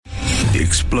The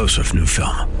explosive new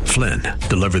film, Flynn,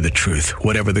 deliver the truth,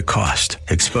 whatever the cost,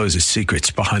 exposes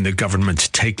secrets behind the government's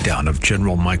takedown of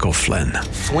General Michael Flynn.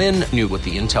 Flynn knew what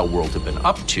the intel world had been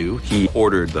up to. He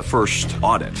ordered the first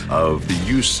audit of the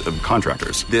use of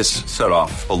contractors. This set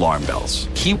off alarm bells.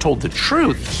 He told the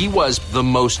truth. He was the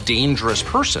most dangerous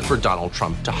person for Donald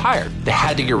Trump to hire. They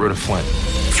had to get rid of Flynn.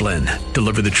 Flynn,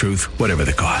 deliver the truth, whatever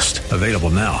the cost. Available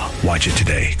now. Watch it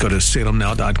today. Go to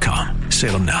salemnow.com.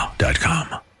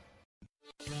 salemnow.com.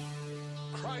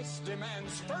 Christ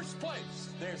demands first place.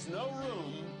 There's no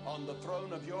room on the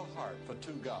throne of your heart for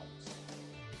two gods.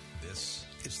 This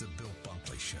is the Bill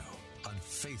Bunkley Show on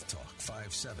Faith Talk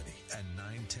 570 and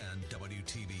 910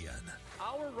 WTBN.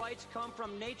 Our rights come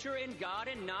from nature and God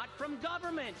and not from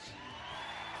government.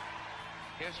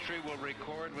 History will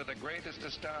record with the greatest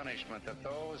astonishment that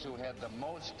those who had the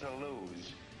most to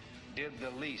lose did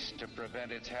the least to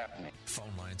prevent its happening.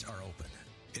 Phone lines are open.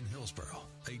 In Hillsborough,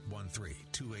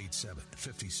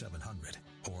 813-287-5700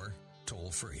 or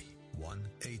toll free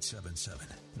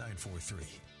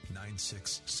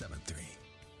 1-877-943-9673.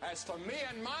 As for me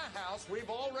and my house, we've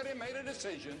already made a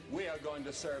decision. We are going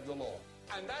to serve the Lord.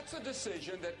 And that's a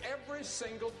decision that every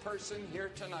single person here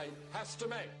tonight has to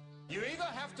make. You either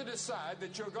have to decide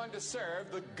that you're going to serve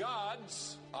the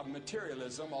gods of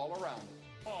materialism all around you,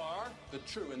 or the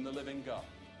true and the living God.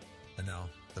 And now,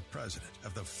 the president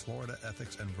of the Florida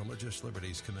Ethics and Religious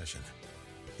Liberties Commission.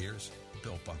 Here's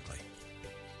Bill Bunkley.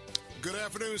 Good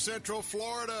afternoon, Central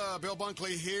Florida. Bill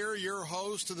Bunkley here, your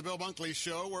host of the Bill Bunkley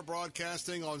Show. We're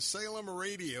broadcasting on Salem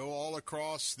Radio all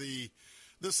across the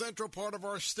central part of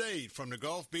our state, from the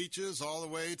Gulf beaches all the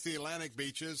way to the Atlantic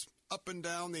beaches, up and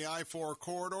down the I-4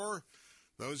 corridor.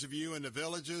 Those of you in the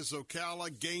villages,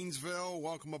 Ocala, Gainesville,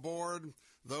 welcome aboard.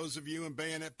 Those of you in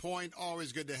Bayonet Point,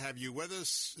 always good to have you with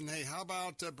us. And, hey, how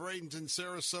about Bradenton,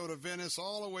 Sarasota, Venice,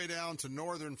 all the way down to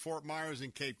northern Fort Myers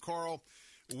and Cape Coral?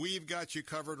 We've got you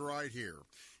covered right here.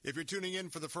 If you're tuning in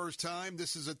for the first time,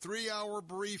 this is a 3-hour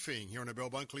briefing here on the Bill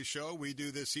Bunkley Show. We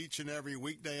do this each and every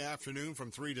weekday afternoon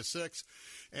from 3 to 6.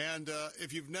 And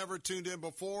if you've never tuned in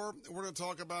before, we're going to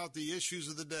talk about the issues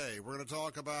of the day. We're going to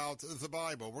talk about the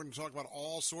Bible. We're going to talk about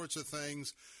all sorts of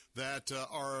things that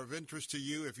are of interest to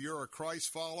you if you're a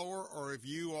Christ follower or if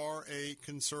you are a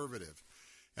conservative.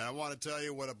 And I want to tell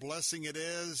you what a blessing it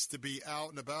is to be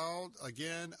out and about.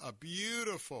 Again, a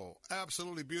beautiful,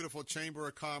 absolutely beautiful Chamber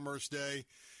of Commerce day.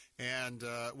 And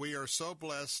we are so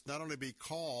blessed not only to be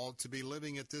called to be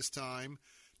living at this time,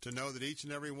 to know that each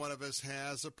and every one of us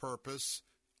has a purpose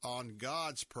on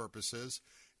God's purposes,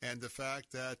 and the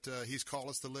fact that he's called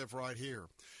us to live right here.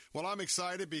 Well, I'm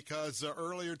excited because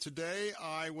earlier today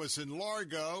I was in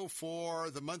Largo for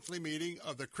the monthly meeting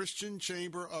of the Christian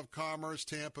Chamber of Commerce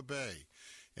Tampa Bay.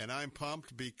 And I'm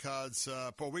pumped because,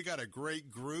 we got a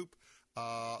great group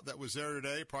that was there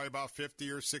today, probably about 50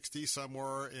 or 60,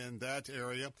 somewhere in that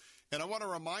area. And I want to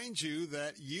remind you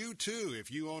that you, too,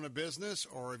 if you own a business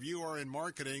or if you are in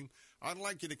marketing, I'd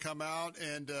like you to come out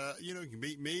and, you can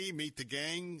meet me, meet the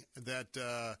gang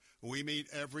that we meet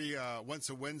every once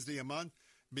a Wednesday a month,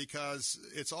 because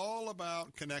it's all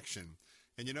about connection.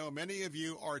 And, many of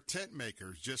you are tent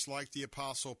makers, just like the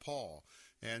Apostle Paul.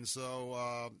 And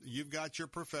so you've got your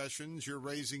professions, you're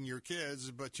raising your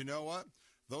kids, but you know what?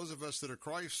 Those of us that are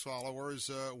Christ followers,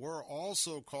 we're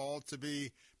also called to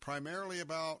be primarily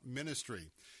about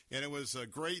ministry. And it was a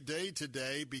great day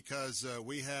today because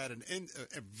we had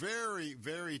a very,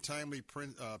 very timely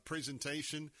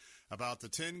presentation about the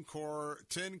 10 core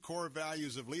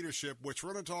values of leadership, which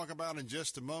we're going to talk about in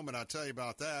just a moment. I'll tell you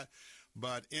about that.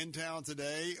 But in town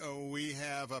today, we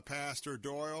have Pastor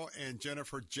Doyle and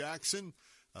Jennifer Jackson,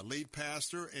 a lead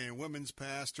pastor and women's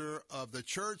pastor of the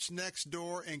Church Next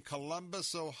Door in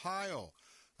Columbus, Ohio.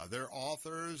 They're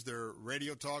authors, they're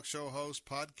radio talk show hosts,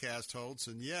 podcast hosts,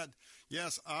 and yet,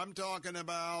 yes, I'm talking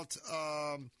about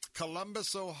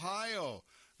Columbus, Ohio.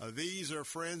 These are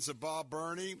friends of Bob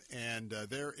Burney, and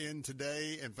they're in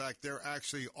today. In fact, they're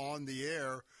actually on the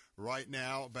air right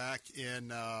now back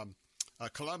in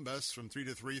Columbus from 3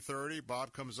 to 3:30.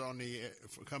 Bob comes on the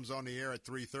air at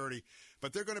 3:30.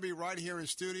 But they're going to be right here in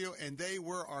studio, and they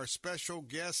were our special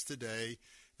guests today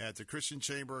at the Christian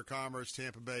Chamber of Commerce,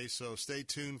 Tampa Bay. So stay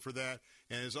tuned for that.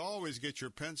 And as always, get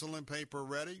your pencil and paper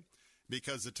ready,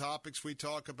 because the topics we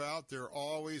talk about, they're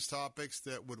always topics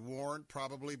that would warrant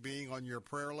probably being on your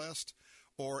prayer list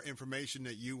or information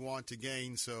that you want to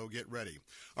gain, so get ready.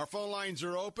 Our phone lines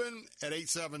are open at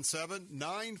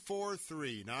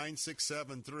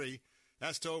 877-943-9673.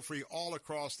 That's toll-free all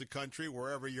across the country,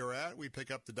 wherever you're at. We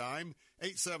pick up the dime,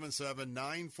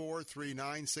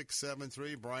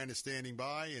 877-943-9673. Brian is standing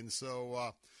by, and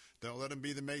so Don't let him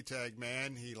be the Maytag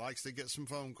man. He likes to get some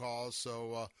phone calls.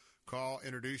 So call,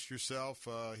 introduce yourself.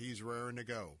 He's raring to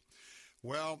go.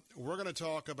 Well, we're going to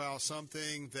talk about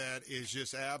something that is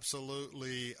just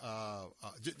absolutely,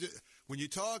 when you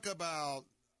talk about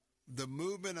the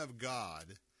movement of God,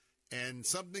 and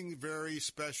something very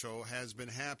special has been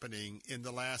happening in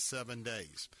the last 7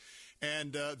 days.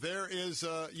 And there is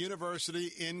a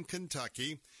university in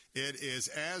Kentucky. It is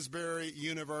Asbury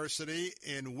University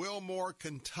in Wilmore,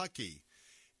 Kentucky.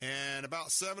 And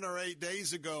about 7 or 8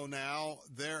 days ago now,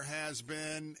 there has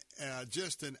been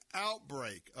just an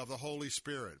outbreak of the Holy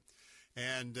Spirit.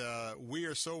 And we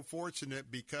are so fortunate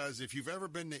because if you've ever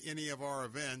been to any of our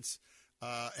events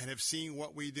and have seen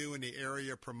what we do in the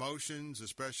area of promotions,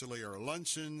 especially our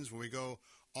luncheons when we go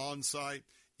on site,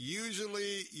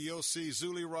 usually you'll see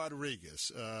Zuli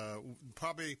Rodriguez,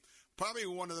 probably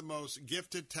one of the most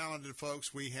gifted, talented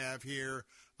folks we have here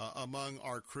among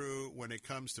our crew when it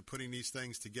comes to putting these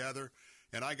things together.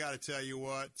 And I got to tell you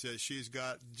what, she's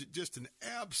got just an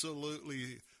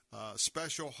absolutely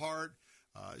special heart.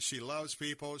 She loves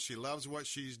people. She loves what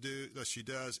she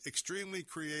does. Extremely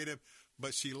creative,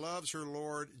 but she loves her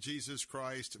Lord Jesus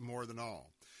Christ more than all.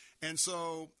 And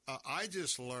so I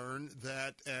just learned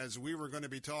that as we were going to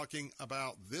be talking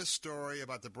about this story,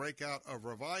 about the breakout of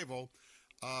revival,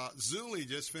 Zuli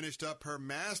just finished up her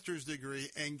master's degree,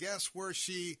 and guess where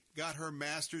she got her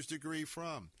master's degree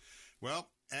from? Well,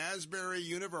 Asbury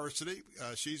University.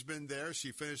 She's been there.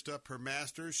 She finished up her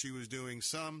master's. She was doing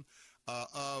some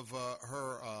of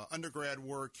her undergrad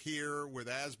work here with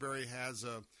Asbury, has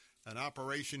an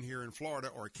operation here in Florida,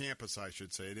 or campus, I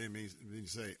should say. I didn't mean to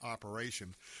say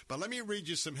operation. But let me read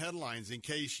you some headlines in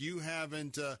case you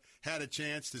haven't had a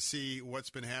chance to see what's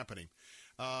been happening.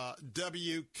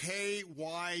 WKYT,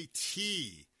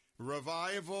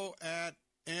 revival at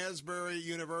Asbury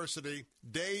University.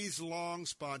 Days-long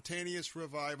spontaneous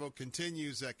revival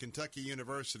continues at Kentucky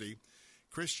University.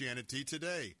 Christianity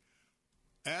Today.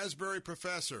 Asbury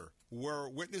professor, we're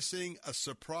witnessing a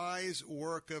surprise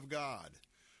work of God.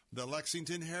 The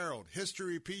Lexington Herald,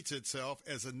 history repeats itself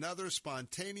as another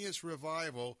spontaneous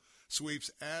revival sweeps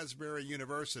Asbury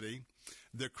University.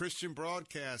 The Christian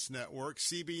Broadcast Network,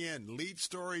 CBN, lead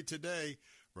story today,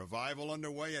 revival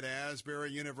underway at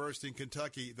Asbury University in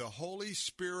Kentucky. The Holy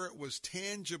Spirit was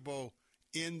tangible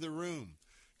in the room.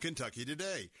 Kentucky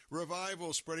Today,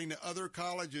 revival spreading to other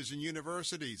colleges and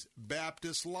universities.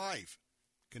 Baptist Life,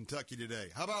 Kentucky Today.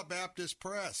 How about Baptist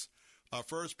Press?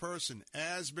 First person,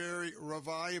 Asbury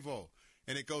Revival.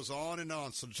 And it goes on and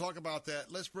on. So to talk about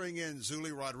that, let's bring in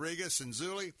Zuli Rodriguez. And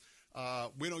Zuli,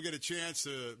 we don't get a chance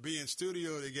to be in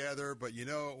studio together, but you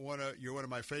know, you're one of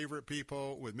my favorite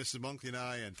people with Mrs. Bunkley and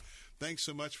I. And thanks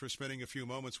so much for spending a few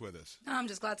moments with us. I'm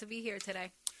just glad to be here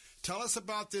today. Tell us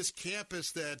about this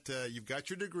campus that you've got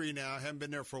your degree now. Haven't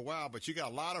been there for a while, but you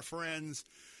got a lot of friends.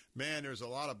 Man, there's a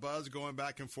lot of buzz going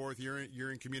back and forth. You're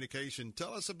in communication.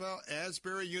 Tell us about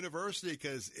Asbury University,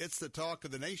 because it's the talk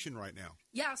of the nation right now.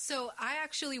 Yeah, so I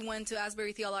actually went to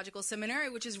Asbury Theological Seminary,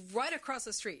 which is right across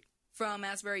the street from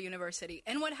Asbury University.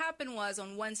 And what happened was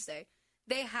on last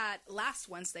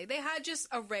Wednesday, they had just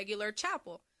a regular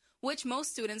chapel, which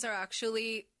most students are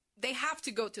actually, they have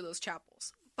to go to those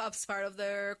chapels. That's part of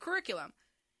their curriculum.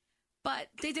 But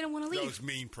they didn't want to leave. Those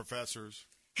mean professors.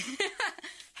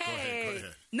 Hey, go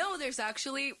ahead. No, there's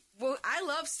actually, well, I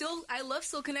love still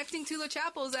connecting to the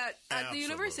chapels at the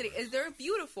university. They're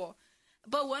beautiful.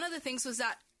 But one of the things was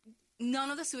that none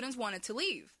of the students wanted to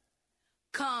leave.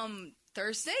 Come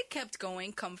Thursday, kept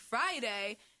going. Come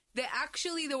Friday, there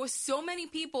was so many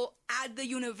people at the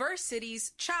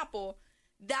university's chapel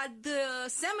that the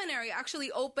seminary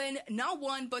actually opened not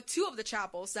one, but two of the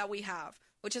chapels that we have,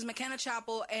 which is McKenna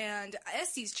Chapel and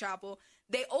Estes Chapel.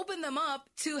 They opened them up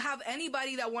to have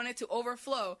anybody that wanted to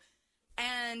overflow.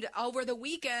 And over the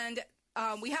weekend,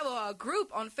 we have a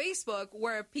group on Facebook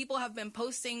where people have been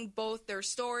posting both their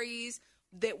stories,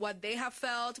 what they have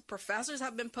felt. Professors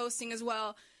have been posting as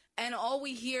well. And all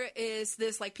we hear is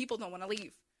this, like, people don't want to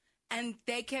leave. And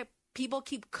people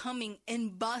keep coming in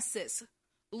buses,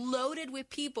 loaded with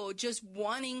people just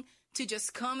wanting to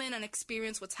just come in and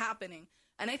experience what's happening.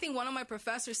 And I think one of my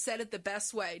professors said it the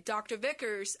best way. Dr.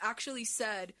 Vickers actually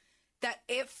said that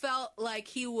it felt like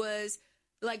he was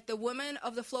like the woman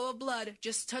of the flow of blood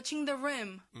just touching the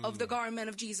rim of the garment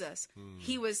of Jesus.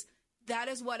 That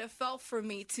is what it felt for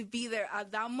me to be there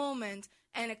at that moment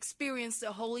and experience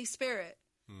the Holy Spirit,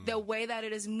 the way that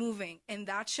it is moving in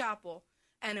that chapel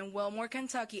and in Wilmore,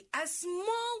 Kentucky, a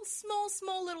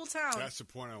small little town. That's the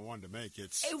point I wanted to make.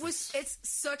 It's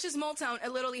such a small town.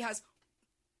 It literally has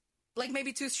like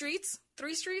maybe 3 streets.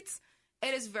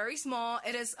 It is very small.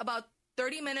 It is about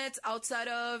 30 minutes outside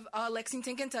of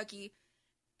Lexington, Kentucky.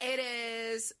 It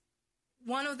is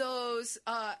one of those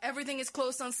everything is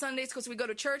closed on Sundays because we go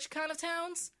to church kind of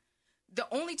towns. The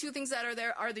only two things that are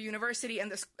there are the university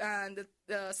and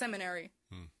the seminary.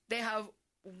 They have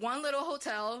one little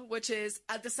hotel, which is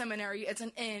at the seminary. It's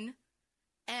an inn,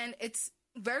 and it's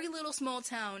very little small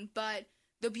town. But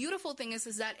the beautiful thing is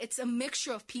that it's a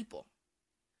mixture of people,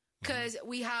 because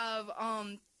we have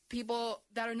people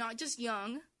that are not just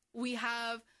young. We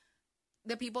have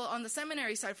the people on the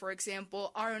seminary side, for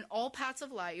example, are in all paths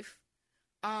of life,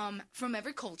 from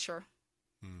every culture.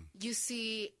 You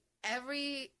see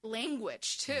every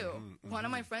language too. One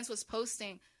of my friends was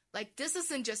posting, like, this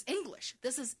isn't just English.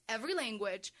 This is every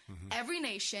language, every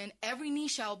nation, every knee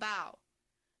shall bow.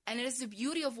 And it is the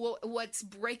beauty of what's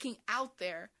breaking out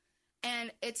there.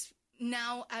 And it's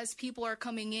now, as people are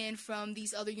coming in from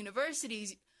these other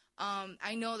universities,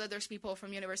 I know that there's people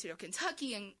from University of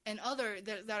Kentucky and other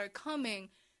that are coming.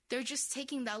 They're just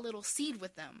taking that little seed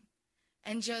with them.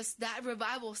 And just that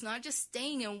revival is not just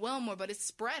staying in Wilmore, but it's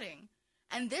spreading.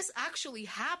 And this actually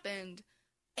happened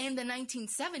in the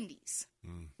 1970s.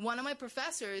 One of my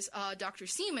professors, Dr.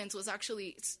 Siemens, was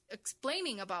actually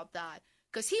explaining about that,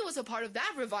 because he was a part of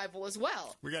that revival as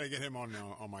well. We got to get him on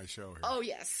my show here. Oh,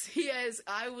 yes, he is.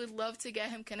 I would love to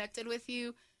get him connected with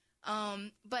you.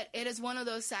 But it is one of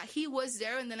those that he was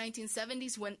there in the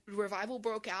 1970s when revival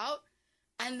broke out.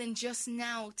 And then just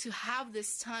now to have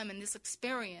this time and this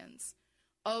experience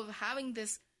of having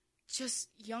this just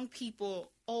young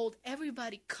people, old,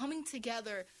 everybody coming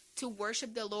together to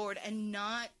worship the Lord and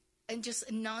just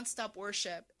nonstop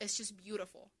worship. It's just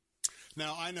beautiful.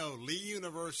 Now, I know Lee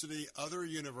University, other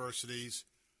universities,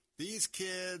 these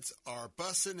kids are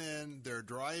bussing in, they're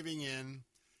driving in,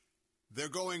 they're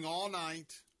going all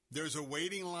night. There's a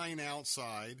waiting line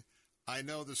outside. I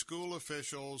know the school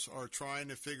officials are trying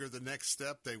to figure the next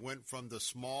step. They went from the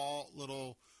small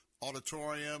little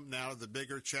auditorium now to the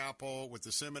bigger chapel with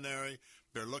the seminary.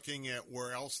 They're looking at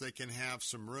where else they can have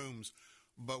some rooms.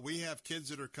 But we have kids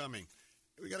that are coming.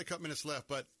 We got a couple minutes left,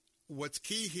 but what's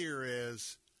key here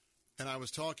is, and I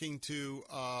was talking to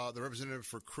the representative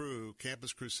for Cru,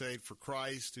 Campus Crusade for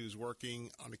Christ, who's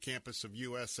working on the campus of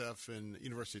USF and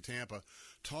University of Tampa,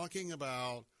 talking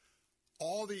about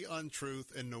all the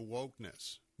untruth and the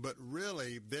wokeness. But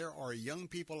really, there are young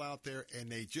people out there,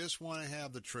 and they just want to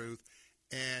have the truth,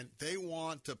 and they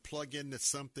want to plug into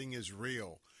something is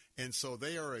real. And so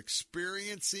they are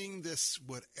experiencing this,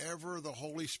 whatever the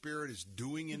Holy Spirit is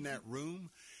doing in that room,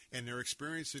 and they're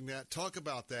experiencing that. Talk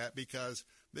about that, because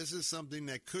this is something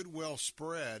that could well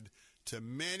spread to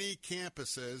many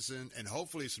campuses and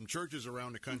hopefully some churches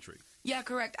around the country. Yeah,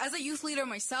 correct. As a youth leader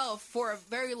myself for a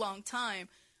very long time,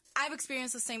 I've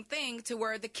experienced the same thing, to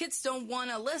where the kids don't want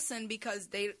to listen because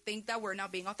they think that we're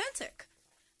not being authentic.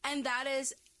 And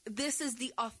this is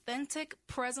the authentic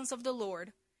presence of the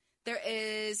Lord. There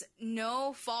is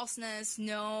no falseness,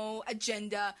 no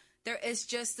agenda. There is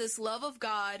just this love of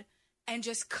God and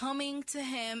just coming to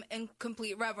him in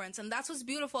complete reverence. And that's what's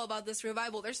beautiful about this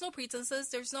revival. There's no pretenses.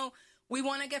 There's no, we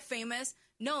want to get famous.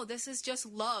 No, this is just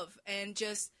love and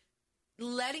just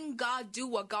letting God do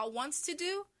what God wants to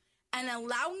do and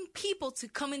allowing people to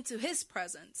come into his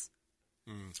presence.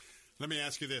 Let me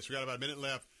ask you this. We got about a minute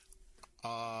left.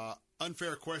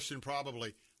 Unfair question,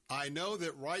 probably. I know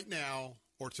that right now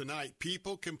or tonight,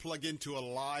 people can plug into a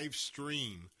live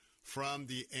stream from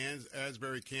the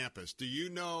Asbury campus. Do you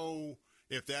know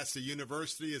if that's the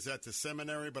university? Is that the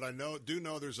seminary? But I do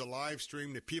know there's a live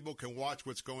stream that people can watch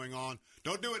what's going on.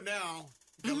 Don't do it now.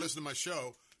 You got to listen to my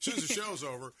show as soon as the show's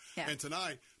over. And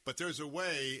tonight. But there's a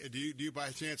way. Do you by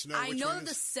chance know which one? I know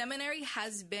the seminary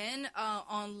has been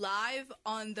on live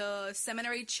on the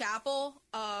Seminary Chapel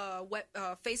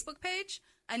Facebook page.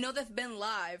 I know they've been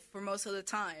live for most of the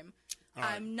time. Right.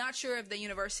 I'm not sure if the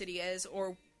university is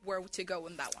or where to go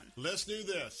in that one. Let's do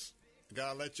this. I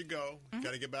got to let you go.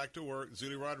 Got to get back to work.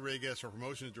 Zuli Rodriguez, our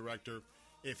promotions director.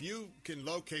 If you can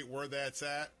locate where that's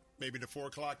at, maybe the 4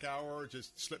 o'clock hour,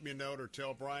 just slip me a note or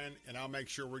tell Brian, and I'll make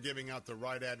sure we're giving out the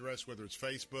right address, whether it's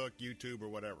Facebook, YouTube, or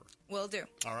whatever. Will do.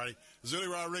 All righty. Zuli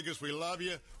Rodriguez, we love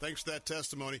you. Thanks for that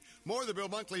testimony. More of the Bill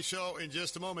Bunkley Show in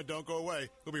just a moment. Don't go away.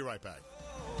 We'll be right back.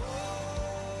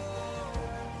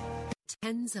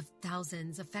 Tens of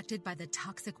thousands affected by the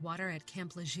toxic water at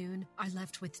Camp Lejeune are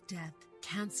left with death,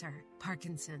 cancer,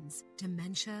 Parkinson's,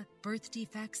 dementia, birth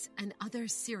defects, and other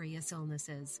serious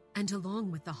illnesses. And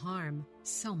along with the harm,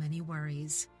 so many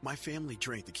worries. My family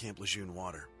drank the Camp Lejeune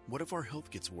water. What if our health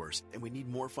gets worse and we need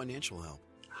more financial help?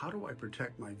 How do I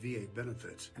protect my VA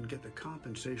benefits and get the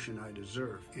compensation I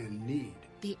deserve and need?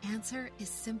 The answer is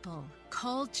simple.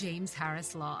 Call James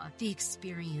Harris Law, the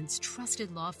experienced,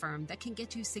 trusted law firm that can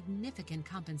get you significant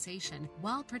compensation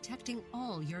while protecting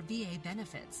all your VA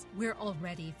benefits. We're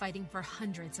already fighting for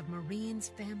hundreds of Marines,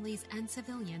 families, and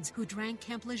civilians who drank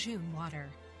Camp Lejeune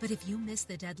water. But if you miss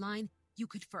the deadline, you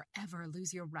could forever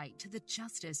lose your right to the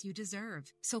justice you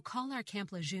deserve. So call our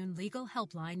Camp Lejeune legal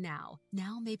helpline now.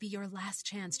 Now may be your last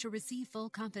chance to receive full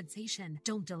compensation.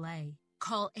 Don't delay.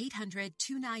 Call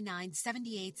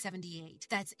 800-299-7878.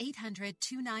 That's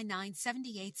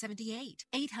 800-299-7878.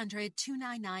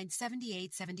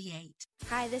 800-299-7878.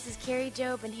 Hi, this is Carrie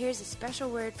Job, and here's a special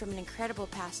word from an incredible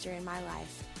pastor in my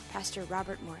life, Pastor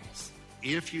Robert Morris.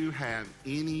 If you have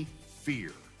any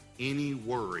fear, any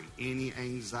worry, any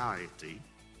anxiety,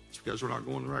 it's because we're not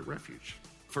going to the right refuge.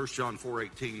 1 John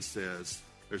 4:18 says,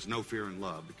 there's no fear in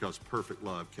love because perfect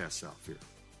love casts out fear.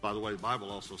 By the way, the Bible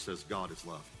also says God is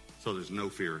love. So there's no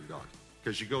fear in God.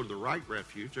 Because you go to the right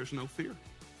refuge, there's no fear.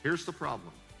 Here's the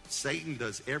problem. Satan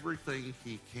does everything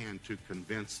he can to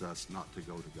convince us not to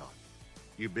go to God.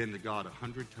 You've been to God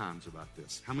 100 times about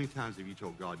this. How many times have you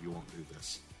told God you won't do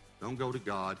this? Don't go to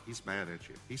God. He's mad at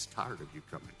you. He's tired of you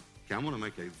coming. Okay, I want to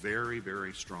make a very,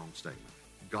 very strong statement.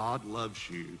 God loves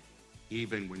you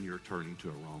even when you're turning to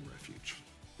a wrong refuge.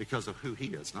 Because of who he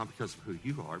is, not because of who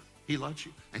you are. He loves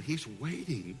you. And he's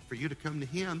waiting for you to come to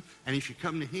him. And if you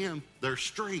come to him, there's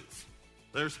strength,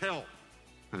 there's help,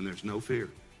 and there's no fear.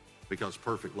 Because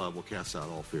perfect love will cast out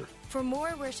all fear. For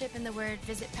more worship in the Word,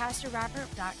 visit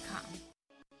PastorRobert.com.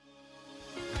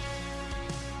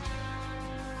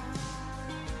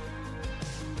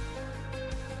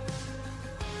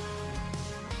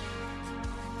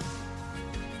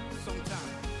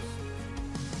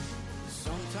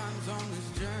 Sometimes on this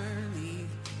journey,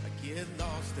 I get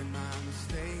lost in my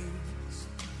mistakes.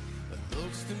 It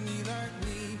looks to me like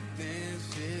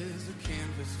weakness is a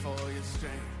canvas for your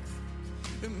strength.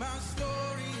 And my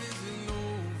story isn't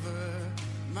over,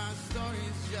 my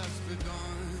story's just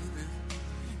begun.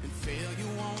 And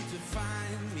failure won't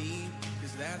define me,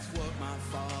 'cause that's what my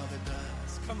Father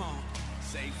does. Come on,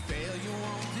 say failure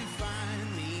won't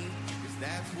define me, 'cause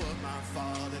that's what my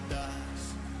Father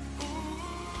does.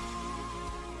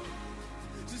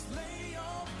 Just lay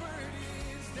your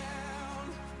burdens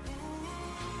down.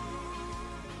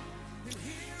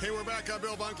 Hey, we're back on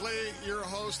Bill Bunkley, your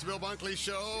host, The Bill Bunkley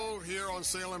Show, here on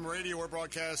Salem Radio. We're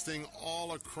broadcasting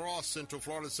all across Central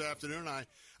Florida this afternoon. I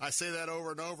say that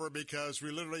over and over because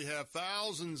we literally have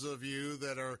thousands of you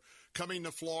that are coming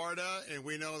to Florida, and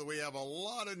we know that we have a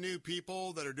lot of new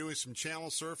people that are doing some channel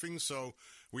surfing, so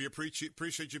we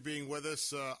appreciate you being with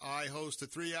us. I host a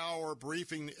 3-hour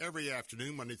briefing every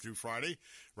afternoon, Monday through Friday,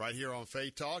 right here on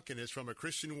Faith Talk, and it's from a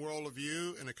Christian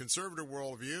worldview and a conservative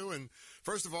worldview. And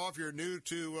first of all, if you're new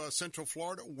to Central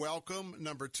Florida, welcome.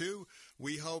 Number two,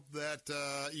 we hope that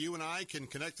you and I can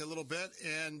connect a little bit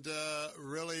and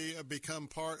really become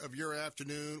part of your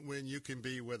afternoon when you can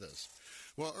be with us.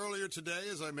 Well, earlier today,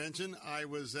 as I mentioned, I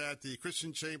was at the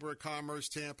Christian Chamber of Commerce,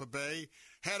 Tampa Bay.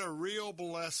 Had a real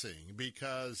blessing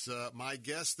because my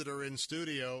guests that are in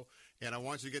studio, and I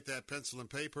want you to get that pencil and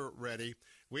paper ready,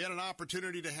 we had an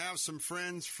opportunity to have some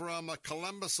friends from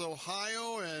Columbus,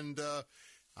 Ohio, and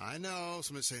I know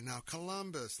somebody say, now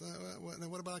Columbus,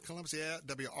 what about Columbus? Yeah,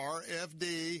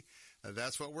 WRFD.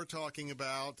 That's what we're talking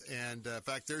about. And in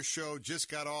fact, their show just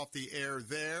got off the air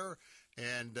there.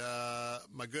 And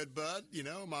my good bud,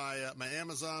 my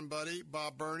Amazon buddy,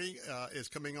 Bob Burney, is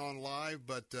coming on live.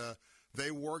 But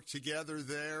they work together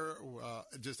there,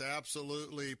 just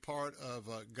absolutely part of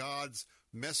God's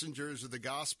messengers of the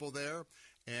gospel there.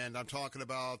 And I'm talking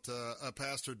about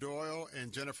Pastor Doyle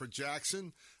and Jennifer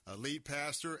Jackson, lead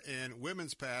pastor and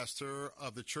women's pastor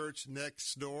of the church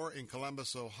next door in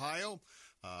Columbus, Ohio.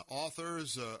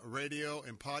 Authors, radio,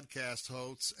 and podcast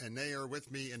hosts, and they are with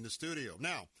me in the studio.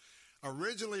 Now,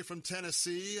 originally from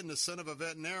Tennessee and the son of a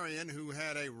veterinarian who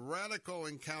had a radical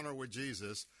encounter with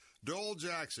Jesus, Doyle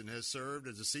Jackson has served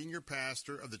as a senior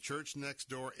pastor of the church next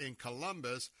door in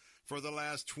Columbus for the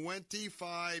last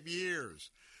 25 years.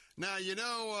 Now,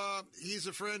 he's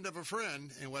a friend of a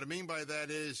friend, and what I mean by that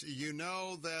is,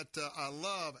 that I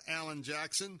love Alan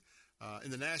Jackson in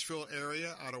the Nashville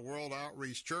area out of World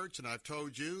Outreach Church, and I've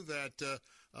told you that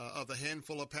of the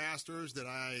handful of pastors that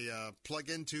I plug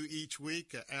into each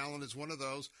week, Alan is one of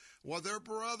those. Well, they're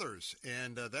brothers,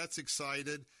 and that's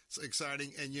exciting,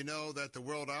 and you know that the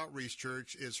World Outreach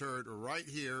Church is heard right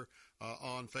here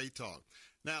on Faith Talk.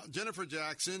 Now, Jennifer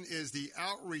Jackson is the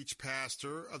outreach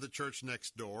pastor of the church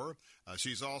next door.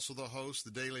 She's also the host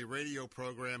of the daily radio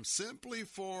program Simply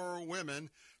for Women,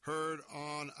 heard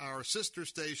on our sister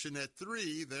station at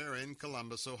 3 there in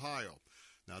Columbus, Ohio.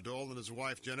 Now, Doyle and his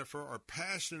wife, Jennifer, are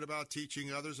passionate about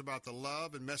teaching others about the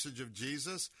love and message of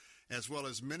Jesus, as well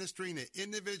as ministering to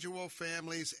individual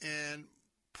families and,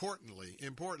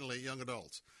 importantly, young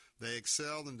adults. They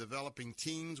excel in developing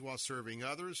teens while serving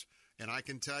others. And I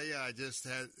can tell you, I just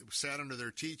sat under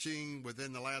their teaching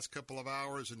within the last couple of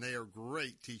hours, and they are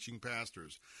great teaching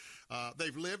pastors.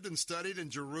 They've lived and studied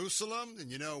in Jerusalem,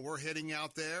 and, we're heading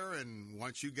out there and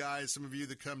want you guys, some of you,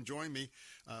 to come join me.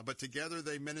 But together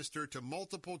they minister to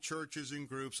multiple churches and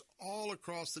groups all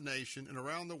across the nation and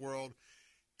around the world.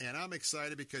 And I'm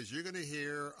excited because you're going to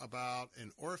hear about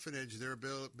an orphanage they're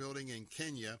building in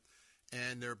Kenya.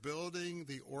 And they're building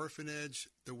the orphanage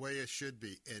the way it should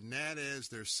be. And that is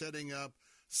they're setting up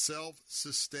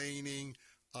self-sustaining,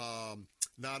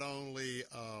 not only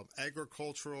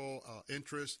agricultural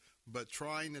interests, but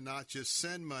trying to not just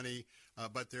send money,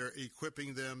 but they're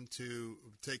equipping them to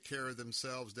take care of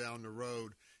themselves down the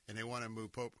road. And they want to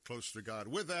move closer to God.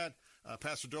 With that,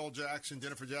 Pastor Doyle Jackson,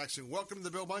 Jennifer Jackson, welcome to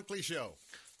the Bill Bunkley Show.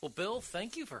 Well, Bill,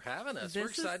 thank you for having us. We're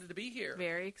excited to be here.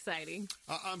 Very exciting.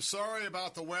 I'm sorry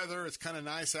about the weather. It's kind of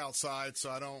nice outside,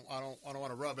 so I don't want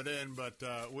to rub it in, but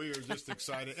we are just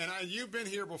excited. And you've been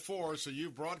here before, so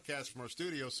you've broadcast from our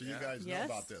studio, so you guys know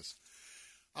about this.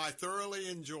 I thoroughly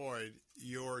enjoyed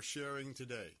your sharing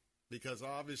today because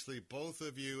obviously both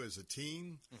of you as a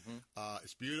team,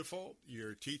 it's beautiful.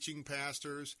 You're teaching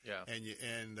pastors,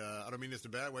 and I don't mean this in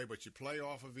a bad way, but you play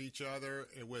off of each other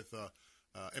with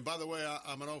and by the way,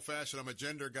 I'm an old-fashioned, I'm a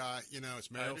gender guy.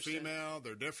 It's male, female.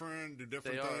 They're different, do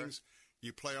different things.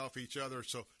 You play off each other.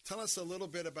 So tell us a little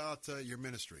bit about your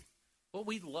ministry. Well,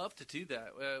 we'd love to do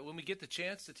that. When we get the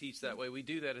chance to teach that way, we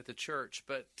do that at the church.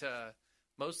 But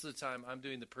most of the time, I'm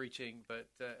doing the preaching. But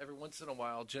every once in a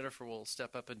while, Jennifer will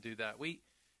step up and do that. We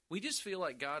just feel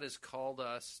like God has called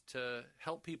us to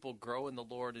help people grow in the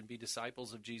Lord and be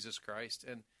disciples of Jesus Christ.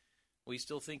 And we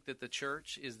still think that the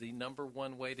church is the number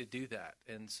one way to do that.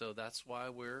 And so that's why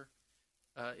we're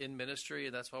in ministry,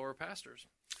 and that's why we're pastors.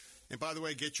 And by the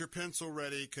way, get your pencil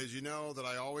ready because you know that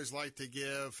I always like to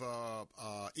give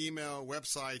email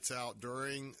websites out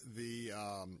during the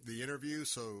interview.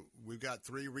 So we've got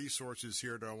 3 resources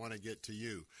here that I want to get to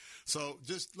you. So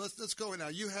just let's go. Now,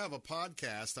 you have a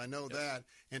podcast. I know that.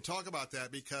 And talk about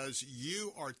that because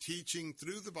you are teaching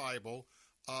through the Bible,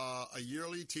 a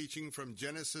yearly teaching from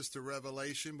Genesis to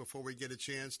Revelation. Before we get a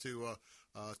chance to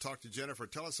talk to Jennifer,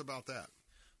 tell us about that.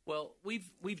 Well,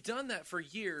 we've done that for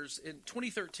years. In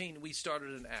 2013, we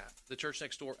started an app, the Church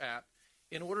Next Door app,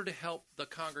 in order to help the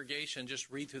congregation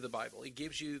just read through the Bible. It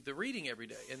gives you the reading every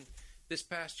day. And this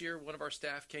past year, one of our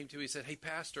staff came to me and said, "Hey,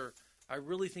 Pastor, I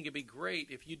really think it'd be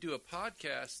great if you do a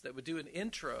podcast that would do an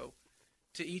intro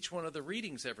to each one of the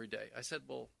readings every day." I said,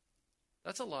 "Well,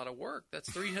 that's a lot of work.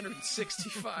 That's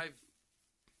 365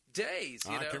 days,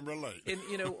 I can relate. And,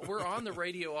 we're on the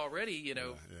radio already,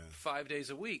 5 days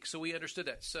a week. So we understood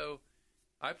that. So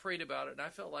I prayed about it, and I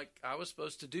felt like I was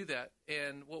supposed to do that.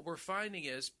 And what we're finding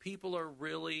is people are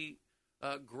really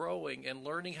growing and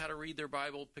learning how to read their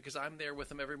Bible because I'm there with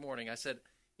them every morning. I said,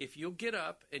 if you'll get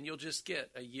up and you'll just get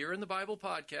a Year in the Bible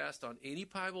podcast on any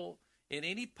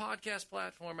podcast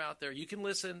platform out there, you can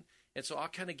listen. And so I'll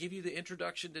kind of give you the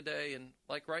introduction today. And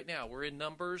like right now, we're in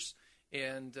Numbers,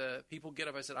 and people get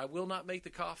up. I said, I will not make the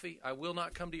coffee. I will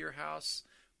not come to your house,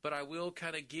 but I will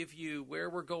kind of give you where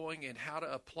we're going and how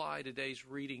to apply today's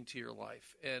reading to your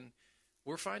life. And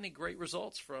we're finding great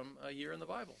results from A Year in the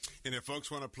Bible. And if folks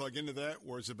want to plug into that,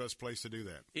 where's the best place to do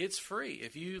that? It's free.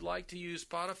 If you like to use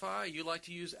Spotify, you like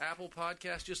to use Apple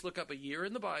Podcasts, just look up A Year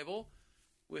in the Bible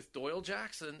with Doyle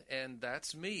Jackson, and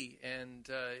that's me. And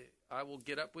I will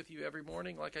get up with you every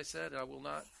morning, like I said. I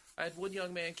had one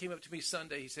young man came up to me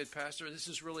Sunday. He said, "Pastor, this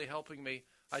is really helping me.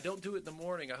 I don't do it in the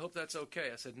morning. I hope that's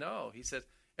okay." I said, "No." He said,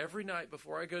 "Every night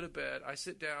before I go to bed, I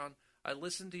sit down, I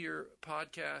listen to your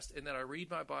podcast, and then I read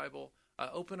my Bible. I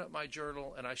open up my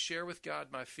journal, and I share with God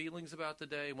my feelings about the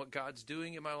day and what God's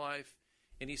doing in my life."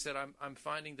 And he said, I'm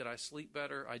finding that I sleep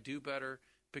better, I do better,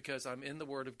 because I'm in the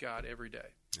Word of God every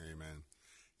day. Amen.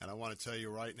 And I want to tell you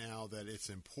right now that it's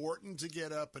important to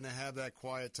get up and to have that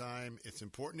quiet time. It's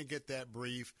important to get that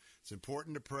brief. It's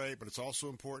important to pray, but it's also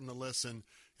important to listen.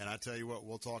 And I tell you what,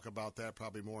 we'll talk about that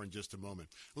probably more in just a moment.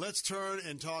 Let's turn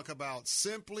and talk about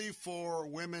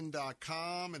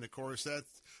simplyforwomen.com. And, of course,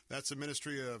 that's a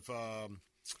ministry of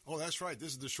that's right.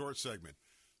 This is the short segment.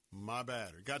 My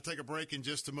bad. Got to take a break in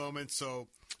just a moment. So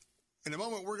In a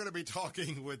moment, we're going to be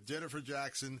talking with Jennifer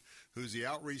Jackson, who's the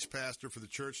outreach pastor for the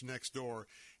church next door.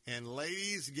 And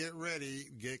ladies, get ready.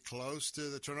 Get close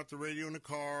to turn up the radio in the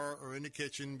car or in the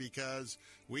kitchen, because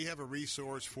we have a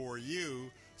resource for you,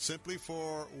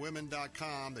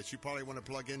 simplyforwomen.com, that you probably want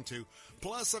to plug into.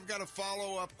 Plus, I've got a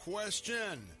follow-up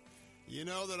question. You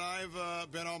know that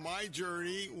I've been on my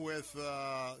journey with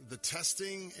the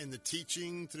testing and the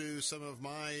teaching through some of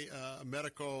my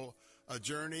medical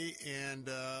journey, and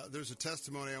there's a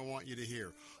testimony I want you to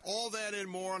hear. All that and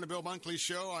more on the Bill Bunkley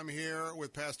Show. I'm here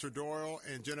with Pastor Doyle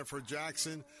and Jennifer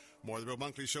Jackson. More of the Bill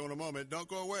Bunkley Show in a moment. Don't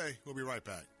go away. We'll be right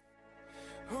back.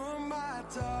 On my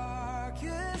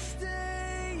darkest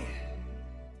day.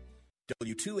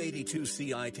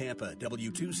 W282CI Tampa,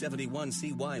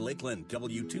 W271CY Lakeland,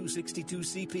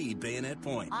 W262CP Bayonet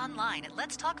Point. Online at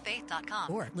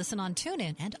letstalkfaith.com or listen on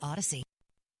TuneIn and Odyssey.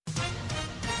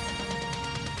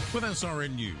 With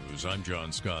SRN News, I'm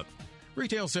John Scott.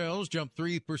 Retail sales jumped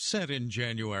 3% in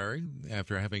January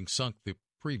after having sunk the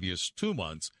previous 2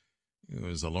 months. It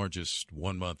was the largest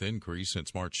one-month increase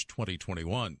since March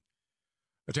 2021.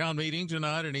 A town meeting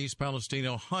tonight in East Palestine,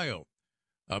 Ohio,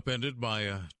 upended by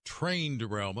a train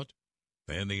derailment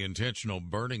and the intentional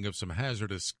burning of some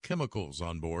hazardous chemicals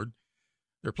on board.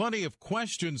 There are plenty of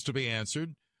questions to be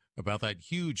answered about that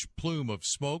huge plume of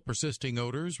smoke, persisting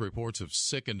odors, reports of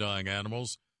sick and dying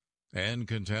animals, and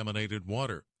contaminated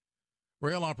water.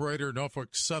 Rail operator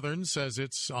Norfolk Southern says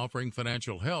it's offering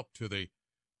financial help to the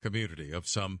community of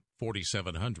some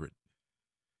 4,700.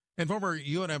 And former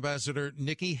UN Ambassador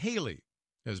Nikki Haley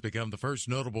has become the first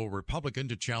notable Republican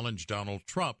to challenge Donald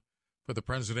Trump for the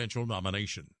presidential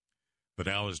nomination. The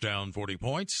Dow is down 40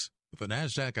 points, with the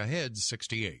NASDAQ ahead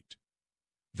 68.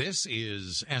 This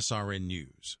is SRN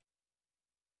News.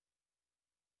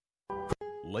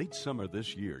 Late summer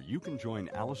this year, you can join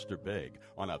Alistair Begg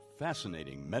on a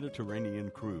fascinating Mediterranean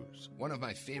cruise. One of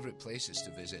my favorite places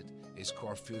to visit is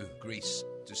Corfu, Greece,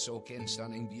 to soak in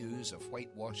stunning views of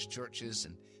whitewashed churches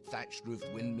and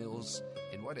thatched-roofed windmills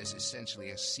in what is essentially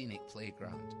a scenic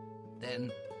playground.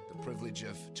 Then, the privilege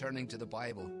of turning to the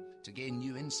Bible to gain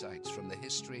new insights from the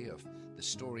history of the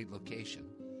storied location,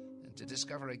 and to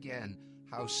discover again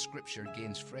how Scripture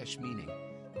gains fresh meaning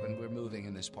when we're moving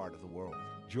in this part of the world.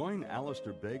 Join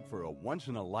Alistair Begg for a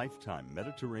once-in-a-lifetime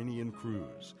Mediterranean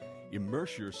cruise.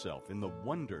 Immerse yourself in the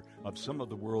wonder of some of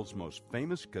the world's most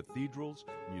famous cathedrals,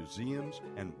 museums,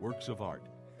 and works of art.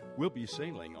 We'll be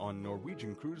sailing on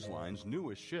Norwegian Cruise Line's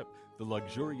newest ship, the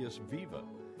luxurious Viva.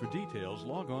 For details,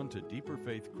 log on to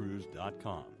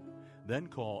deeperfaithcruise.com. Then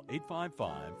call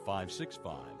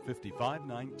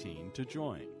 855-565-5519 to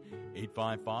join.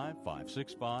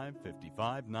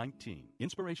 855-565-5519.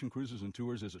 Inspiration Cruises and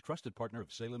Tours is a trusted partner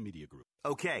of Salem Media Group.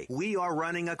 Okay, we are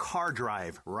running a car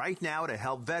drive right now to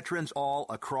help veterans all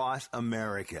across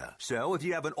America. So if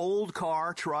you have an old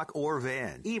car, truck, or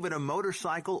van, even a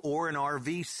motorcycle or an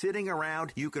RV sitting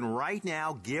around, you can right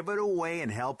now give it away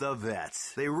and help the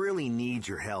vets. They really need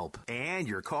your help. And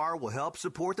your car will help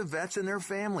support the vets and their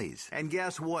families. And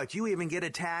guess what? You even get a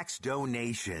tax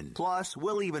donation. Plus,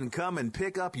 we'll even come and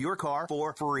pick up your car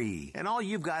for free. And all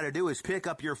you've got to do is pick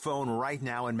up your phone right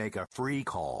now and make a free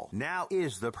call. Now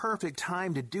is the perfect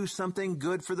time to do something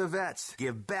good for the vets.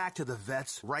 Give back to the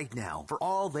vets right now for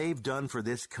all they've done for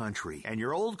this country. And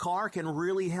your old car can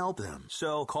really help them.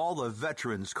 So call the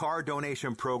Veterans Car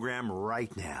Donation Program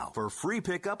right now for free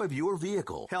pickup of your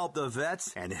vehicle. Help the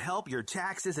vets and help your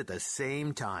taxes at the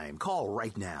same time. Call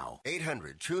right now.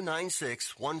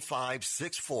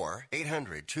 800-296-1564.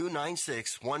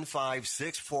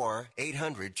 800-296-1564.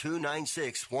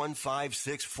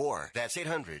 800-296-1564. That's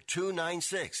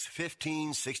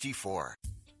 800-296-1564.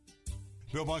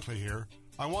 Bill Bunkley here.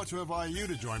 I want to invite you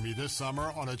to join me this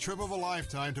summer on a trip of a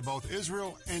lifetime to both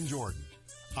Israel and Jordan.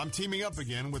 I'm teaming up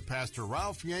again with Pastor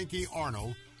Ralph Yankee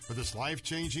Arnold for this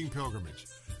life-changing pilgrimage.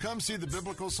 Come see the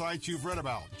biblical sites you've read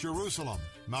about: Jerusalem,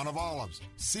 Mount of Olives,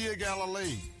 Sea of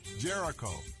Galilee,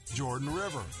 Jericho, Jordan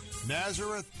River,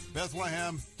 Nazareth,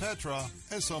 Bethlehem, Petra,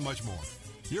 and so much more.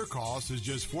 Your cost is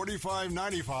just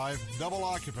 $45.95, double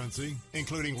occupancy,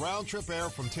 including round-trip air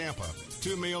from Tampa,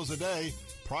 2 meals a day,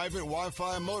 private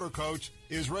Wi-Fi motor coach,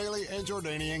 Israeli and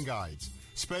Jordanian guides.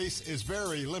 Space is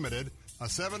very limited. A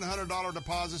 $700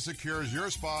 deposit secures your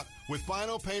spot with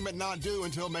final payment not due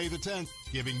until May the 10th,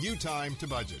 giving you time to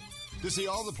budget. To see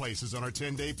all the places on our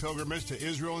 10-day pilgrimage to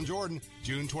Israel and Jordan,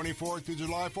 June 24th through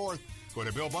July 4th, go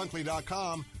to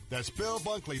BillBunkley.com. That's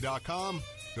BillBunkley.com.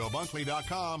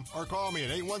 BillBunkley.com, or call me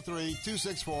at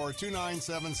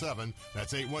 813-264-2977.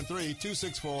 That's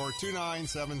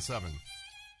 813-264-2977.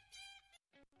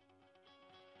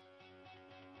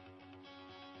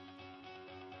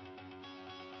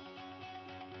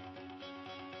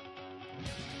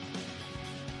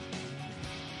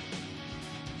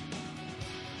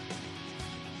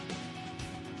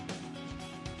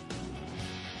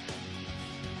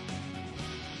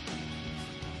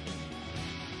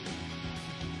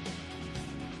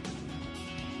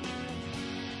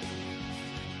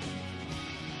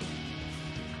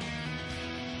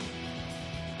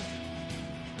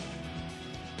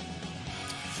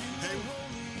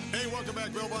 Welcome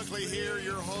back. Bill Bunkley here,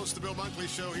 your host of the Bill Bunkley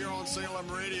Show here on Salem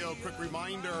Radio. Quick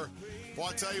reminder, well,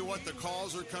 I'll tell you what, the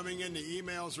calls are coming in, the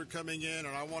emails are coming in, and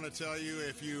I want to tell you,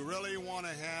 if you really want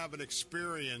to have an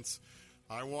experience,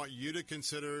 I want you to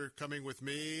consider coming with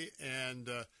me and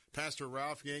Pastor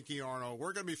Ralph Yankee Arnold.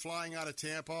 We're going to be flying out of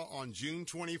Tampa on June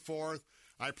 24th.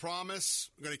 I promise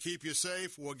I'm going to keep you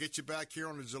safe. We'll get you back here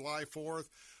on July 4th.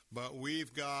 But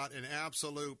we've got an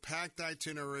absolute packed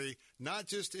itinerary, not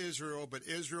just Israel, but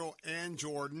Israel and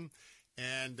Jordan.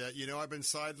 And, I've been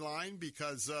sidelined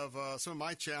because of some of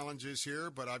my challenges here,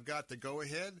 but I've got the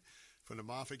go-ahead from the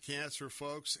Moffitt Cancer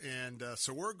folks. And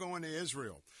so we're going to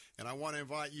Israel, and I want to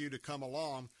invite you to come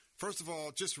along. First of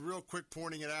all, just real quick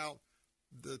pointing it out,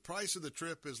 the price of the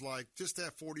trip is like just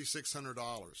at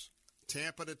 $4,600.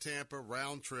 Tampa to Tampa,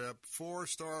 round trip,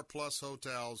 4-star plus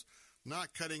hotels.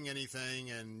 Not cutting anything,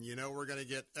 and, we're going to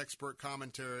get expert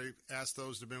commentary. Ask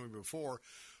those that have been with me before.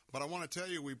 But I want to tell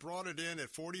you, we brought it in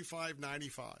at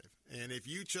 $45.95. And if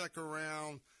you check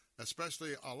around,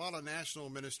 especially a lot of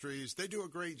national ministries, they do a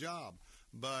great job.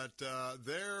 But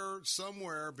they're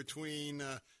somewhere between,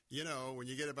 when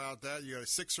you get about that, you got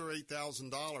 $6,000 or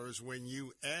 $8,000 when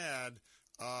you add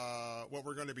what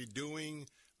we're going to be doing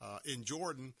in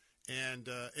Jordan. And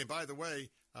by the way,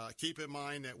 keep in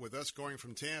mind that with us going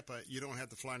from Tampa, you don't have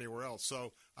to fly anywhere else.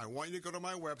 So I want you to go to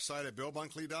my website at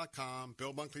BillBunkley.com,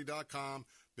 BillBunkley.com.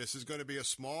 This is going to be a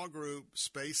small group.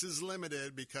 Space is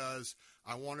limited because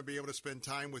I want to be able to spend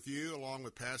time with you along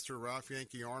with Pastor Ralph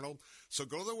Yankee Arnold. So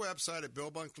go to the website at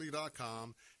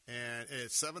BillBunkley.com, and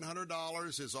it's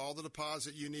 $700 is all the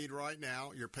deposit you need right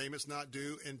now. Your payment's not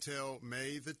due until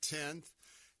May the 10th.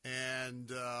 And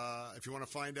if you want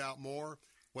to find out more,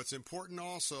 what's important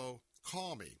also,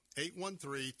 call me,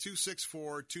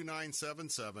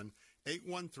 813-264-2977,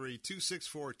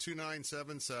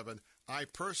 813-264-2977. I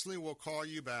personally will call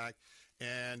you back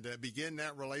and begin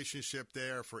that relationship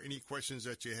there for any questions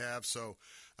that you have. So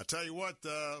I tell you what,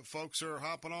 folks are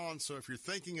hopping on. So if you're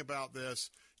thinking about this,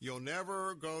 you'll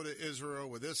never go to Israel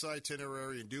with this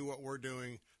itinerary and do what we're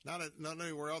doing. Not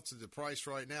anywhere else at the price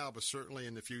right now, but certainly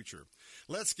in the future.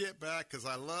 Let's get back, because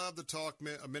I love the talk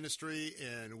ministry,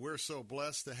 and we're so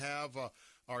blessed to have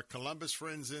our Columbus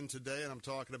friends in today, and I'm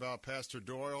talking about Pastor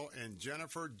Doyle and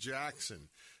Jennifer Jackson.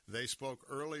 They spoke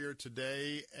earlier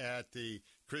today at the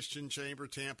Christian Chamber,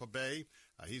 Tampa Bay.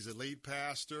 He's the lead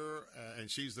pastor,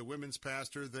 and she's the women's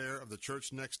pastor there of the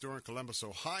church next door in Columbus,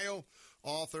 Ohio.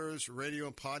 Authors, radio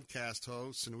and podcast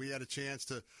hosts, and we had a chance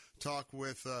to talk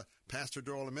with Pastor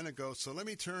Doyle a minute ago. So let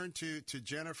me turn to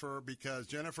Jennifer, because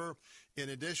Jennifer, in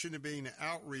addition to being an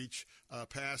outreach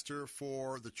pastor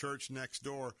for the church next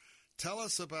door, tell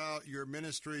us about your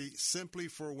ministry,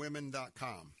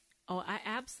 simplyforwomen.com. Oh, I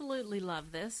absolutely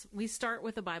love this. We start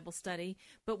with a Bible study,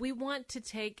 but we want to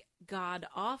take God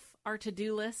off our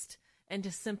to-do list and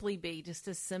to simply be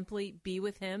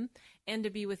with him and to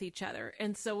be with each other.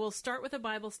 And so we'll start with a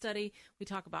Bible study. We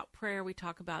talk about prayer. We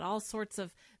talk about all sorts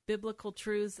of biblical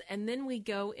truths. And then we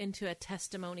go into a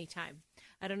testimony time.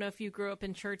 I don't know if you grew up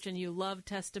in church and you love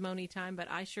testimony time,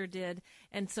 but I sure did.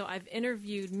 And so I've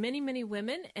interviewed many, many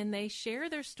women, and they share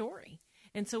their story.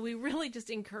 And so we really just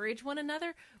encourage one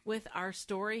another with our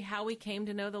story, how we came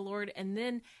to know the Lord, and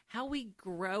then how we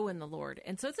grow in the Lord.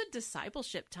 And so it's a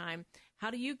discipleship time. How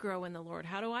do you grow in the Lord?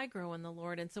 How do I grow in the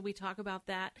Lord? And so we talk about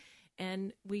that,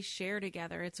 and we share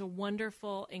together. It's a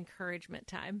wonderful encouragement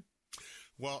time.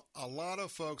 Well, a lot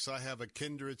of folks, I have a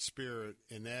kindred spirit,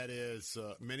 and that is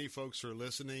many folks are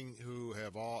listening who've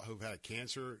had a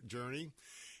cancer journey,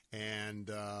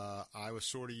 and I was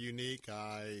sort of unique.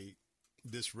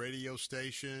 This radio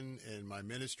station and my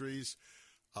ministries,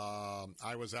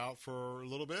 I was out for a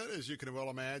little bit, as you can well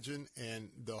imagine,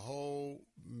 and the whole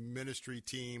ministry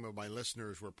team of my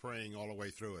listeners were praying all the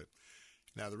way through it.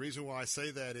 Now, the reason why I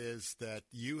say that is that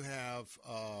you have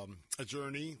a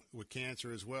journey with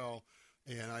cancer as well,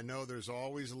 and I know there's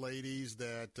always ladies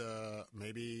that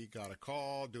maybe got a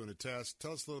call, doing a test.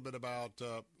 Tell us a little bit about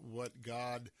what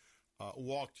God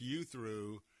walked you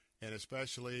through, and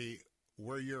especially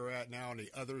where you're at now on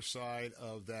the other side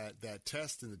of that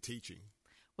test and the teaching.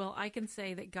 Well, I can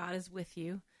say that God is with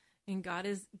you, and God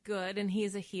is good, and he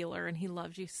is a healer, and he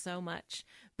loves you so much.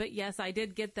 But yes, I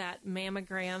did get that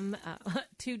mammogram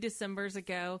 2 Decembers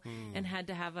ago and had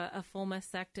to have a full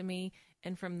mastectomy.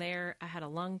 And from there, I had a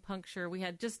lung puncture. We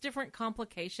had just different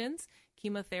complications,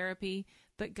 chemotherapy.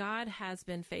 But God has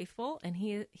been faithful, and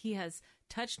he has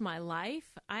touched my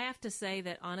life. I have to say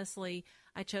that, honestly,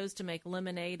 I chose to make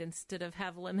lemonade instead of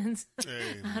have lemons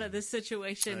out of this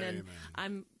situation. Amen. And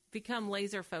I'm become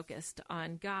laser focused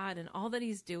on God and all that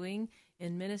he's doing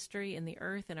in ministry, in the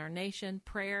earth, in our nation.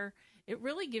 Prayer it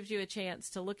really gives you a chance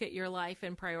to look at your life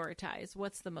and prioritize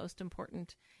what's the most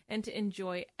important and to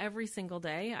enjoy every single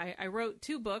day. I wrote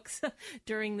 2 books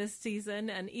during this season.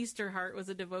 An Easter Heart was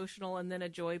a devotional and then a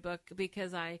joy book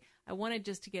because I wanted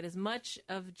just to get as much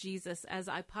of Jesus as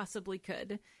I possibly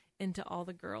could into all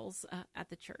the girls at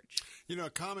the church. You know, a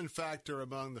common factor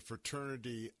among the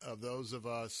fraternity of those of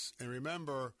us, and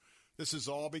remember, this is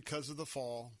all because of the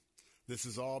fall. This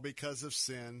is all because of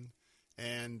sin.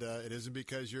 And it isn't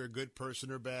because you're a good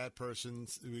person or bad person.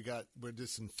 We're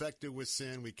just infected with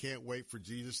sin. We can't wait for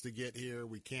Jesus to get here.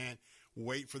 We can't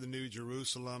wait for the New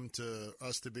Jerusalem to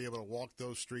us to be able to walk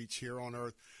those streets here on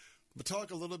earth. But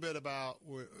talk a little bit about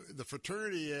the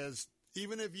fraternity is,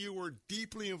 even if you were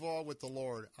deeply involved with the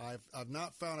Lord, I've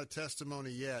not found a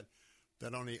testimony yet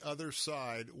that on the other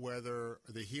side, whether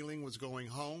the healing was going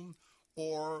home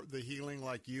or the healing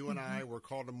like you and I were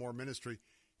called to more ministry,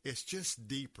 it's just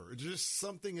deeper. It's just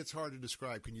something it's hard to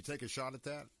describe. Can you take a shot at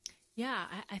that? Yeah,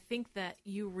 I think that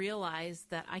you realize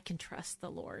that I can trust the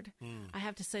Lord. I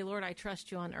have to say, Lord, I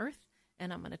trust you on earth,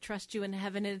 and I'm going to trust you in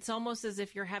heaven. And it's almost as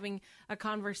if you're having a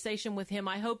conversation with him.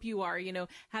 I hope you are,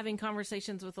 having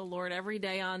conversations with the Lord every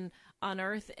day on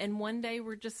earth. And one day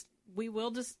we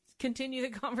will just continue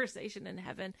the conversation in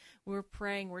heaven. We're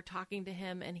praying, we're talking to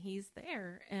him, and he's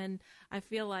there. And I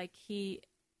feel like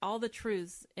all the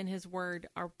truths in his word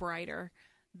are brighter.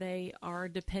 They are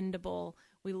dependable.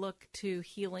 We look to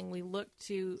healing. We look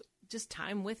to just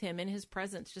time with him in his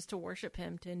presence, just to worship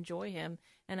him, to enjoy him.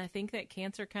 And I think that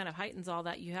cancer kind of heightens all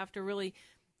that. You have to really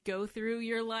go through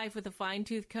your life with a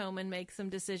fine-tooth comb and make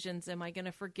some decisions. Am I going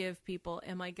to forgive people?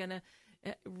 Am I going to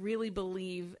really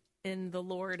believe in the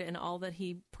Lord and all that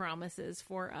he promises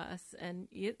for us? And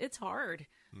it's hard.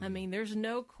 I mean, there's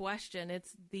no question.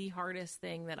 It's the hardest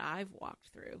thing that I've walked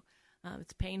through.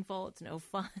 It's painful. It's no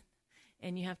fun.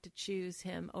 And you have to choose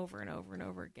him over and over and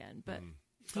over again. But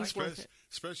he's worth it.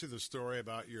 Especially the story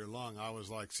about your lung. I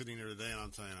was like sitting there today and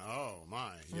I'm saying, oh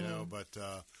my, but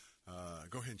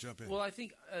go ahead and jump in. Well, I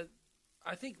think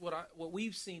what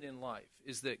we've seen in life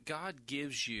is that God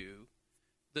gives you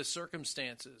the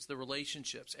circumstances, the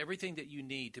relationships, everything that you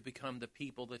need to become the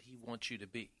people that he wants you to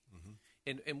be.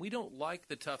 And we don't like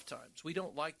the tough times. We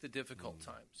don't like the difficult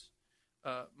times.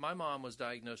 My mom was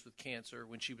diagnosed with cancer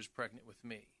when she was pregnant with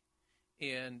me.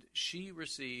 And she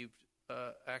received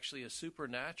actually a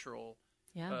supernatural,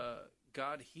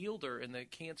 God healed her and the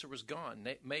cancer was gone.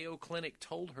 Mayo Clinic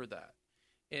told her that.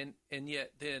 And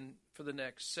yet then for the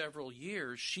next several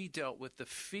years, she dealt with the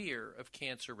fear of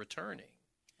cancer returning.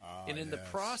 And in the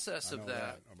process of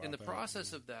that,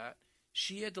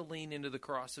 she had to lean into the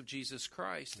cross of Jesus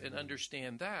Christ and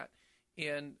understand that.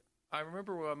 And I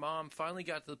remember when my mom finally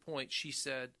got to the point, she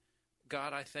said,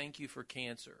 God, I thank you for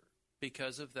cancer.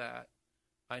 Because of that,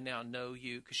 I now know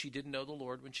you, because she didn't know the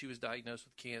Lord when she was diagnosed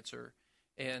with cancer,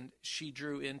 and she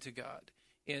drew into God.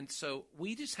 And so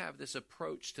we just have this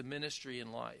approach to ministry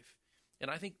and life.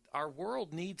 And I think our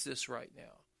world needs this right now.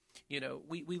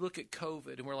 We look at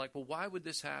COVID and we're like, well, why would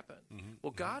this happen?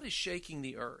 Well, God is shaking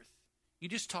the earth. You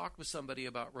just talked with somebody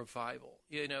about revival.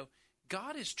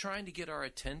 God is trying to get our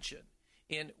attention.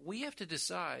 And we have to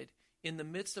decide in the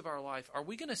midst of our life, are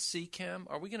we going to seek him?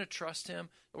 Are we going to trust him?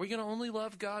 Are we going to only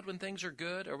love God when things are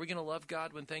good? Are we going to love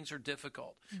God when things are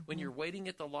difficult? When you're waiting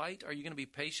at the light, are you going to be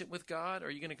patient with God? Or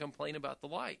are you going to complain about the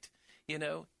light?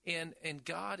 And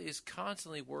God is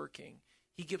constantly working.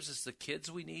 He gives us the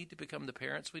kids we need to become the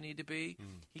parents we need to be.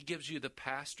 He gives you the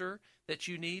pastor that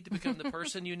you need to become the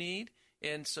person you need.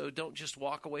 And so don't just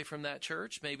walk away from that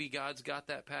church. Maybe God's got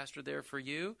that pastor there for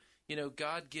you.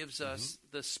 God gives us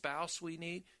the spouse we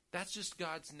need. That's just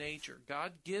God's nature.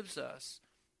 God gives us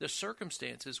the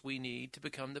circumstances we need to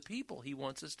become the people he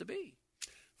wants us to be.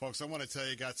 Folks, I want to tell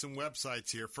you, got some websites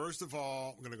here. First of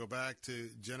all, I'm going to go back to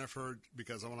Jennifer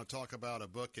because I want to talk about a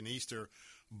book in Easter.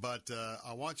 But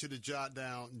I want you to jot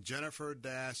down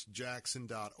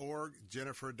jennifer-jackson.org,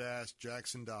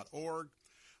 jennifer-jackson.org.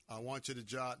 I want you to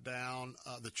jot down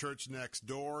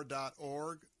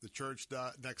thechurchnextdoor.org,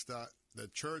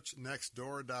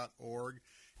 thechurchnextdoor.org,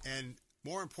 and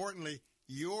more importantly,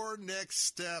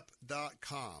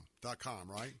 yournextstep.com,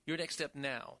 right?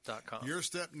 Yournextstepnow.com.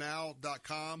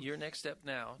 Yourstepnow.com.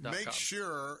 Yournextstepnow.com. Make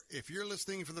sure, if you're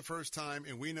listening for the first time,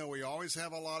 and we know we always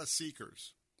have a lot of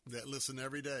seekers that listen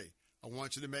every day, I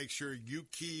want you to make sure you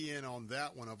key in on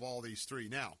that one of all these three.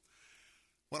 Now,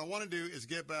 what I want to do is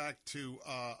get back to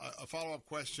a follow-up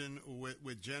question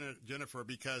with Jennifer,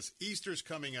 because Easter's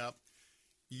coming up.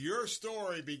 Your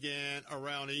story began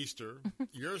around Easter.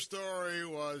 Your story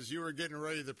was you were getting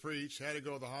ready to preach, had to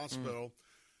go to the hospital.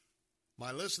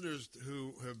 My listeners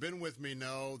who have been with me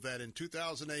know that in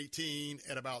 2018,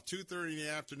 at about 2:30 in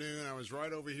the afternoon, I was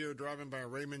right over here driving by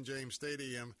Raymond James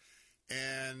Stadium,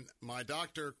 and my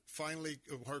doctor finally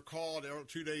called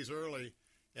 2 days early,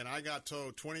 and I got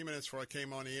told 20 minutes before I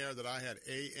came on the air that I had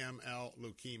AML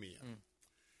leukemia.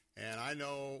 And I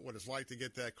know what it's like to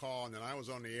get that call, and then I was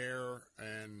on the air,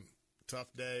 and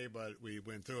tough day, but we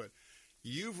went through it.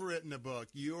 You've written a book,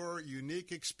 your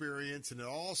unique experience, and it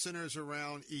all centers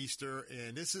around Easter,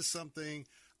 and this is something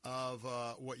of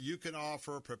what you can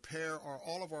offer, prepare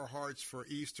all of our hearts for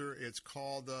Easter. It's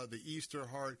called The Easter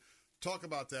Heart. Talk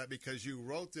about that, because you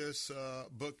wrote this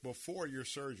book before your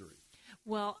surgery.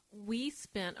 Well, we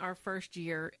spent our first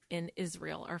year in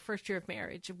Israel, our first year of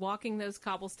marriage, walking those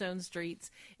cobblestone streets,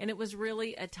 and it was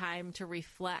really a time to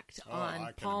reflect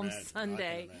on Palm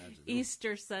Sunday,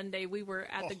 Easter Sunday. We were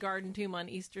at the Garden Tomb on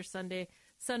Easter Sunday,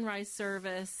 sunrise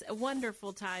service, a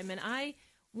wonderful time, and I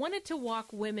wanted to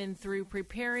walk women through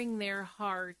preparing their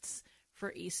hearts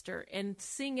for Easter and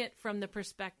seeing it from the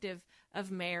perspective of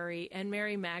Mary and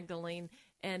Mary Magdalene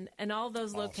and all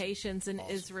those locations in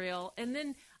Israel. And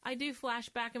then I do flash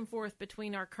back and forth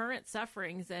between our current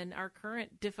sufferings and our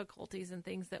current difficulties and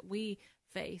things that we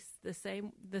face the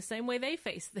same way they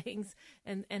face things,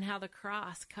 and how the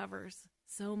cross covers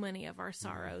so many of our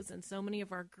sorrows and so many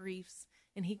of our griefs,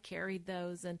 and he carried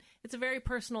those. And it's a very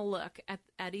personal look at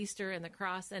Easter and the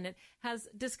cross, and it has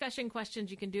discussion questions.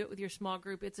 You can do it with your small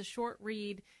group. It's a short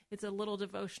read. It's a little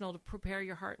devotional to prepare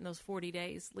your heart in those 40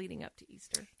 days leading up to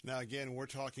Easter. Now, again, we're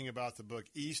talking about the book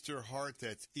Easter Heart.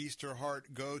 That's Easter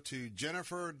Heart. Go to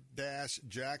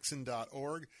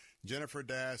Jennifer-Jackson.org,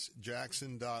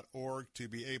 Jennifer-Jackson.org, to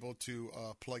be able to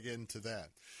plug into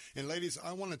that. And ladies,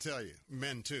 I want to tell you,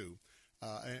 men too,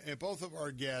 and both of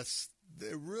our guests,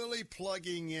 they're really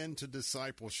plugging into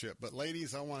discipleship. But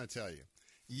ladies, I want to tell you,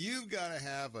 you've got to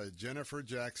have a Jennifer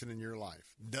Jackson in your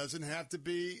life. Doesn't have to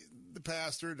be the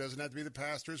pastor, doesn't have to be the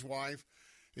pastor's wife.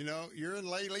 You know, you're in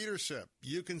lay leadership.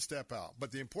 You can step out.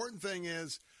 But the important thing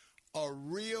is a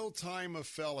real time of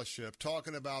fellowship,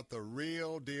 talking about the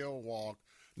real deal walk,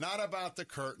 not about the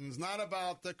curtains, not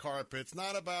about the carpets,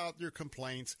 not about your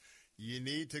complaints. You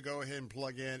need to go ahead and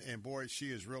plug in, and boy,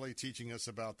 she is really teaching us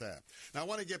about that. Now, I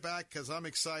want to get back because I'm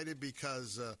excited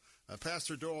because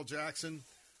Pastor Doyle Jackson,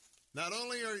 not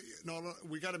only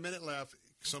we got a minute left,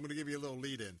 so I'm going to give you a little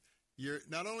lead in.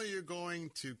 Not only you're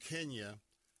going to Kenya,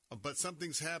 but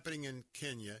something's happening in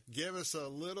Kenya. Give us a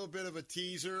little bit of a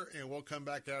teaser, and we'll come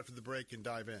back after the break and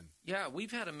dive in. Yeah,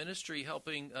 we've had a ministry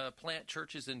helping plant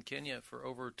churches in Kenya for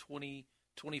over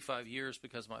 25 years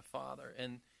because of my father.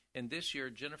 And this year,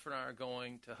 Jennifer and I are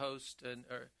going to host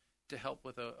to help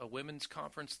with a women's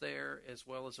conference there, as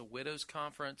well as a widows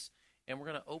conference. And we're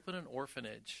going to open an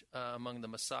orphanage among the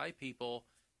Maasai people.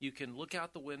 You can look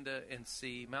out the window and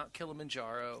see Mount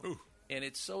Kilimanjaro. Ooh. And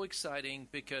it's so exciting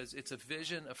because it's a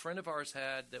vision a friend of ours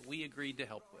had that we agreed to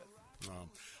help with.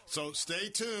 So stay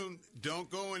tuned. Don't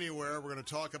go anywhere. We're going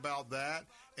to talk about that.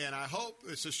 And I hope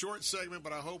it's a short segment,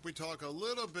 but I hope we talk a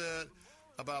little bit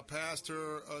about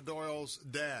Pastor Doyle's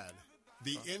dad,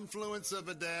 the influence of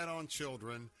a dad on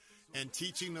children, and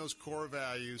teaching those core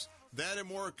values. That and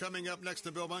more coming up next to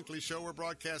the Bill Bunkley Show. We're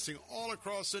broadcasting all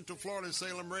across Central Florida and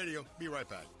Salem Radio. Be right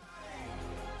back.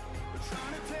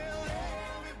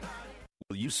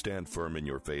 Will you stand firm in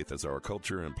your faith as our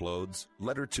culture implodes?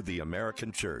 Letter to the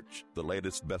American Church, the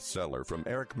latest bestseller from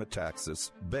Eric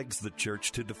Metaxas, begs the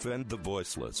church to defend the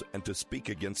voiceless and to speak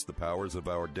against the powers of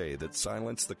our day that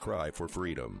silence the cry for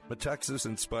freedom. Metaxas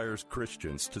inspires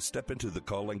Christians to step into the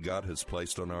calling God has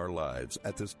placed on our lives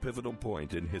at this pivotal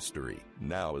point in history.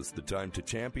 Now is the time to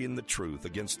champion the truth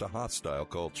against a hostile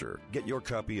culture. Get your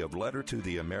copy of Letter to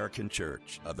the American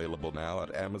Church, available now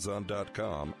at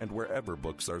Amazon.com and wherever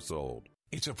books are sold.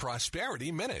 It's a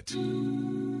Prosperity Minute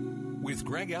with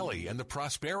Greg Ellie and the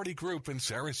Prosperity Group in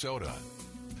Sarasota.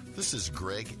 This is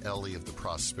Greg Ellie of the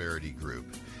Prosperity Group.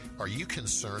 Are you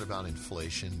concerned about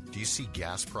inflation? Do you see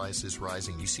gas prices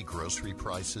rising? Do you see grocery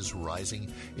prices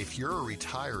rising? If you're a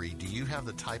retiree, do you have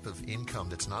the type of income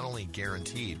that's not only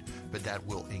guaranteed, but that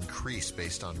will increase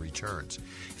based on returns?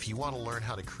 If you want to learn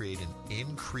how to create an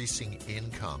increasing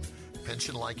income,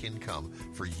 pension-like income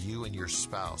for you and your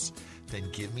spouse, then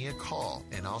give me a call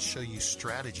and I'll show you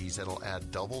strategies that'll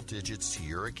add double digits to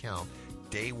your account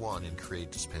day one and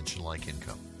create this pension-like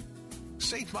income.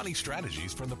 Safe money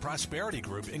strategies from the Prosperity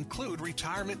Group include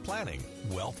retirement planning,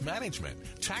 wealth management,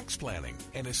 tax planning,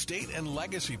 and estate and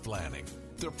legacy planning.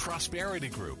 The Prosperity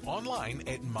Group online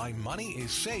at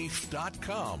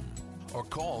mymoneyissafe.com or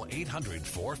call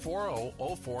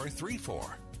 800-440-0434.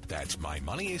 That's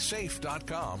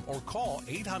mymoneyissafe.com or call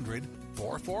 800-440-0434.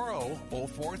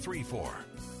 440-0434.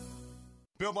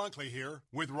 Bill Bunkley here.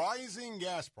 With rising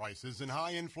gas prices and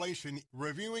high inflation,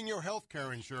 reviewing your health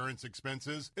care insurance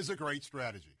expenses is a great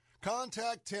strategy.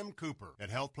 Contact Tim Cooper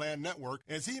at Health Plan Network,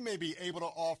 as he may be able to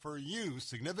offer you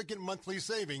significant monthly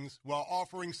savings while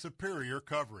offering superior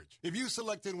coverage. If you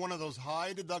selected one of those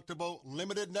high-deductible,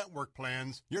 limited network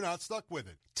plans, you're not stuck with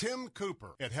it. Tim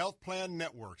Cooper at Health Plan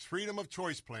Network's Freedom of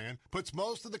Choice plan puts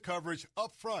most of the coverage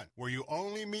up front, where you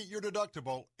only meet your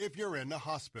deductible if you're in the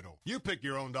hospital. You pick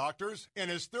your own doctors and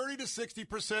is 30 to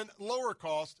 60% lower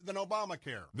cost than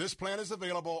Obamacare. This plan is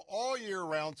available all year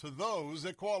round to those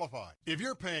that qualify. If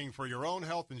you're paying for your own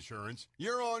health insurance,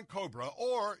 you're on COBRA,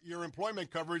 or your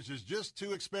employment coverage is just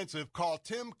too expensive, call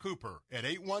Tim Cooper at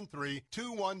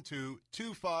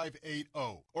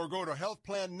 813-212-2580 or go to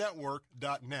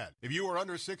healthplannetwork.net. If you are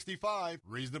under 65,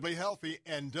 reasonably healthy,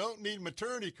 and don't need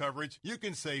maternity coverage, you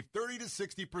can save 30 to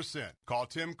 60%. Call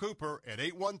Tim Cooper at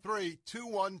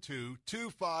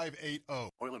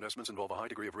 813-212-2580. Oil investments involve a high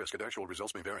degree of risk and actual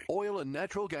results may vary. Oil and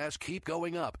natural gas keep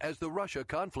going up as the Russia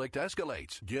conflict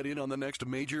escalates. Get in on the next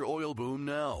major oil boom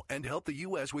now and help the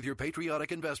U.S. with your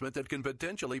patriotic investment that can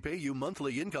potentially pay you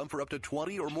monthly income for up to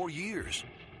 20 or more years.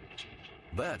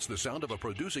 That's the sound of a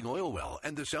producing oil well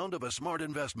and the sound of a smart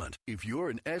investment. If you're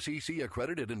an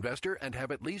SEC-accredited investor and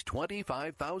have at least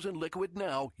 $25,000 liquid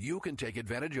now, you can take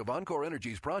advantage of Encore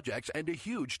Energy's projects and a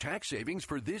huge tax savings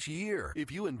for this year. If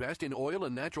you invest in oil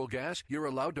and natural gas, you're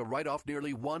allowed to write off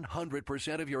nearly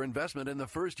 100% of your investment in the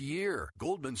first year.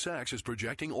 Goldman Sachs is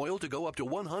projecting oil to go up to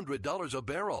 $100 a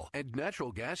barrel, and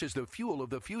natural gas is the fuel of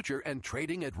the future and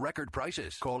trading at record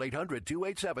prices. Call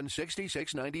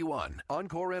 800-287-6691.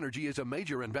 Encore Energy is a major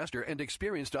investor and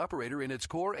experienced operator in its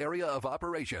core area of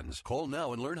operations. Call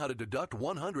now and learn how to deduct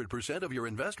 100% of your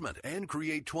investment and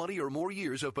create 20 or more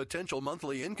years of potential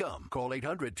monthly income. Call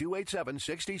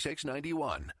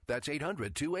 800-287-6691. That's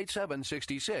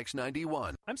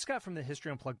 800-287-6691. I'm Scott from the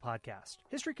History Unplugged podcast.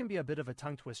 History can be a bit of a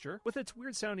tongue twister with its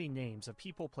weird-sounding names of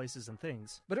people, places, and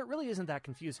things, but it really isn't that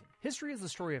confusing. History is the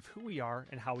story of who we are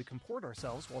and how we comport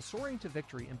ourselves while soaring to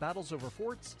victory in battles over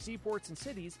forts, seaports, and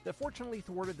cities that fortunately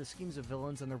thwarted the schemes of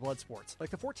villains and their blood sports, like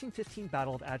the 1415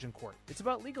 Battle of Agincourt. It's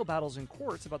about legal battles in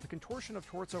courts, about the contortion of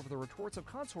torts over the retorts of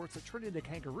consorts that turned into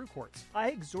kangaroo courts. I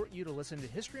exhort you to listen to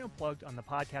History Unplugged on the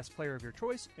podcast player of your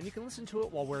choice, and you can listen to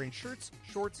it while wearing shirts,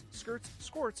 shorts, skirts,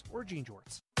 skirts, or jean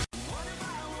jorts. What if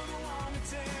I were the one to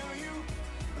tell you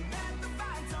that the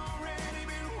fight's already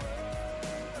been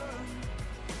won?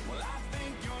 Well, I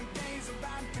think your day's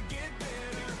about to get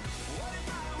better. What if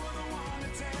I were the one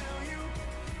to tell you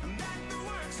that the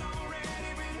work's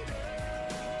already been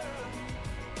done?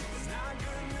 It's not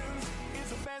good news,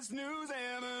 it's the best news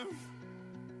ever.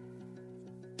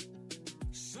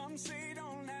 Some say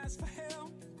don't ask for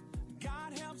help.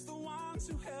 God helps the ones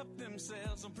who help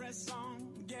themselves. So press on,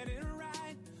 get it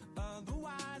right.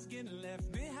 Otherwise, get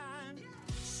left behind.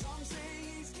 Some say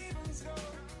he's keeping score.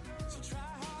 So try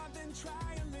hard, then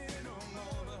try a little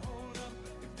more. But hold up,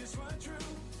 if this were true,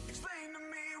 explain to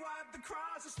me what the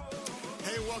cross is for.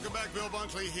 Hey, welcome back. Bill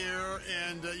Bunkley here.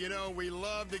 And, we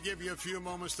love to give you a few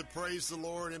moments to praise the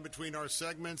Lord in between our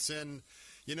segments. And,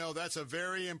 that's a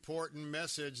very important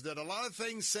message, that a lot of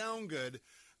things sound good,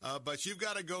 but you've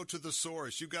got to go to the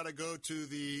source. You've got to go to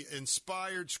the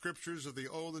inspired scriptures of the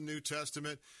Old and New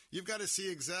Testament. You've got to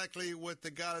see exactly what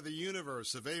the God of the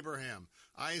universe, of Abraham,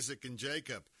 Isaac, and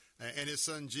Jacob, and his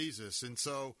son Jesus. And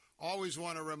so always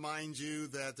want to remind you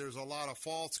that there's a lot of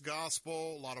false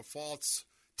gospel, a lot of false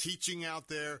teaching out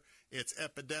there. It's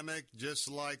epidemic, just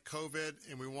like COVID,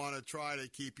 and we want to try to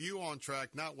keep you on track,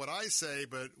 not what I say,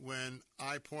 but when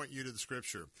I point you to the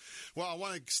Scripture. Well, I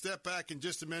want to step back in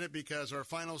just a minute because our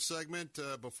final segment,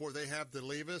 before they have to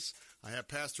leave us, I have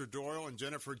Pastor Doyle and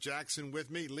Jennifer Jackson with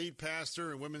me, lead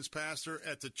pastor and women's pastor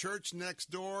at the Church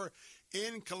Next Door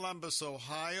in Columbus,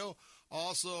 Ohio.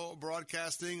 Also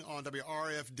broadcasting on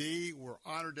WRFD. We're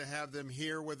honored to have them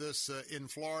here with us in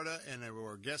Florida, and they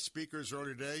were guest speakers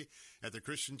earlier today at the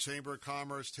Christian Chamber of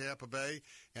Commerce, Tampa Bay,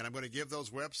 and I'm going to give those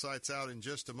websites out in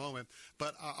just a moment.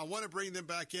 But I want to bring them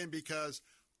back in because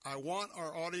I want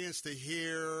our audience to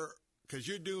hear, because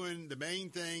you're doing the main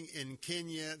thing in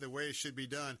Kenya the way it should be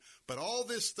done. But all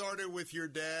this started with your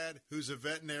dad, who's a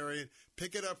veterinarian.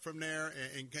 Pick it up from there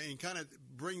and kind of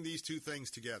bring these two things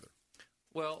together.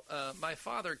 Well, my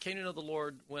father came to know the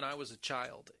Lord when I was a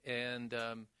child, and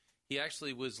he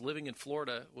actually was living in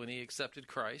Florida when he accepted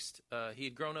Christ. He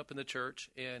had grown up in the church,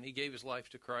 and he gave his life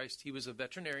to Christ. He was a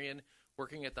veterinarian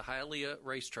working at the Hialeah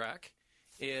racetrack,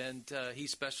 and he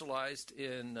specialized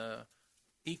in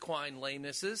equine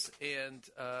lamenesses, and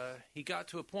he got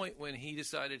to a point when he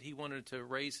decided he wanted to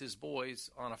raise his boys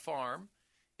on a farm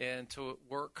and to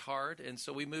work hard, and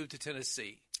so we moved to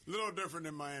Tennessee. A little different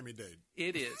than Miami-Dade.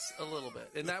 It is a little bit,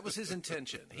 and that was his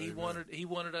intention. He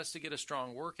wanted us to get a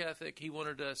strong work ethic. He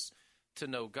wanted us to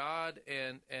know God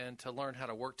and to learn how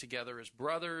to work together as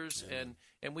brothers,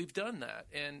 and we've done that.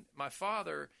 And my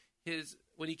father,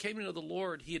 when he came to know the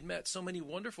Lord, he had met so many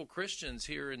wonderful Christians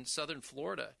here in southern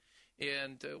Florida,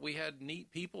 and we had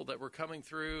neat people that were coming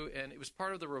through, and it was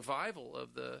part of the revival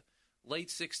of the late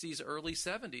 60s, early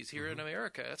 70s here in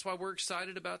America. That's why we're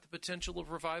excited about the potential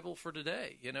of revival for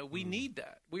today. We need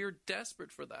that. We are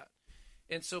desperate for that.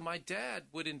 And so my dad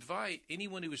would invite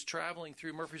anyone who was traveling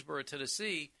through Murfreesboro,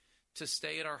 Tennessee, to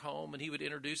stay at our home, and he would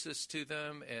introduce us to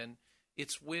them. And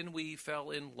it's when we fell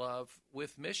in love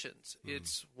with missions.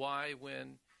 It's why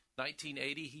when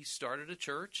 1980 he started a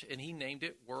church, and he named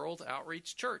it World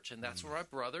Outreach Church. And that's where my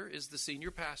brother is the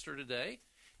senior pastor today.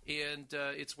 And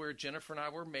it's where Jennifer and I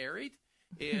were married,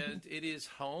 and it is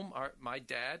home. My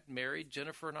dad married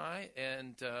Jennifer and I,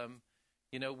 and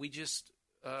we just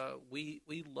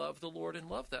we love the Lord and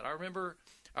love that. I remember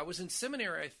I was in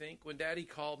seminary, I think, when Daddy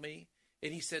called me,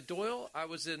 and he said, "Doyle, I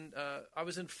was in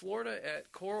Florida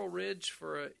at Coral Ridge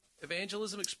for a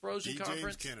Evangelism Explosion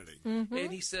Conference." James Kennedy. Mm-hmm.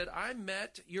 And he said, "I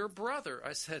met your brother."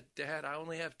 I said, "Dad, I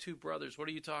only have 2 brothers. What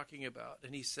are you talking about?"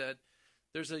 And he said,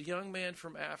 "There's a young man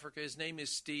from Africa. His name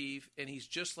is Steve, and he's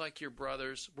just like your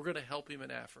brothers. We're going to help him in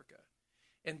Africa."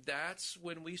 And that's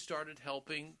when we started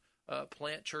helping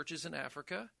plant churches in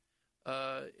Africa.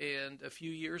 And a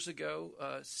few years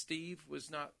ago, Steve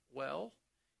was not well,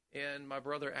 and my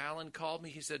brother Alan called me.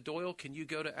 He said, "Doyle, can you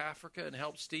go to Africa and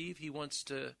help Steve? He wants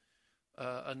to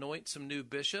anoint some new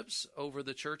bishops over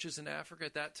the churches in Africa."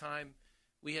 At that time,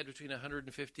 we had between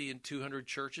 150 and 200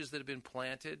 churches that had been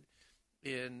planted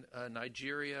in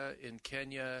Nigeria, in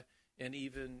Kenya, and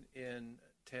even in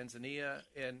Tanzania.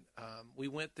 And we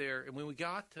went there. And when we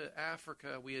got to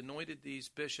Africa, we anointed these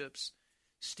bishops.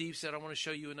 Steve said, "I want to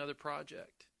show you another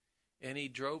project." And he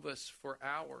drove us for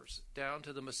hours down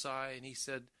to the Maasai, and he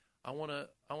said, I want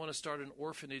to start an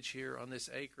orphanage here on this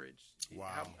acreage."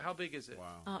 Wow. How big is it?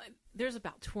 Wow. There's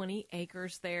about 20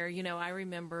 acres there. I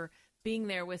remember being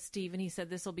there with Steve, and he said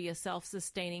this will be a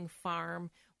self-sustaining farm.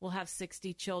 We'll have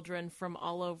 60 children from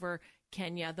all over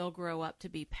Kenya. They'll grow up to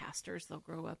be pastors. They'll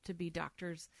grow up to be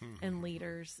doctors and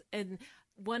leaders. And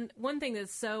one thing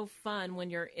that's so fun when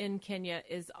you're in Kenya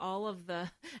is all of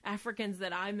the Africans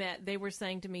that I met, they were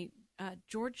saying to me,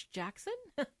 George Jackson?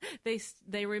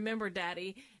 They remember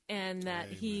Daddy, and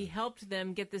that he helped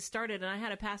them get this started. And I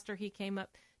had a pastor, he came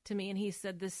up to me and he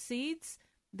said, "The seeds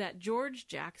that George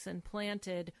Jackson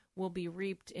planted will be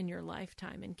reaped in your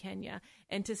lifetime in Kenya."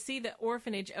 And to see the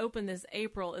orphanage open this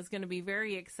April is going to be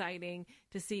very exciting,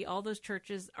 to see all those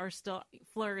churches are still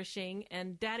flourishing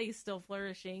and Daddy's still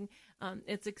flourishing.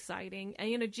 It's exciting.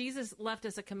 And, Jesus left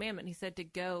us a commandment. He said to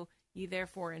go ye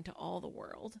therefore into all the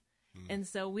world. And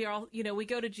so we all, we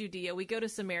go to Judea, we go to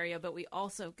Samaria, but we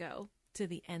also go to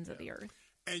the ends of the earth.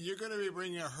 And you're going to be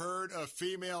bringing a herd of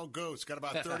female goats. Got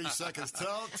about 30 seconds.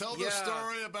 Tell the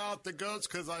story about the goats,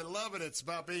 because I love it. It's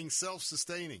about being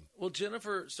self-sustaining. Well,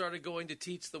 Jennifer started going to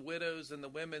teach the widows and the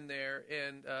women there,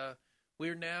 and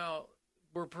we're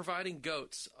providing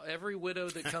goats. Every widow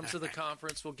that comes to the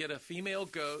conference will get a female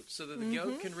goat so that the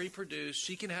goat can reproduce.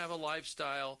 She can have a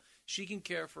lifestyle. She can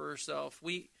care for herself.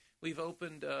 We've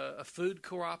opened a food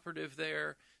cooperative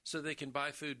there so they can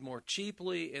buy food more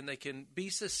cheaply and they can be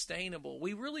sustainable.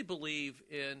 We really believe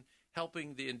in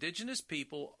helping the indigenous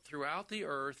people throughout the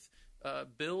earth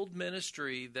build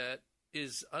ministry that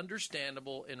is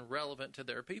understandable and relevant to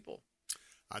their people.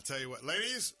 I tell you what,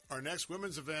 ladies, our next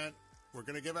women's event, we're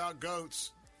going to give out goats.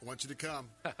 I want you to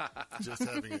come. Just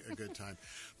having a good time.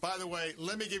 By the way,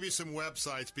 let me give you some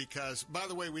websites because, by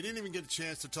the way, we didn't even get a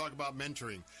chance to talk about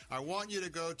mentoring. I want you to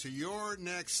go to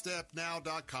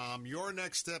yournextstepnow.com,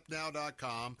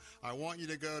 yournextstepnow.com. I want you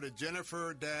to go to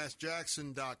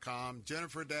jennifer-jackson.com,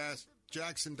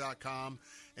 jennifer-jackson.com,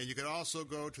 and you can also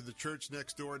go to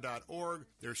thechurchnextdoor.org.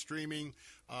 They're streaming.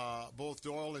 Both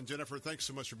Doyle and Jennifer, thanks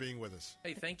so much for being with us.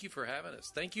 Hey, thank you for having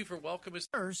us. Thank you for welcoming us.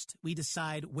 First, we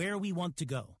decide where we want to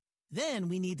go. Then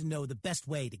we need to know the best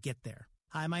way to get there.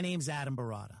 Hi, my name's Adam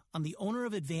Barada. I'm the owner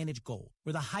of Advantage Gold.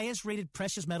 We're the highest-rated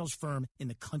precious metals firm in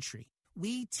the country.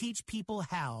 We teach people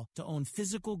how to own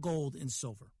physical gold and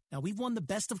silver. Now, we've won the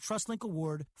Best of TrustLink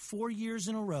Award 4 years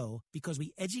in a row because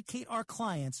we educate our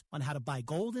clients on how to buy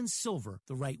gold and silver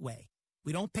the right way.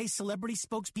 We don't pay celebrity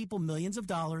spokespeople millions of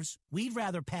dollars. We'd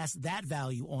rather pass that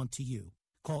value on to you.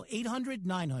 Call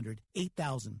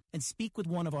 800-900-8000 and speak with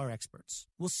one of our experts.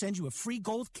 We'll send you a free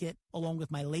gold kit along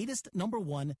with my latest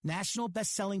 #1 national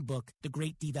best-selling book, The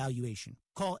Great Devaluation.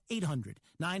 Call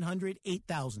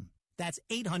 800-900-8000. That's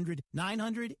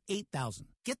 800-900-8000.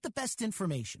 Get the best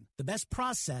information, the best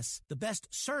process, the best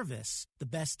service, the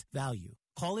best value.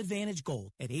 Call Advantage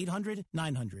Gold at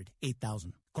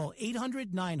 800-900-8000. Call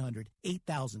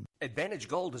 800-900-8000. Advantage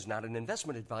Gold is not an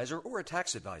investment advisor or a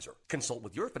tax advisor. Consult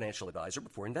with your financial advisor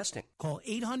before investing. Call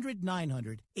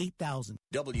 800-900-8000.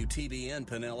 WTBN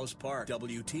Pinellas Park,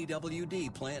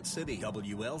 WTWD Plant City,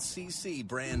 WLCC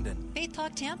Brandon. Faith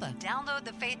Talk Tampa. Download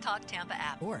the Faith Talk Tampa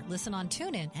app or listen on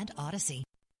TuneIn and Odyssey.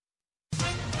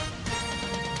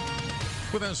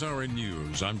 With SRN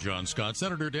News, I'm John Scott.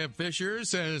 Senator Deb Fischer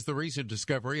says the recent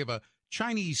discovery of a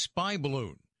Chinese spy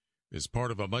balloon is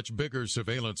part of a much bigger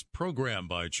surveillance program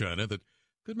by China that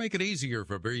could make it easier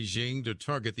for Beijing to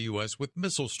target the U.S. with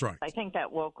missile strikes. I think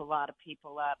that woke a lot of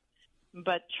people up.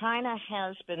 But China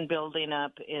has been building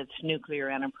up its nuclear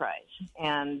enterprise,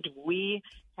 and we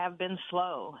have been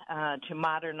slow to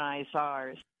modernize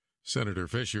ours. Senator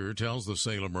Fischer tells the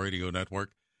Salem Radio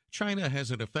Network China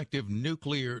has an effective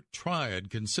nuclear triad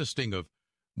consisting of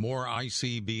more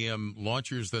ICBM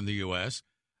launchers than the U.S.,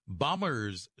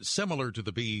 bombers similar to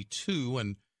the B-2,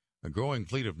 and a growing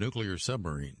fleet of nuclear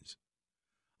submarines.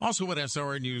 Also at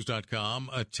SRNnews.com,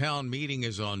 a town meeting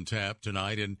is on tap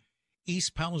tonight in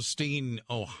East Palestine,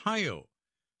 Ohio,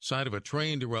 site of a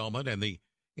train derailment and the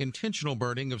intentional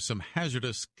burning of some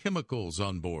hazardous chemicals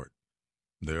on board.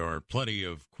 There are plenty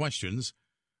of questions.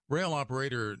 Rail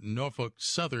operator Norfolk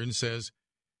Southern says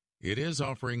it is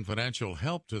offering financial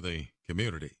help to the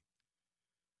community.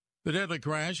 The deadly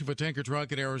crash of a tanker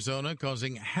truck in Arizona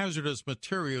causing hazardous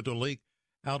material to leak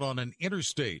out on an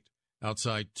interstate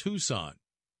outside Tucson,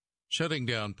 shutting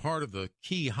down part of the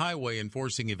key highway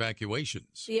enforcing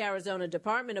evacuations. The Arizona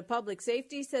Department of Public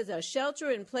Safety says a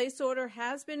shelter-in-place order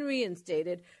has been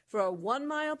reinstated for a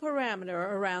 1-mile perimeter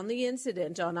around the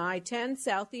incident on I-10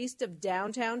 southeast of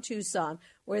downtown Tucson,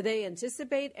 where they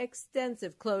anticipate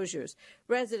extensive closures.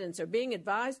 Residents are being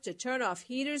advised to turn off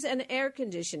heaters and air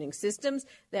conditioning systems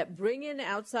that bring in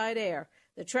outside air.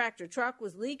 The tractor truck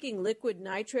was leaking liquid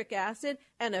nitric acid,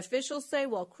 and officials say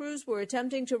while crews were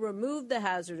attempting to remove the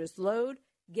hazardous load,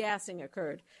 gassing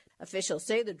occurred. Officials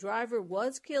say the driver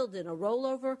was killed in a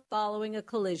rollover following a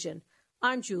collision.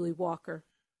 I'm Julie Walker.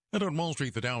 And on Wall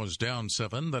Street, the Dow is down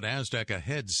 7, the Nasdaq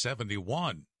ahead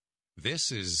 71. This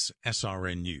is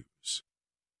SRN News.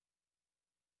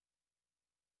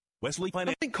 Wesley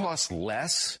Finance. Nothing costs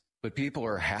less, but people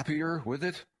are happier with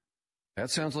it. That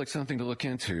sounds like something to look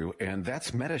into, and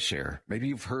that's MediShare. Maybe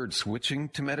you've heard switching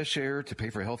to MediShare to pay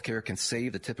for health care can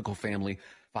save the typical family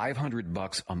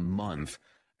 $500 a month,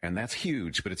 and that's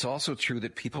huge. But it's also true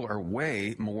that people are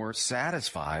way more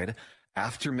satisfied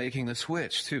after making the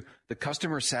switch, too. The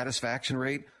customer satisfaction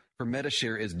rate for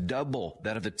MediShare is double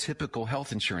that of the typical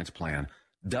health insurance plan.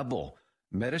 Double.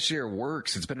 MediShare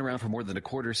works. It's been around for more than a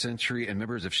quarter century, and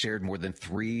members have shared more than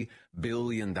 $3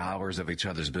 billion of each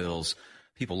other's bills.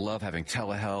 People love having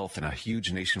telehealth and a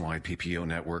huge nationwide PPO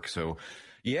network. So,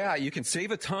 yeah, you can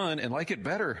save a ton and like it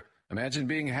better. Imagine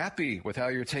being happy with how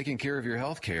you're taking care of your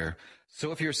health care.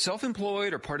 So if you're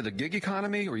self-employed or part of the gig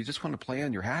economy, or you just want a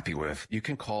plan you're happy with, you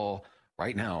can call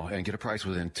right now and get a price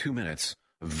within 2 minutes.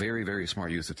 Very, very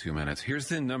smart use of 2 minutes. Here's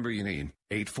the number you need.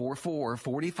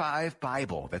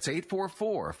 844-45-BIBLE. That's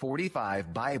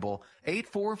 844-45-BIBLE.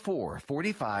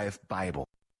 844-45-BIBLE.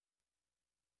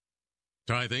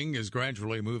 Tithing is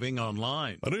gradually moving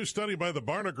online. A new study by the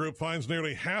Barna Group finds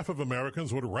nearly half of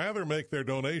Americans would rather make their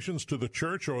donations to the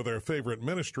church or their favorite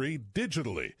ministry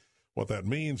digitally. What that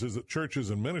means is that churches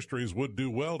and ministries would do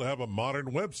well to have a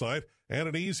modern website and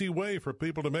an easy way for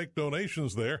people to make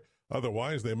donations there.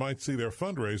 Otherwise, they might see their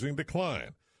fundraising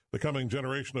decline. The coming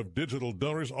generation of digital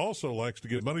donors also likes to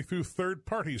give money through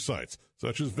third-party sites,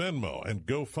 such as Venmo and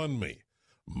GoFundMe.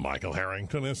 Michael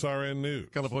Harrington, SRN News.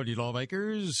 California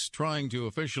lawmakers trying to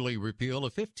officially repeal a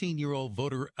 15-year-old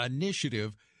voter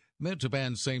initiative meant to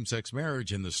ban same-sex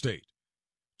marriage in the state.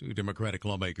 2 Democratic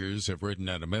lawmakers have written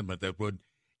an amendment that would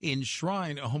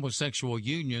enshrine homosexual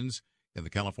unions in the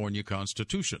California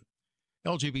Constitution.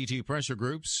 LGBT pressure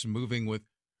groups moving with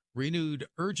renewed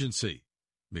urgency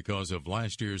because of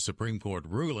last year's Supreme Court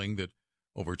ruling that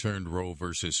overturned Roe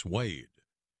v. Wade.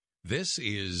 This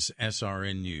is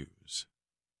SRN News.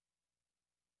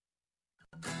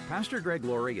 Pastor Greg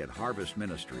Laurie at Harvest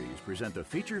Ministries present the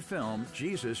feature film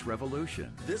Jesus Revolution.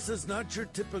 This is not your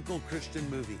typical Christian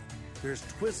movie. There's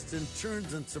twists and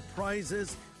turns and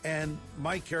surprises And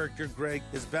my character, Greg,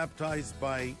 is baptized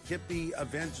by hippie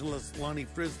evangelist Lonnie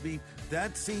Frisbee.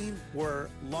 That scene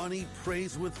where Lonnie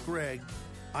prays with Greg,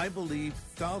 I believe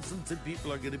thousands of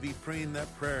people are going to be praying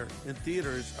that prayer in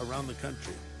theaters around the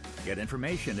country. Get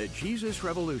information at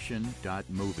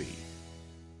JesusRevolution.movie.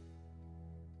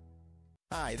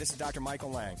 Hi, this is Dr.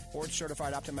 Michael Lang,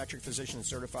 board-certified optometric physician and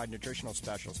certified nutritional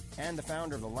specialist, and the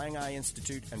founder of the Lang Eye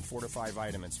Institute and Fortify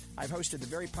Vitamins. I've hosted the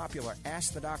very popular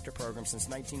Ask the Doctor program since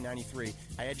 1993.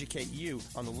 I educate you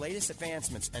on the latest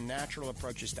advancements and natural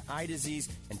approaches to eye disease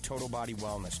and total body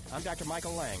wellness. I'm Dr.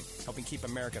 Michael Lang, helping keep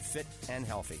America fit and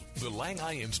healthy. The Lang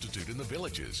Eye Institute in the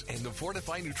Villages and the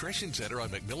Fortify Nutrition Center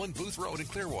on McMillan Booth Road in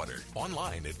Clearwater.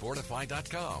 Online at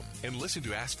fortify.com. And listen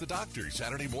to Ask the Doctor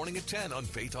Saturday morning at 10 on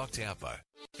Faith Talk Tampa.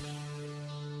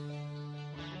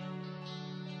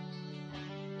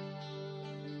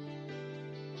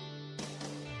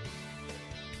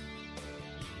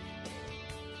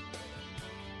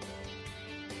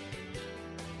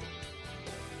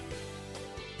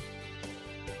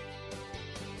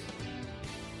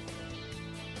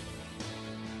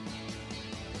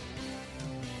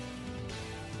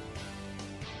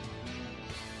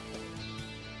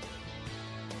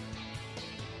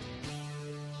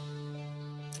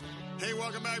 Hey,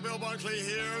 welcome back. Bill Bunkley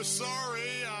here. Sorry,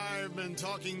 I've been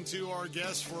talking to our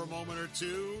guests for a moment or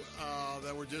two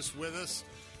that were just with us,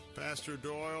 Pastor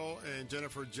Doyle and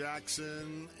Jennifer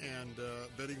Jackson, and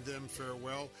bidding them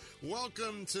farewell.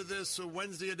 Welcome to this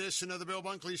Wednesday edition of the Bill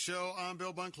Bunkley Show. I'm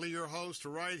Bill Bunkley, your host,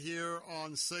 right here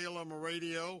on Salem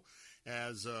Radio,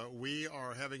 as we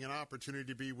are having an opportunity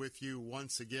to be with you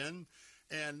once again.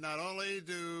 And not only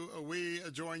do we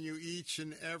join you each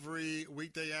and every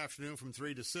weekday afternoon from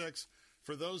 3 to 6,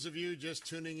 for those of you just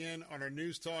tuning in on our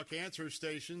News Talk answer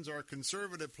stations, our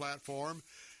conservative platform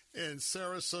in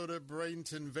Sarasota,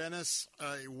 Bradenton, Venice,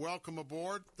 welcome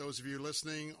aboard. Those of you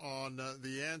listening on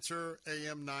The Answer,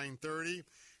 AM 930,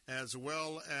 as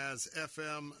well as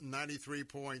FM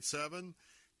 93.7,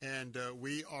 and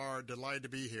we are delighted to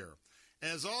be here.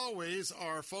 As always,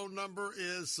 our phone number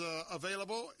is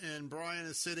available, and Brian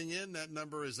is sitting in. That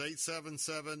number is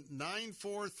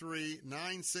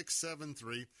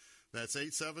 877-943-9673. That's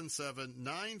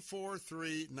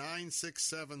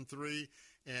 877-943-9673,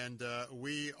 and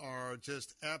we are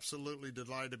just absolutely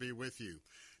delighted to be with you.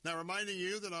 Now, reminding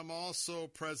you that I'm also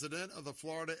president of the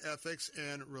Florida Ethics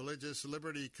and Religious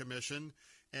Liberty Commission.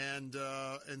 And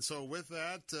so with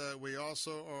that, we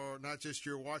also are not just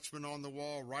your watchman on the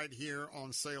wall right here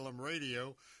on Salem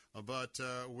Radio, but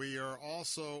we are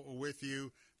also with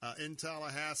you in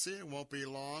Tallahassee. It won't be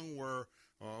long where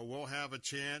we'll have a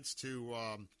chance to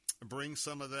bring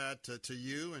some of that to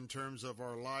you in terms of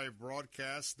our live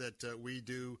broadcast that we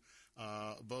do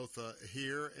both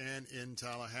here and in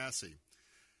Tallahassee.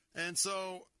 And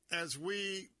so as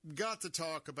we got to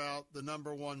talk about the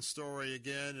number one story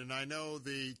again, and I know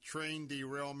the train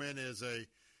derailment is a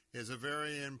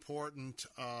very important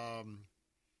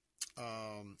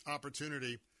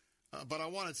opportunity, but I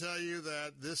want to tell you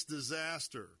that this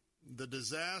disaster, the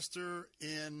disaster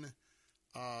in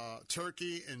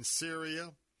Turkey and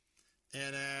Syria,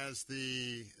 and as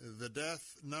the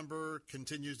death number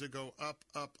continues to go up,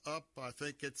 I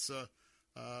think it's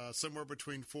somewhere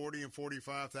between 40 and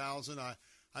 45,000.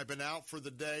 I've been out for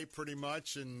the day pretty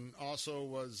much, and also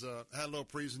was had a little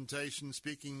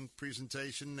speaking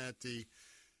presentation at the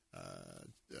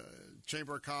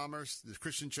Chamber of Commerce, the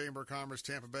Christian Chamber of Commerce,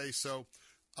 Tampa Bay. So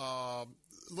a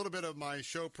little bit of my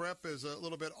show prep is a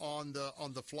little bit on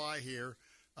the fly here,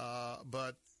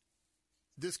 but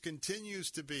this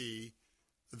continues to be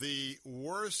the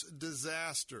worst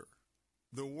disaster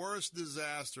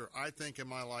I think in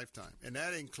my lifetime, and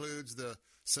that includes the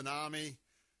tsunami.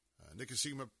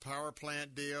 Nikosima power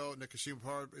plant deal, Nikosima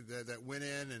power that went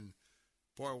in, and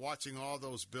boy, watching all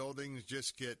those buildings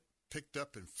just get picked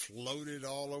up and floated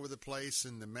all over the place,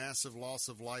 and the massive loss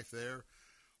of life there.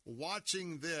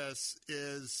 Watching this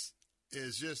is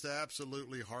just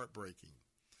absolutely heartbreaking.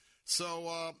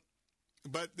 So,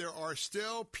 but there are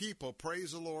still people,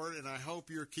 praise the Lord, and I hope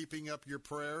you're keeping up your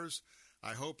prayers.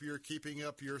 I hope you're keeping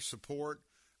up your support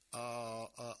for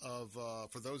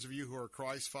those of you who are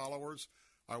Christ followers.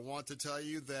 I want to tell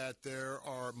you that there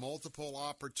are multiple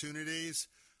opportunities.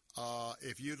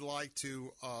 If you'd like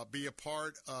to be a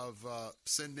part of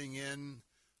sending in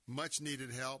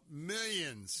much-needed help,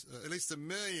 millions, at least 1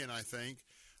 million, I think,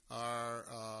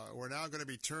 we're now going to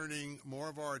be turning more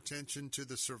of our attention to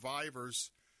the survivors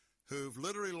who've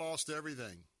literally lost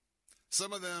everything.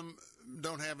 Some of them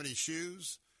don't have any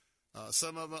shoes,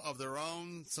 some of them of their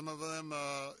own, some of them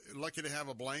lucky to have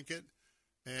a blanket.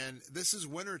 And this is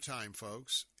wintertime,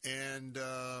 folks, and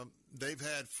they've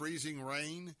had freezing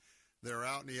rain. They're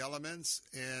out in the elements,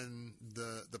 and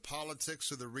the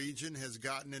politics of the region has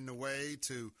gotten in the way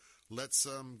to let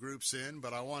some groups in.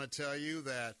 But I want to tell you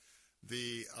that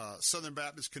the Southern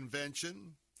Baptist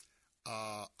Convention,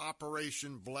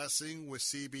 Operation Blessing with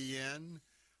CBN,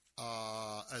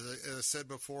 as I said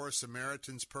before,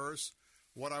 Samaritan's Purse.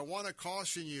 What I want to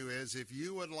caution you is if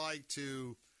you would like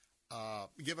to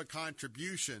give a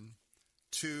contribution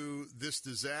to this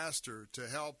disaster to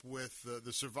help with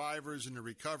the survivors and the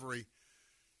recovery,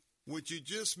 would you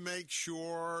just make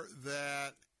sure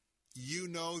that you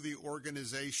know the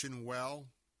organization well?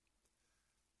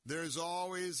 There's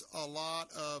always a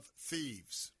lot of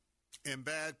thieves and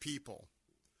bad people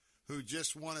who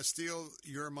just want to steal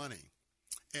your money.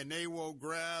 And they will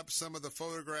grab some of the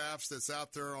photographs that's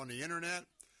out there on the internet.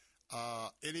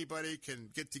 Anybody can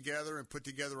get together and put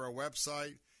together a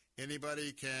website.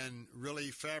 Anybody can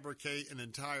really fabricate an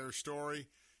entire story.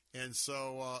 And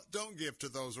so don't give to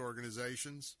those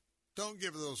organizations. Don't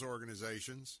give to those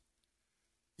organizations.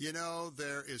 You know,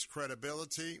 there is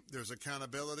credibility, there's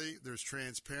accountability, there's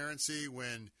transparency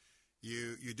when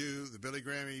you do the Billy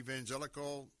Graham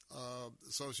Evangelical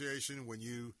Association, when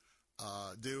you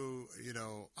do,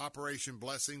 Operation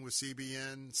Blessing with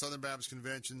CBN, Southern Baptist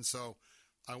Convention. So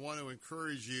I want to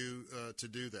encourage you to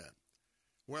do that.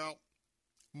 Well,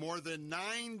 more than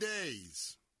 9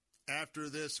 days after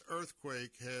this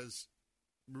earthquake has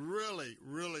really,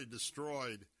 really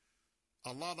destroyed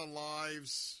a lot of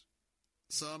lives,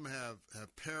 some have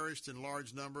perished in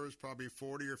large numbers, probably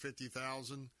 40 or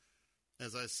 50,000.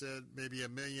 As I said, maybe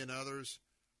 1 million others.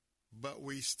 But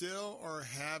we still are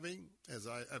having, as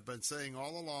I've been saying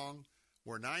all along,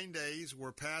 we're 9 days.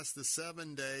 We're past the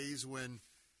 7 days when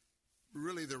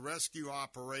really the rescue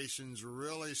operations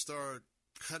really start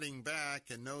cutting back,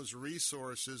 and those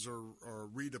resources are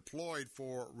redeployed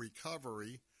for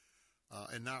recovery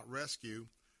and not rescue.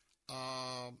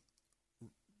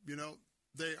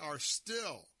 They are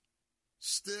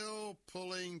still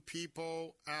pulling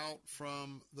people out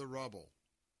from the rubble.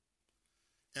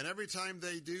 And every time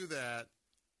they do that,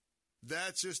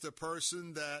 that's just a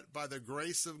person that, by the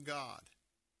grace of God,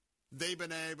 they've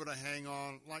been able to hang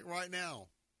on. Like right now,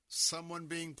 someone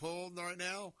being pulled right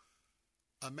now,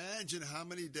 imagine how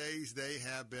many days they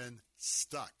have been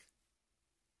stuck.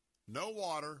 No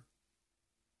water,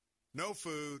 no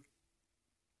food,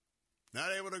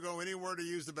 not able to go anywhere to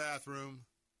use the bathroom,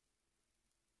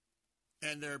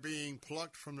 and they're being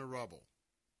plucked from the rubble.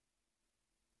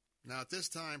 Now, at this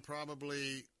time,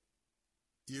 probably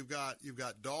you've got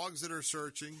dogs that are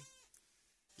searching.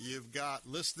 You've got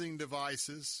listening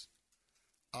devices.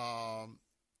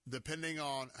 Depending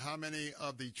on how many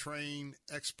of the trained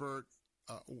expert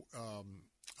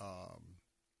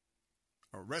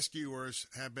rescuers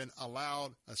have been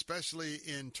allowed, especially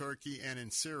in Turkey and in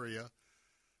Syria,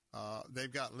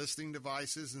 they've got listening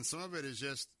devices, and some of it is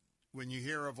just when you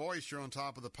hear a voice, you're on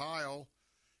top of the pile,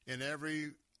 and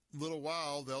every little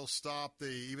while they'll stop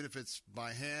even if it's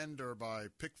by hand or by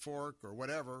pickfork or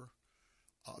whatever,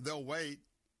 they'll wait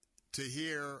to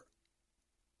hear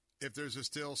if there's a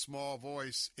still small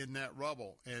voice in that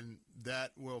rubble, and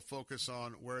that will focus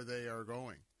on where they are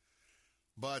going.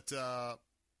 But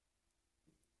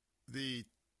the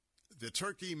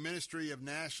Turkey Ministry of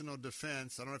National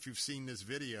Defense, I don't know if you've seen this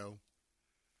video,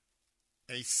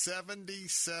 a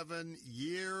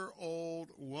 77-year-old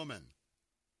woman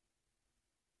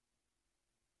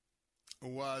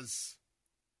was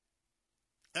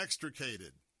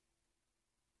extricated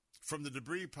from the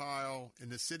debris pile in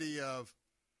the city of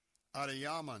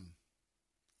Adıyaman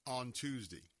on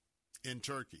Tuesday in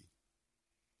Turkey,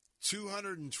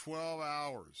 212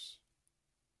 hours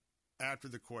after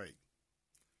the quake.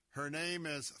 Her name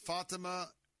is Fatima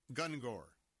Gungor.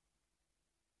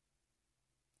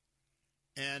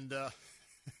 And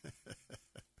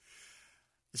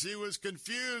she was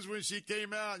confused when she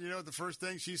came out. You know the first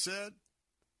thing she said?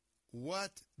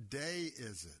 What day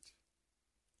is it?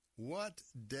 What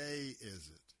day is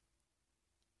it?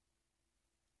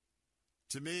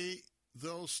 To me,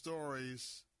 those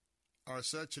stories are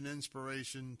such an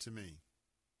inspiration to me.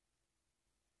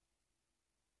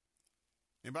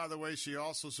 And by the way, she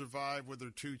also survived with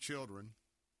her 2 children.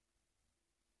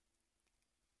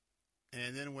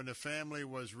 And then when the family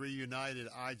was reunited,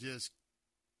 I just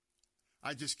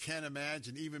can't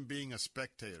imagine even being a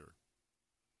spectator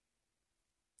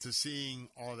to seeing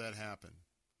all that happen.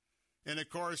 And of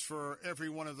course, for every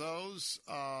one of those,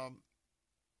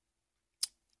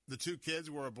 the 2 kids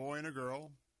were a boy and a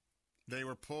girl. They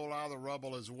were pulled out of the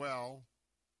rubble as well.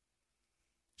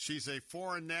 She's a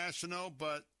foreign national,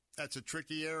 but that's a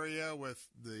tricky area with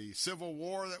the civil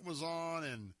war that was on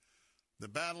and the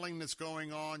battling that's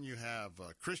going on. You have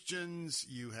Christians,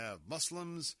 you have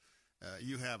Muslims,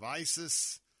 you have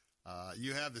ISIS,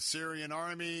 you have the Syrian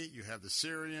army, you have the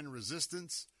Syrian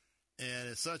resistance, and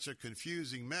it's such a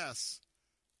confusing mess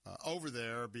over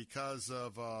there because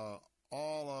of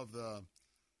all of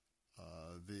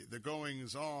the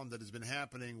goings on that has been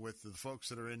happening with the folks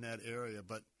that are in that area.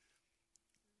 But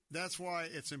that's why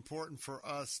it's important for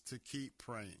us to keep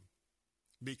praying,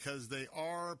 because they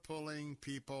are pulling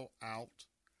people out.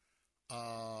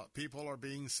 People are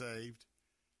being saved.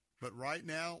 But right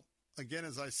now, again,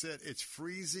 as I said, it's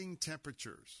freezing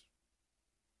temperatures.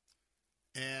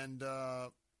 And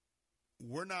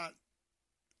we're not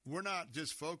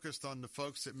just focused on the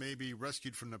folks that may be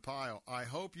rescued from the pile. I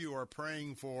hope you are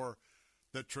praying for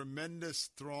the tremendous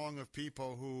throng of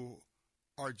people who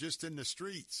are just in the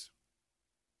streets.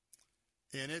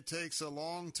 And it takes a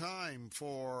long time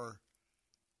for,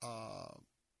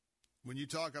 when you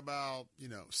talk about,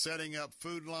 setting up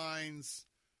food lines,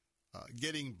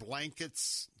 getting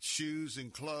blankets, shoes,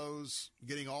 and clothes,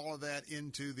 getting all of that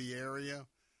into the area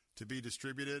to be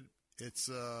distributed. It's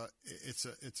a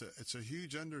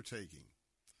huge undertaking.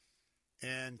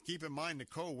 And keep in mind the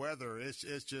cold weather.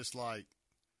 It's just like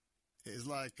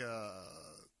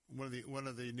one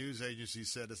of the news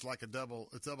agencies said it's like a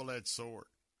double-edged sword.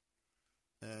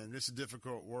 And this is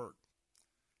difficult work.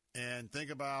 And think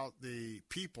about the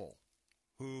people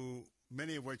who,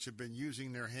 many of which have been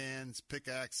using their hands,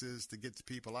 pickaxes to get the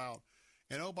people out.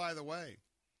 And oh, by the way,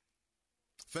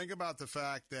 think about the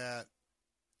fact that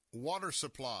water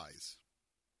supplies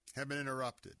have been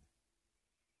interrupted.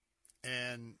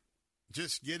 And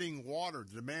just getting water,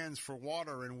 demands for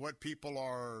water and what people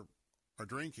are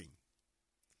drinking.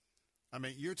 I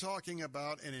mean, you're talking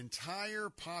about an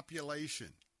entire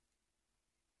population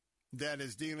that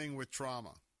is dealing with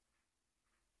trauma.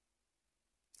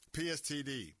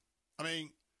 PSTD. I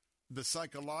mean, the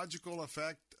psychological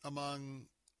effect among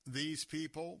these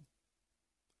people,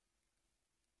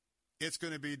 it's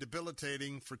going to be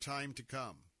debilitating for time to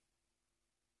come.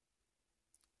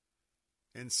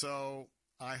 And so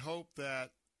I hope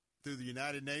that through the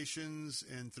United Nations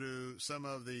and through some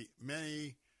of the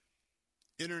many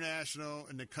international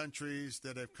and the countries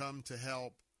that have come to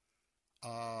help,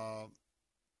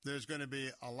 there's going to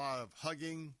be a lot of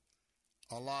hugging,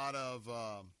 a lot of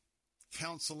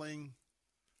counseling.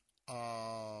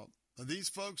 These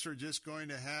folks are just going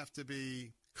to have to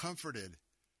be comforted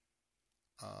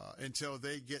until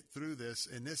they get through this.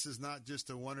 And this is not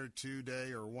just a 1 or 2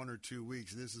 day or 1 or 2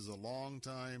 weeks. This is a long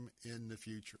time in the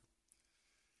future.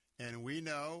 And we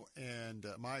know, and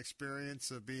my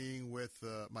experience of being with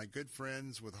my good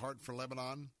friends with Heart for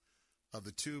Lebanon, of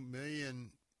the 2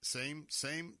 million same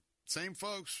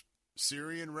folks,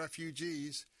 Syrian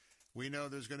refugees, we know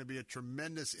there's going to be a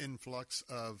tremendous influx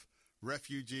of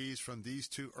refugees from these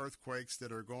 2 earthquakes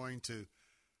that are going to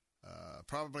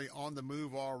probably on the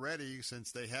move already,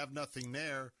 since they have nothing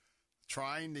there,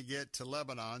 trying to get to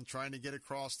Lebanon, trying to get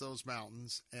across those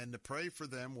mountains, and to pray for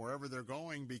them wherever they're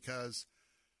going, because,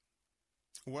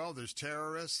 well, there's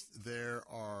terrorists, there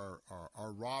are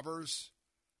robbers,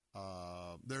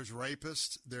 there's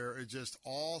rapists, there are just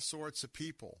all sorts of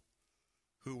people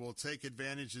who will take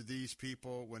advantage of these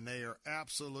people when they are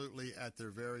absolutely at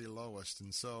their very lowest.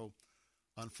 And so,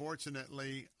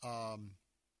 unfortunately,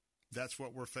 that's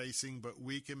what we're facing, but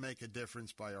we can make a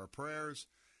difference by our prayers.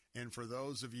 And for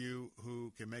those of you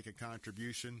who can make a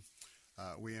contribution,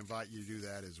 we invite you to do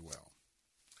that as well.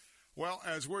 Well,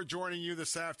 as we're joining you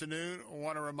this afternoon, I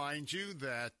want to remind you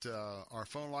that our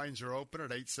phone lines are open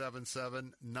at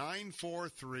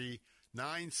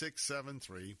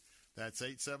 877-943-9673. That's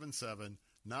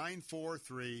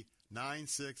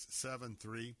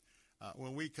 877-943-9673.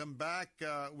 When we come back,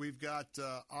 we've got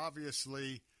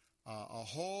obviously a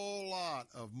whole lot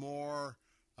of more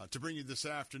to bring you this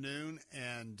afternoon,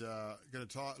 and going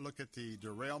to look at the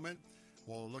derailment.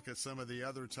 We'll look at some of the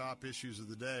other top issues of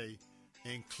the day,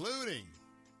 including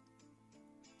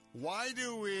why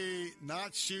do we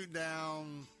not shoot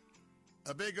down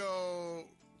a big old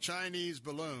Chinese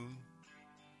balloon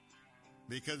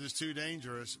because it's too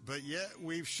dangerous, but yet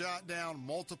we've shot down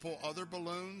multiple other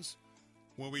balloons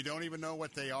when we don't even know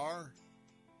what they are?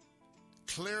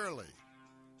 Clearly,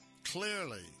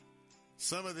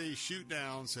 some of these shoot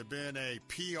downs have been a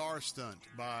PR stunt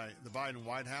by the Biden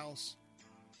White House.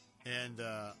 And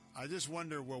I just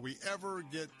wonder, will we ever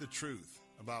get the truth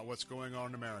about what's going on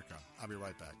in America? I'll be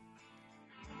right back.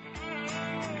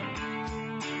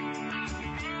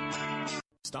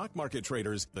 Stock market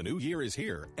traders, the new year is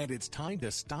here, and it's time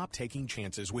to stop taking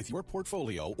chances with your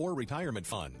portfolio or retirement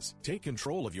funds. Take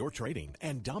control of your trading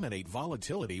and dominate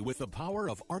volatility with the power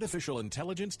of artificial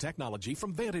intelligence technology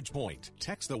from Vantage Point.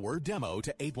 Text the word demo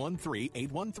to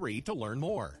 813-813 to learn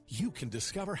more. You can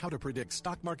discover how to predict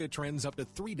stock market trends up to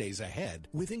 3 days ahead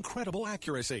with incredible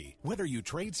accuracy. Whether you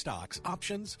trade stocks,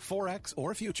 options, Forex,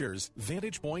 or futures,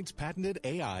 Vantage Point's patented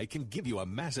AI can give you a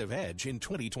massive edge in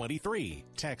 2023.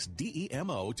 Text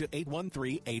DEMO to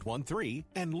 813-813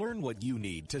 and learn what you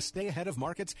need to stay ahead of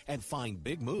markets and find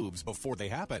big moves before they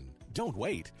happen. Don't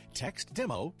wait. Text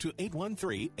DEMO to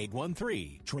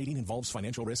 813-813. Trading involves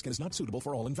financial risk and is not suitable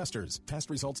for all investors. Past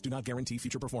results do not guarantee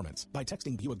future performance. By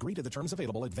texting, you agree to the terms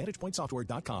available at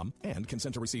VantagePointSoftware.com and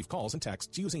consent to receive calls and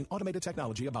texts using automated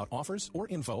technology about offers or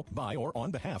info by or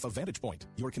on behalf of Vantage Point.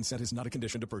 Your consent is not a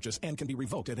condition to purchase and can be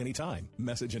revoked at any time.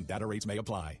 Message and data rates may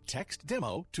apply. Text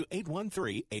DEMO to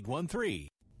 813-813.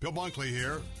 Bill Bunkley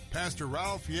here. Pastor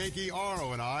Ralph Yankee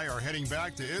Arno and I are heading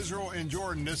back to Israel and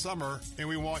Jordan this summer, and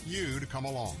we want you to come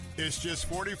along. It's just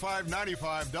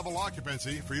 $45.95 double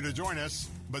occupancy for you to join us,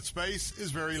 but space is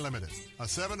very limited. A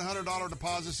 $700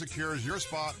 deposit secures your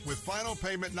spot with final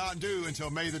payment not due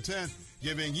until May the 10th,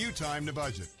 giving you time to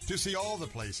budget. To see all the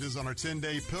places on our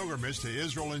 10-day pilgrimage to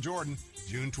Israel and Jordan,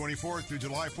 June 24th through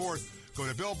July 4th, go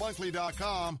to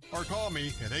BillBunkley.com or call me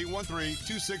at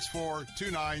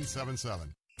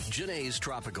 813-264-2977. Janae's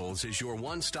Tropicals is your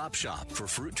one-stop shop for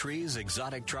fruit trees,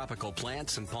 exotic tropical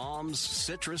plants and palms,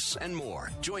 citrus, and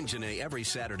more. Join Janae every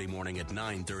Saturday morning at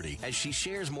 9:30 as she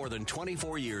shares more than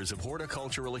 24 years of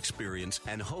horticultural experience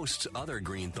and hosts other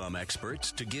Green Thumb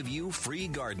experts to give you free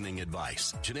gardening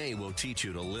advice. Janae will teach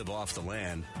you to live off the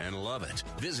land and love it.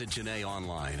 Visit Janae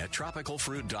online at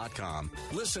tropicalfruit.com.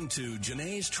 Listen to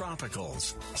Janae's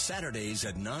Tropicals, Saturdays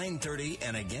at 9:30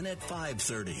 and again at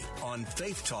 5:30 on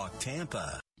Faith Talk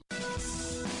Tampa.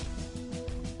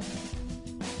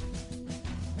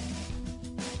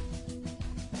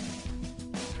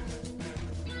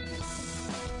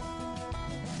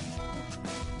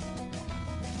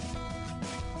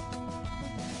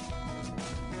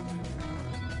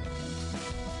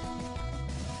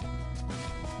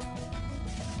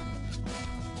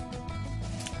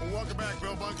 Welcome back.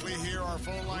 Bill Bunkley here. Our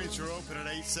phone lines are open at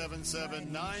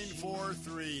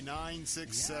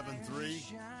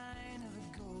 877-943-9673.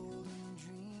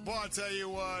 Well, I'll tell you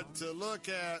what, to look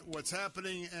at what's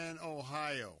happening in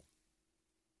Ohio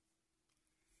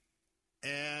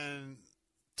and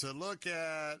to look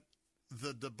at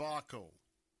the debacle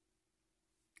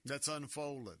that's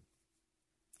unfolded,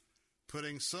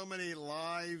 putting so many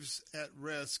lives at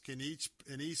risk in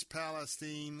East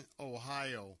Palestine,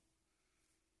 Ohio.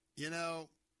 You know,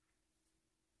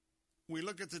 we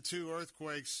look at the two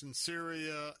earthquakes in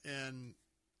Syria and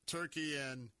Turkey,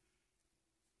 and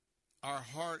our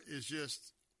heart is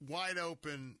just wide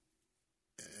open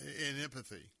in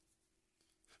empathy.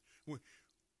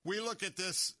 We look at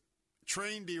this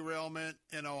train derailment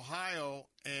in Ohio,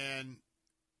 and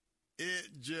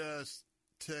it just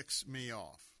ticks me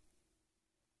off.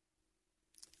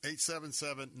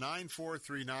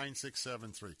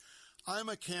 877-943-9673. I'm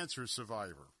a cancer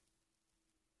survivor.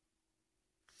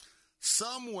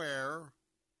 Somewhere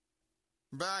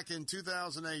back in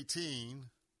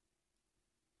 2018,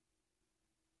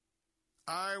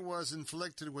 I was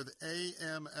inflicted with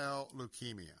AML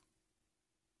leukemia.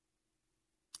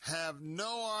 Have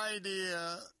no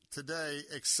idea today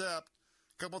except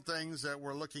a couple things that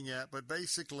we're looking at, but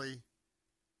basically,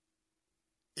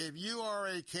 if you are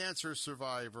a cancer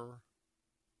survivor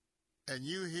and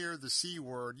you hear the C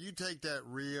word, you take that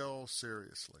real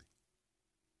seriously.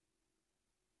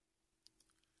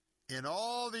 In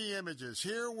all the images,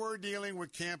 here we're dealing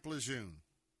with Camp Lejeune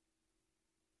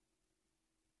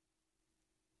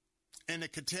and the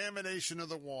contamination of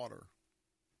the water.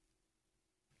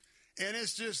 And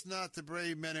it's just not the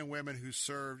brave men and women who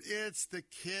served. It's the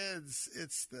kids.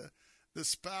 It's the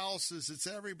spouses. It's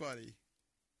everybody.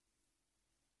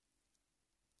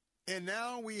 And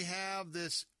now we have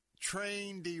this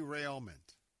train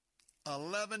derailment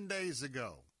 11 days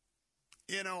ago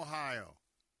in Ohio,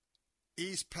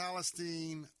 East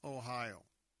Palestine, Ohio.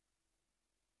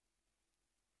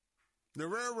 The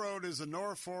railroad is the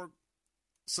Norfolk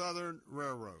Southern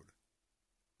Railroad,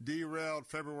 derailed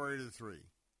February the 3.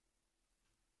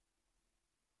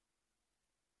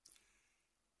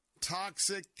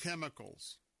 Toxic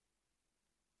chemicals,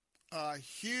 a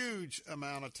huge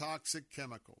amount of toxic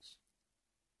chemicals.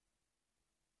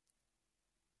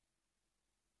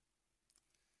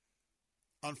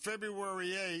 On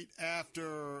February 8,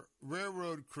 after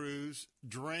railroad crews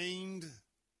drained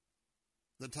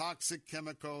the toxic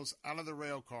chemicals out of the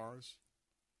rail cars.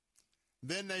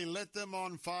 Then they lit them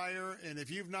on fire, and if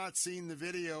you've not seen the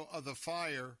video of the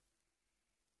fire,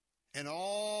 and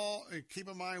keep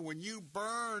in mind, when you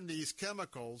burn these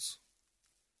chemicals,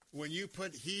 when you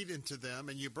put heat into them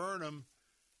and you burn them,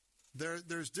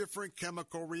 there's different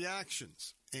chemical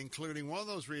reactions, including one of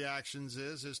those reactions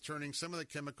is turning some of the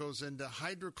chemicals into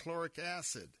hydrochloric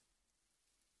acid.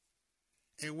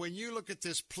 And when you look at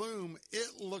this plume,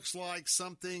 it looks like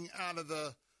something out of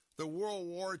the World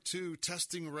War II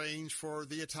testing range for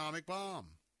the atomic bomb.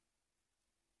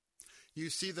 You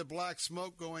see the black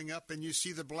smoke going up, and you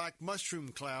see the black mushroom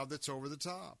cloud that's over the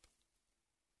top.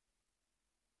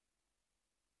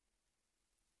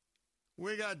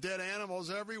 We got dead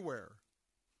animals everywhere.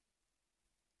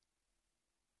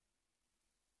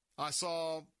 I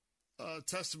saw a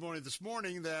testimony this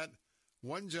morning that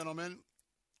one gentleman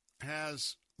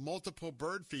has multiple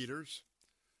bird feeders,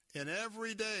 and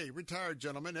every day, retired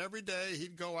gentleman, every day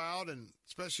he'd go out, and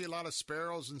especially a lot of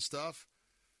sparrows and stuff,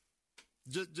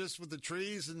 just with the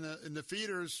trees and the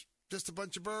feeders, just a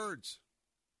bunch of birds.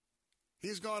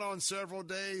 He's gone on several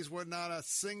days where not a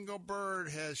single bird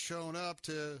has shown up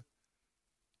to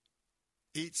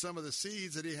eat some of the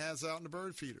seeds that he has out in the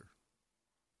bird feeder.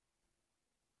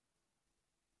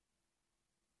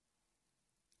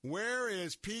 Where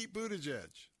is Pete Buttigieg?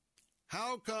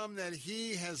 How come that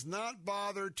he has not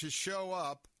bothered to show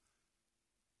up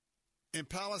in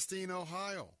Palestine,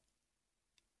 Ohio?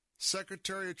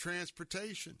 Secretary of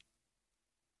Transportation.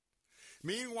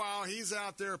 Meanwhile, he's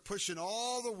out there pushing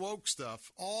all the woke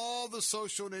stuff, all the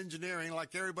social engineering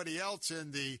like everybody else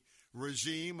in the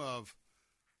regime of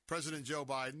President Joe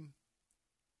Biden.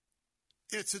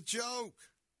 It's a joke.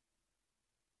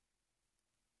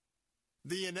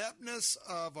 The ineptness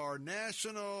of our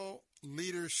national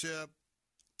leadership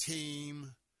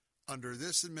team under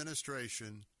this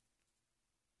administration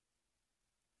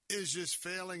is just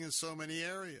failing in so many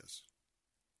areas.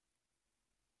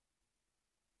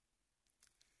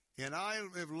 And I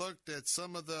have looked at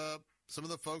some of the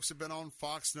folks have been on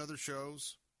Fox and other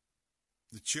shows,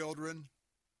 the children.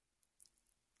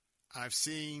 I've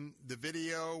seen the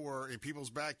video where in people's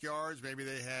backyards, maybe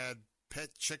they had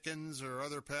pet chickens or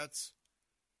other pets.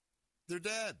 They're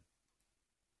dead.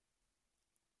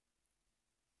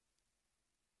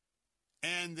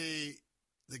 And the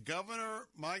governor,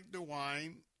 Mike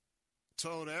DeWine,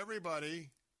 told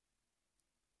everybody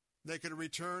they could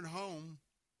return home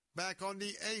back on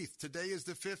the 8th. Today is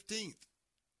the 15th.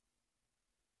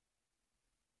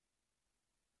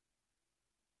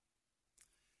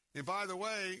 And by the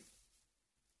way,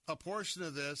 a portion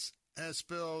of this has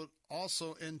spilled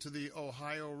also into the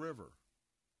Ohio River.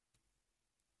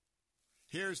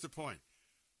 Here's the point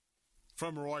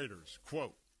from Reuters,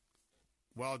 quote,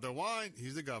 while DeWine,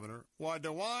 he's the governor, while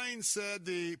DeWine said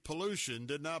the pollution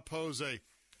did not pose a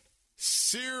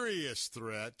serious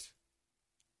threat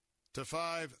to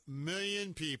 5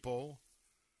 million people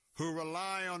who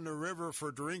rely on the river for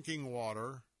drinking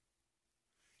water,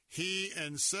 he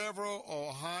and several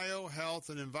Ohio health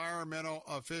and environmental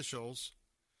officials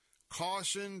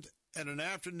cautioned at an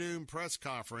afternoon press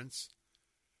conference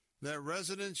that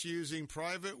residents using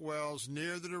private wells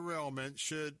near the derailment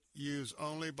should use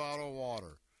only bottled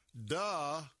water.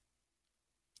 Duh.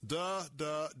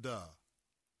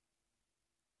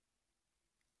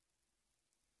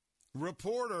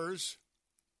 Reporters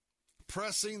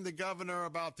pressing the governor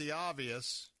about the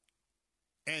obvious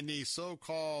and the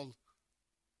so-called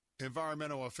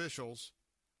environmental officials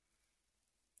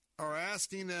are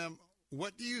asking them,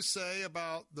 what do you say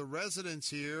about the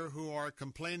residents here who are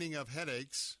complaining of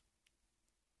headaches?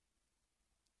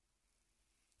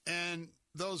 And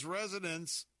those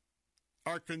residents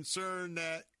are concerned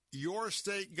that your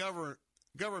state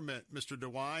government, Mr.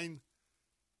 DeWine,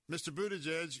 Mr.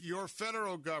 Buttigieg, your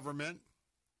federal government,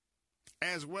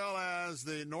 as well as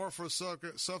the Norfolk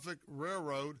Suffolk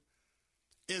Railroad,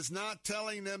 is not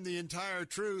telling them the entire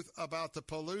truth about the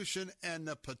pollution and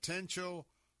the potential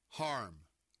harm.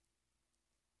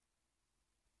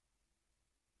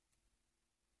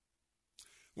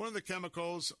 One of the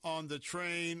chemicals on the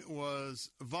train was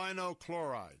vinyl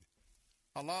chloride.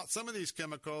 Some of these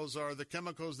chemicals are the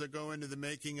chemicals that go into the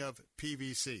making of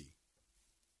PVC.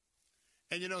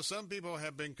 And, some people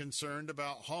have been concerned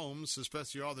about homes,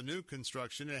 especially all the new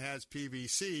construction that has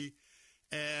PVC.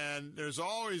 And there's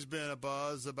always been a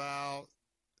buzz about,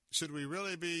 should we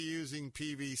really be using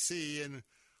PVC? And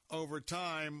over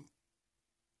time,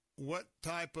 what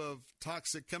type of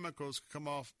toxic chemicals come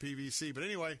off PVC? But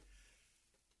anyway,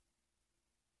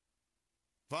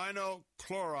 vinyl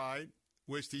chloride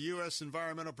which the U.S.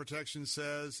 Environmental Protection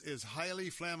says is highly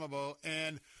flammable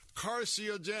and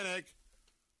carcinogenic.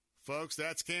 Folks,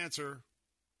 that's cancer.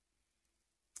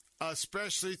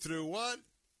 Especially through what?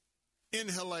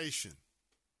 Inhalation.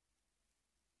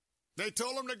 They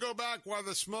told them to go back while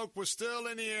the smoke was still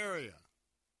in the area.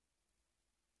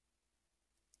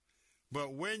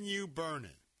 But when you burn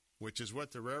it, which is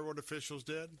what the railroad officials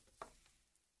did,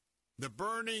 the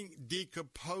burning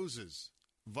decomposes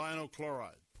vinyl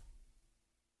chloride.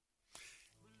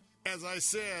 As I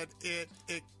said,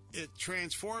 it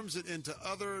transforms it into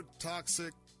other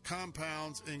toxic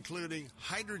compounds, including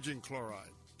hydrogen chloride.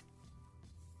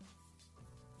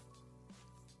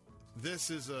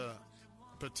 This is a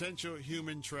potential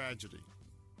human tragedy.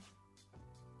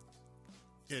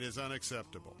 It is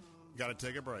unacceptable. Got to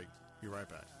take a break. Be right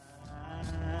back.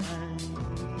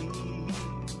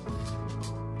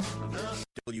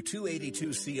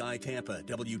 W282CI Tampa,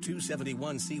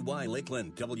 W271CY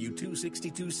Lakeland,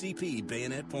 W262CP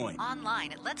Bayonet Point.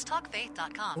 Online at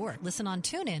letstalkfaith.com or listen on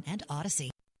TuneIn and Odyssey.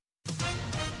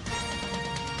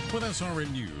 With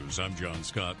SRN News, I'm John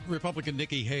Scott. Republican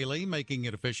Nikki Haley making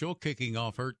it official, kicking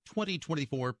off her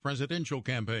 2024 presidential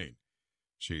campaign.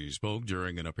 She spoke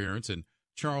during an appearance in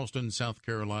Charleston, South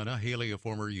Carolina. Haley, a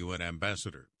former UN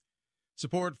ambassador.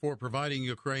 Support for providing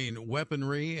Ukraine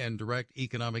weaponry and direct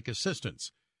economic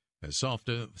assistance has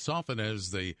softened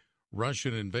as the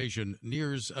Russian invasion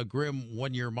nears a grim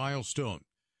one-year milestone.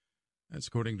 That's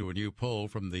according to a new poll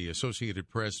from the Associated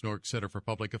Press Newark Center for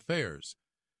Public Affairs.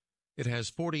 It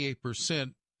has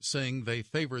 48% saying they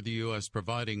favor the U.S.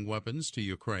 providing weapons to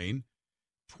Ukraine.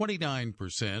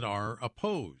 29% are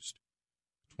opposed.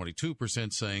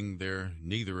 22% saying they're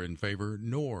neither in favor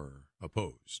nor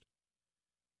opposed.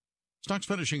 Stocks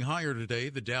finishing higher today.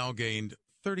 The Dow gained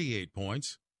 38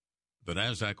 points. The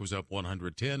Nasdaq was up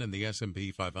 110 and the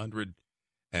S&P 500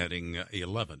 adding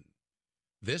 11.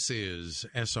 This is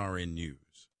SRN News.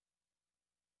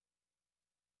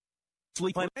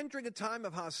 We're entering a time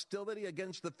of hostility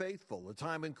against the faithful, a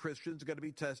time when Christians are going to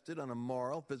be tested on a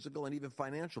moral, physical, and even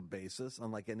financial basis,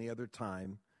 unlike any other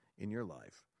time in your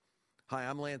life. Hi,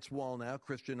 I'm Lance Wallnau,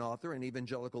 Christian author and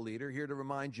evangelical leader, here to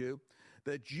remind you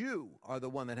that you are the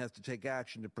one that has to take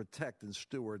action to protect and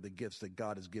steward the gifts that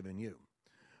God has given you.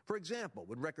 For example,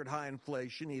 with record high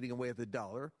inflation eating away at the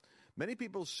dollar, many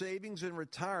people's savings and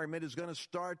retirement is going to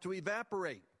start to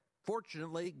evaporate.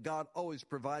 Fortunately, God always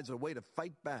provides a way to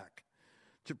fight back.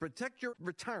 To protect your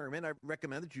retirement, I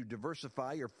recommend that you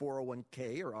diversify your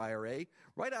 401k or IRA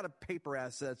right out of paper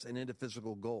assets and into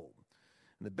physical gold.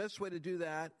 And the best way to do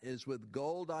that is with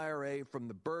Gold IRA from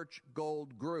the Birch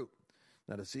Gold Group.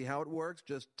 Now, to see how it works,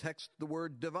 just text the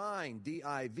word DIVINE,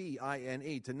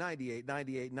 D-I-V-I-N-E, to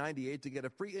 989898 to get a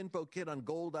free info kit on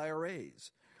Gold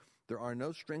IRAs. There are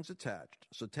no strings attached,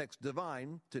 so text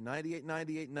DIVINE to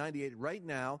 989898 right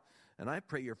now, and I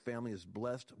pray your family is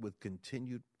blessed with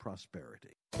continued prosperity.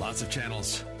 Lots of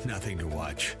channels, nothing to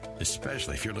watch,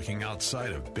 especially if you're looking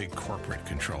outside of big corporate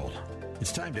control.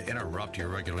 It's time to interrupt your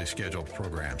regularly scheduled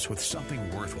programs with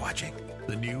something worth watching.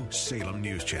 The new Salem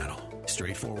News Channel.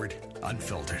 Straightforward,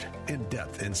 unfiltered,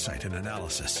 in-depth insight and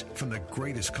analysis from the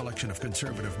greatest collection of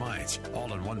conservative minds,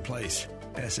 all in one place.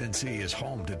 SNC is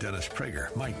home to Dennis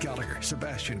Prager, Mike Gallagher,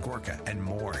 Sebastian Gorka, and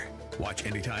more. Watch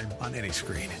anytime on any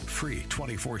screen. Free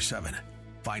 24/7.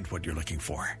 Find what you're looking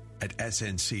for at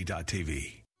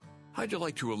snc.tv. How'd you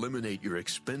like to eliminate your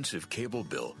expensive cable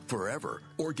bill forever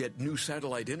or get new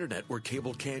satellite internet where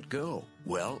cable can't go?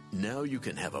 Well, now you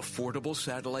can have affordable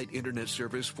satellite internet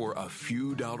service for a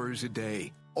few dollars a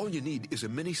day. All you need is a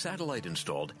mini satellite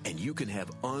installed, and you can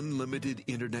have unlimited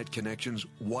internet connections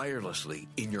wirelessly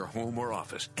in your home or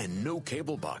office. And no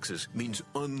cable boxes means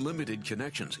unlimited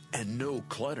connections and no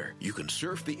clutter. You can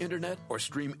surf the internet or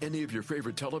stream any of your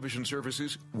favorite television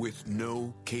services with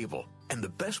no cable. And the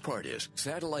best part is,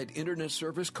 satellite internet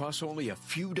service costs only a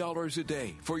few dollars a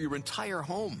day for your entire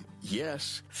home.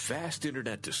 Yes, fast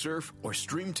internet to surf or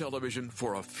stream television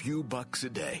for a few bucks a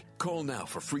day. Call now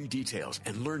for free details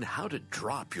and learn how to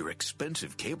drop your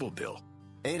expensive cable bill.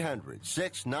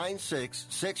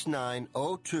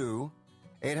 800-696-6902.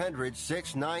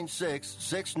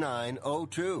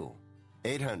 800-696-6902.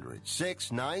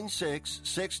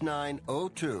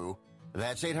 800-696-6902.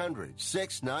 That's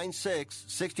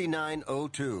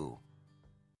 800-696-6902.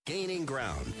 Gaining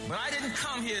ground. But I didn't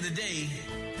come here today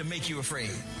to make you afraid.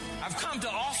 I've come to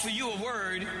offer you a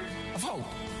word of hope.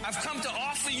 I've come to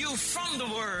offer you from the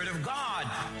Word of God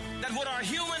that what our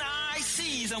human eye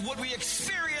sees and what we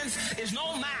experience is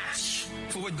no match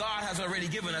for what God has already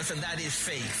given us, and that is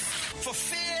faith. For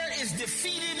fear is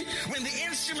defeated when the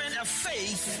instrument of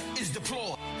faith is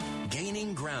deployed.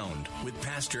 Gaining Ground with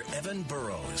Pastor Evan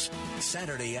Burrows.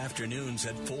 Saturday afternoons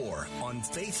at 4 on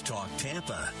Faith Talk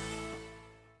Tampa.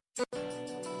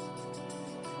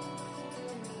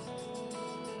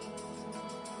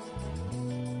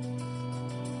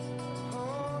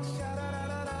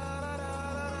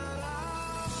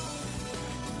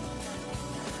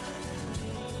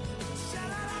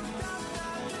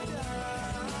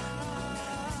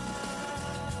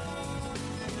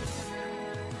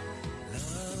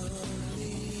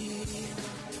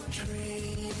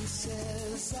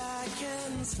 Traces I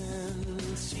can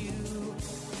sense you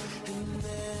in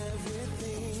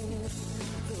everything,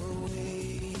 the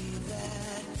way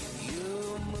that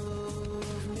you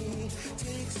move me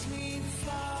takes me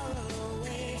far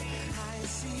away. I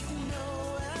seek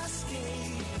no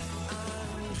escape.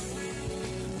 I'm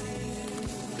dreaming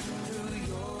through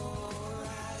your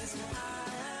eyes. I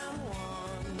am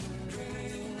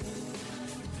wandering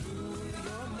through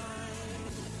your mind.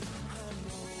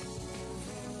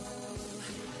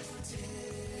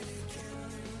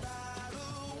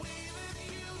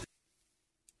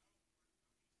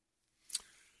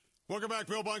 Welcome back.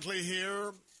 Bill Bunkley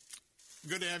here.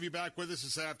 Good to have you back with us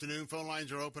this afternoon. Phone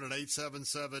lines are open at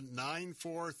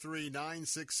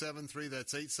 877-943-9673.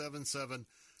 That's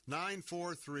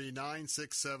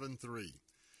 877-943-9673.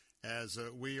 As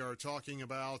we are talking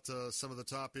about some of the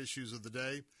top issues of the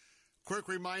day. Quick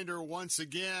reminder once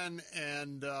again,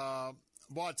 and well,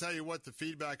 I'll tell you what, the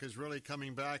feedback is really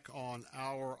coming back on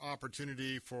our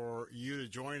opportunity for you to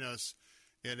join us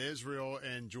in Israel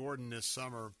and Jordan this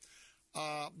summer.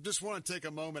 Just want to take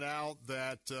a moment out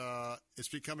that it's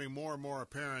becoming more and more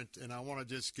apparent, and I want to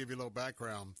just give you a little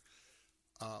background.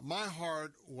 My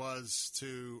heart was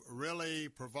to really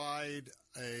provide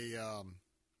a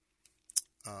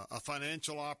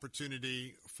financial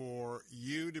opportunity for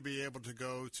you to be able to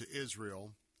go to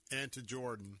Israel and to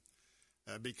Jordan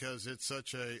because it's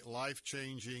such a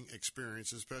life-changing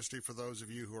experience, especially for those of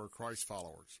you who are Christ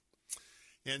followers.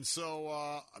 And so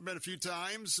I've been a few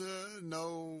times,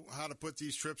 know how to put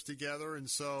these trips together. And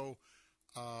so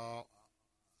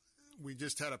we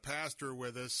just had a pastor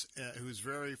with us who's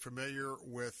very familiar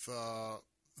with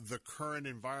the current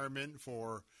environment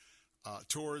for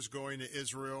tours going to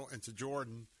Israel and to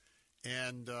Jordan.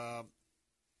 And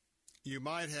you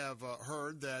might have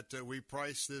heard that we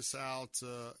priced this out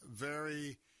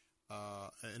in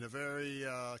a very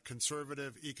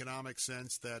conservative economic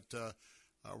sense that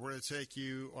we're going to take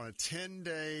you on a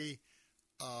 10-day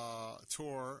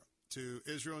tour to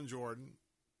Israel and Jordan,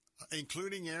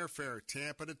 including airfare,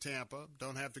 Tampa to Tampa.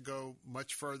 Don't have to go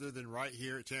much further than right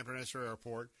here at Tampa International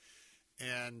Airport.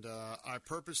 And I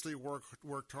purposely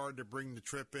worked hard to bring the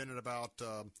trip in at about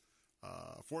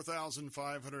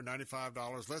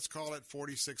 $4,595. Let's call it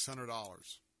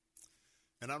 $4,600.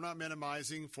 And I'm not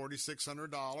minimizing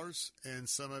 $4,600, and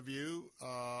some of you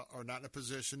are not in a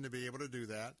position to be able to do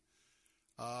that.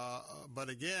 But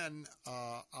again,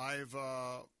 I've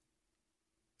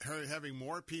having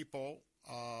more people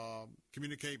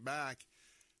communicate back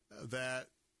that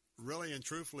really and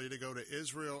truthfully to go to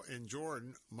Israel and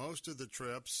Jordan, most of the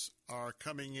trips are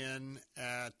coming in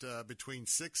at between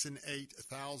 $6,000 and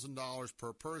 $8,000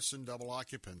 per person, double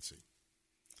occupancy.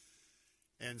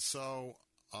 And so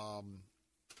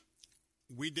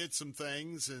we did some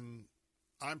things, and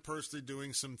I'm personally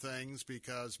doing some things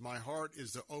because my heart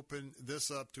is to open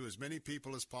this up to as many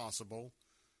people as possible,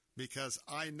 because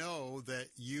I know that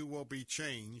you will be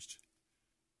changed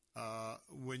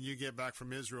when you get back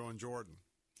from Israel and Jordan.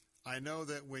 I know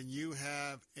that when you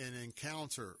have an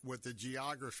encounter with the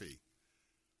geography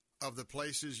of the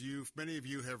places many of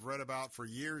you have read about for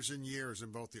years and years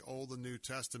in both the Old and New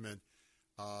Testament,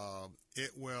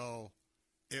 it will,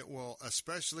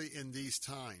 especially in these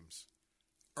times,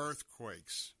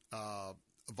 earthquakes,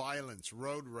 violence,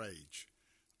 road rage,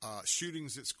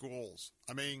 shootings at schools.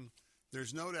 I mean,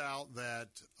 there's no doubt that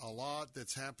a lot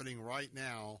that's happening right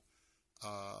now,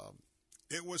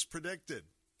 it was predicted.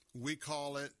 We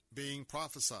call it being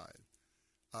prophesied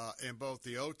in both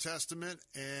the Old Testament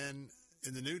and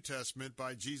in the New Testament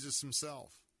by Jesus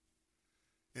himself.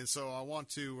 And so I want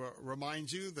to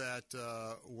remind you that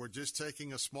we're just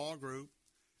taking a small group.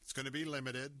 It's going to be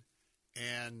limited.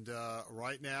 And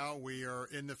right now we are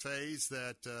in the phase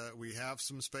that we have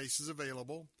some spaces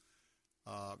available.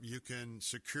 You can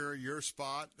secure your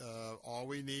spot. All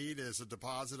we need is a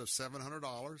deposit of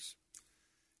 $700.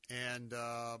 And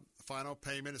final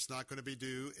payment is not going to be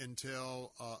due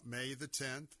until May the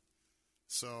 10th.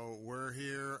 So we're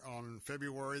here on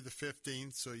February the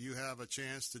 15th, so you have a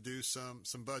chance to do some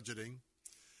budgeting.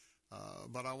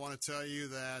 But I want to tell you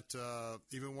that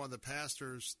even one of the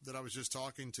pastors that I was just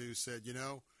talking to said,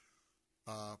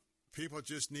 People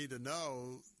just need to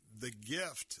know the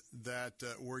gift that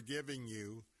we're giving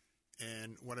you.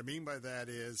 And what I mean by that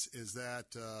is that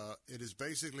it is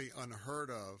basically unheard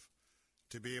of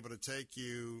to be able to take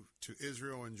you to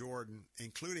Israel and Jordan,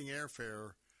 including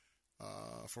airfare,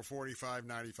 for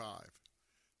 $45.95.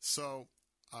 So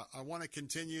I want to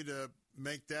continue to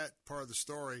make that part of the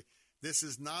story. This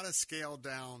is not a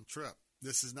scaled-down trip.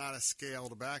 This is not a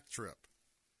scaled-back trip.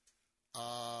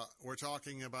 We're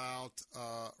talking about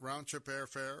round-trip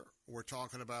airfare. We're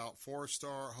talking about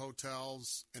 4-star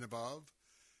hotels and above.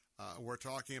 We're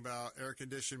talking about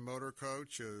air-conditioned motor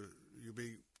coach. You'll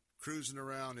be cruising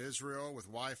around Israel with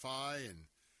Wi-Fi, and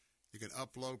you can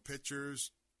upload pictures,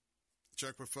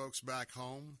 check with folks back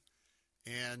home.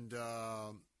 And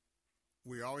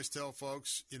we always tell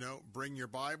folks, bring your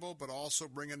Bible, but also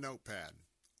bring a notepad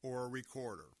or a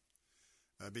recorder.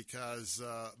 Because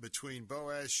between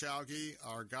Boaz Shalgi,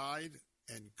 our guide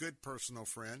and good personal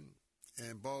friend,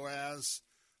 and Boaz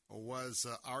was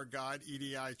our guide,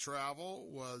 EDI Travel,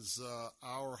 was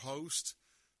our host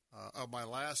of my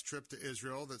last trip to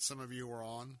Israel that some of you were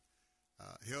on.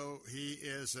 He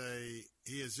is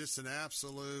just an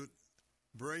absolute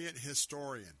brilliant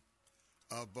historian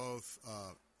of both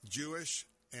Jewish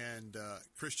and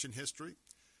Christian history.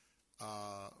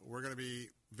 We're going to be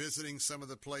visiting some of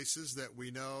the places that we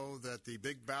know that the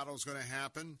big battle is going to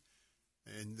happen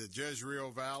in the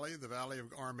Jezreel Valley, the Valley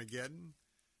of Armageddon.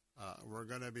 We're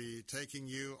going to be taking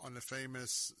you on the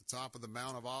famous top of the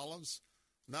Mount of Olives,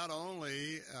 not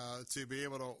only to be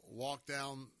able to walk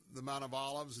down the Mount of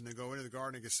Olives and to go into the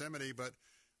Garden of Gethsemane, but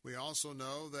we also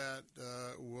know that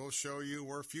we'll show you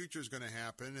where future is going to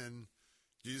happen, and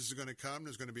Jesus is going to come.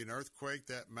 There's going to be an earthquake.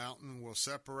 That mountain will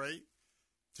separate.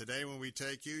 Today when we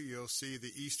take you, you'll see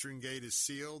the eastern gate is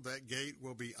sealed. That gate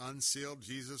will be unsealed.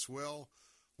 Jesus will.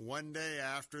 One day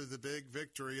after the big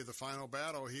victory of the final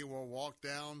battle, he will walk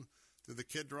down through the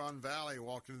Kidron Valley,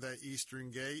 walk into that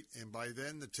eastern gate, and by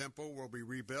then the temple will be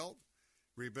rebuilt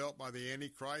by the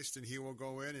Antichrist, and he will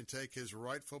go in and take his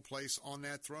rightful place on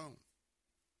that throne.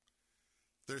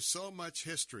 There's so much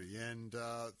history, and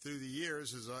through the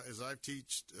years, as I've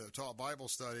taught Bible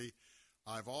study,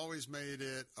 I've always made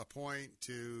it a point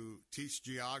to teach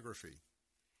geography.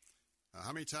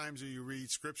 How many times do you read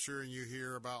Scripture and you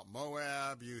hear about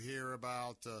Moab, you hear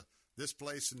about this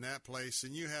place and that place,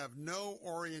 and you have no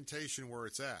orientation where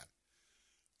it's at?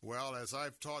 Well, as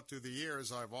I've taught through the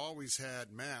years, I've always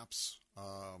had maps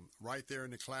right there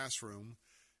in the classroom,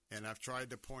 and I've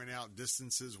tried to point out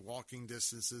distances, walking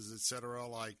distances, etc.,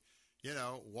 like,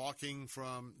 walking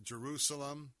from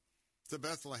Jerusalem to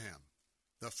Bethlehem,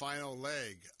 the final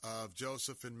leg of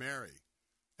Joseph and Mary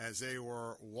as they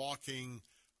were walking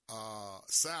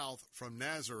south from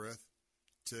Nazareth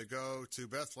to go to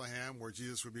Bethlehem where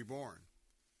Jesus would be born.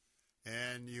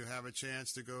 And you have a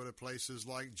chance to go to places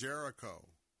like Jericho.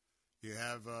 You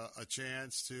have a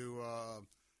chance to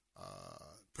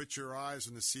put your eyes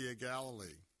on the Sea of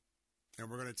Galilee. And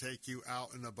we're going to take you out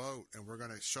in a boat, and we're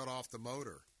going to shut off the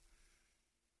motor.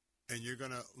 And you're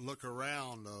going to look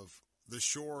around of the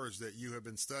shores that you have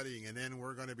been studying, and then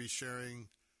we're going to be sharing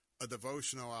a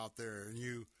devotional out there. And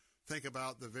you think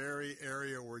about the very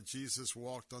area where Jesus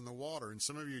walked on the water. And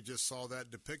some of you just saw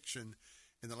that depiction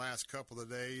in the last couple of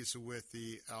days with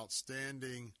the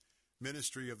outstanding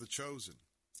ministry of the Chosen.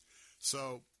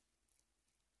 So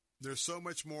there's so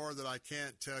much more that I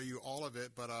can't tell you all of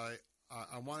it, but I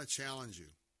want to challenge you.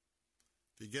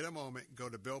 If you get a moment, go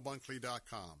to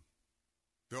BillBunkley.com.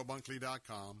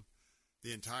 BillBunkley.com.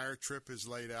 The entire trip is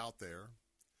laid out there.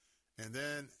 And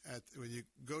then when you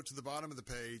go to the bottom of the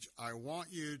page, I want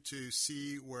you to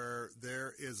see where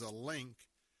there is a link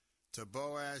to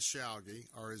Boaz Shalgi,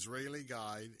 our Israeli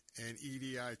guide, and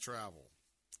EDI Travel.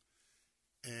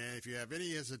 And if you have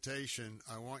any hesitation,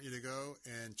 I want you to go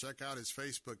and check out his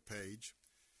Facebook page.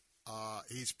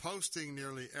 He's posting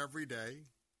nearly every day.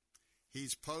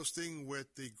 He's posting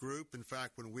with the group. In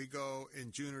fact, when we go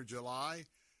in June or July,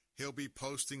 he'll be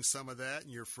posting some of that,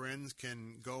 and your friends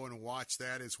can go and watch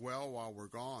that as well while we're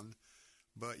gone.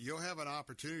 But you'll have an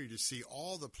opportunity to see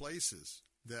all the places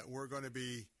that we're going to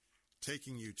be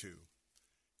taking you to,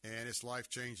 and it's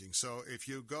life-changing. So if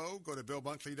you go to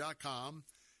BillBunkley.com,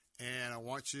 and I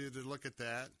want you to look at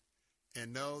that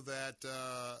and know that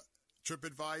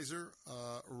TripAdvisor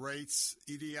rates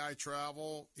EDI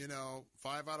Travel,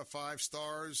 5 out of 5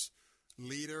 stars,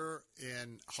 leader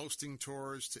in hosting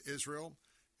tours to Israel.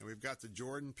 And we've got the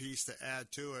Jordan piece to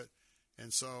add to it.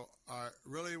 And so I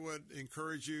really would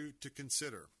encourage you to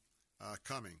consider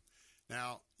coming.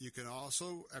 Now, you can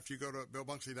also, after you go to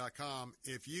BillBunkley.com,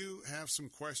 if you have some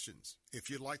questions, if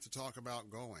you'd like to talk about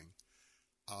going,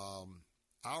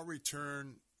 I'll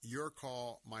return your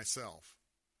call myself.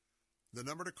 The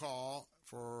number to call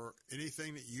for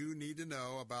anything that you need to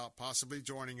know about possibly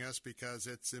joining us, because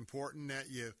it's important that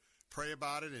you pray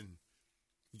about it and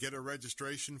get a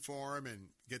registration form and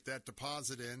get that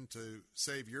deposit in to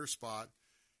save your spot.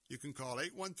 You can call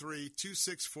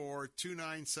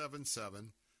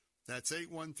 813-264-2977. That's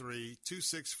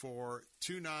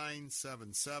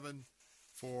 813-264-2977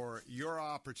 for your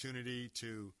opportunity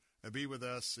to be with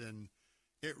us. And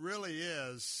it really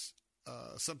is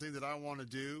something that I want to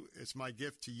do. It's my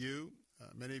gift to you.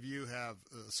 Many of you have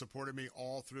supported me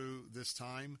all through this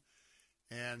time.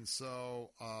 And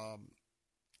so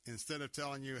instead of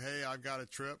telling you, hey, I've got a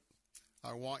trip,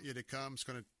 I want you to come, it's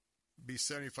going to be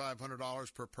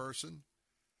 $7,500 per person.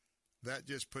 That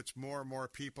just puts more and more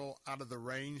people out of the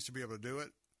range to be able to do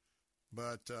it.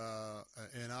 But,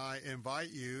 and I invite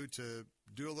you to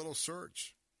do a little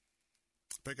search.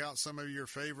 Pick out some of your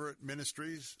favorite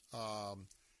ministries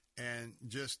and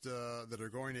just that are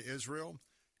going to Israel,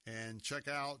 and check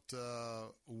out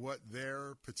what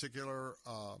their particular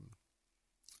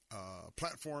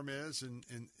platform is in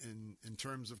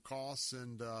terms of costs.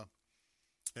 And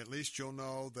at least you'll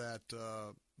know that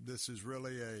this is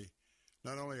really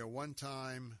not only a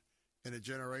one-time in a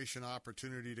generation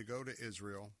opportunity to go to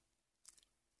Israel,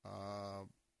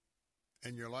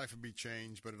 and your life would be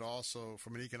changed, but it also,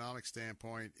 from an economic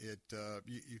standpoint,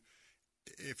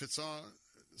 if it's on,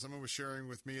 someone was sharing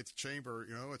with me at the chamber,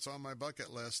 it's on my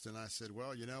bucket list, and I said,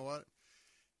 well, you know what?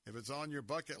 If it's on your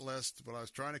bucket list, what I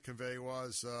was trying to convey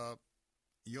was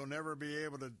you'll never be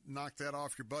able to knock that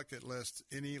off your bucket list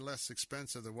any less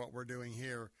expensive than what we're doing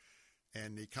here.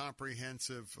 And the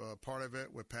comprehensive part of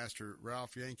it with Pastor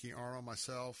Ralph Yankee Arnold,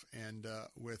 myself, and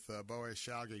with Boaz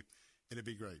Shalgi, it'd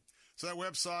be great. So that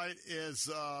website is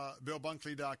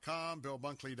BillBunkley.com,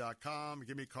 BillBunkley.com.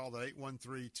 Give me a call at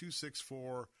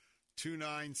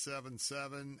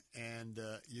 813-264-2977, and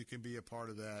you can be a part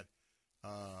of that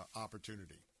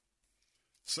opportunity.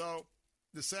 So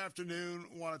this afternoon,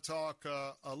 I want to talk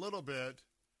a little bit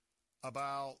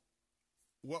about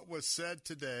what was said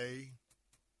today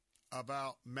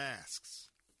about masks.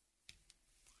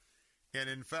 And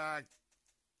in fact,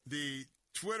 the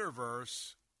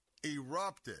Twitterverse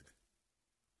erupted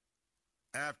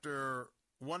after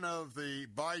one of the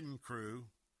Biden crew,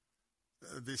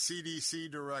 the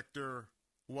CDC director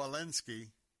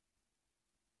Walensky,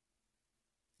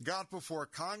 got before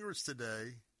Congress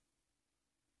today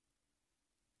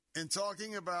in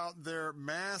talking about their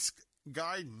mask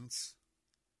guidance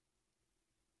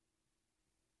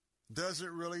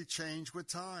doesn't really change with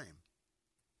time.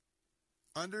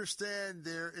 Understand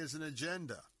there is an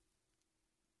agenda.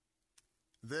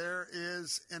 There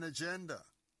is an agenda.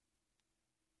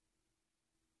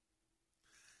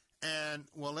 And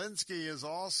Walensky is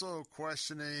also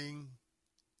questioning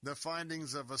the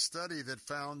findings of a study that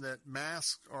found that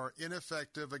masks are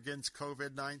ineffective against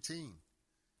COVID-19.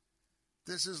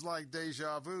 This is like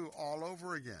deja vu all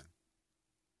over again.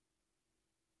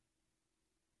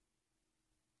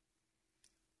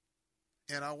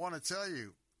 And I want to tell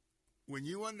you, when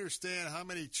you understand how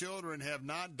many children have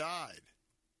not died,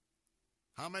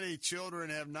 how many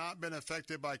children have not been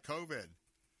affected by COVID,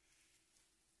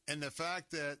 and the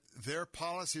fact that their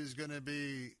policy is going to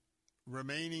be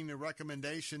remaining the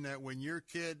recommendation that when your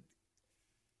kid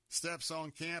steps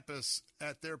on campus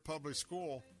at their public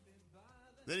school,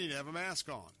 they need to have a mask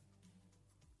on.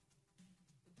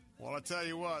 Well, I tell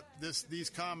you what, these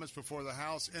comments before the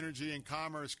House Energy and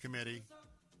Commerce Committee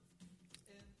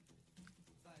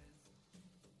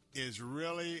is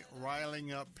really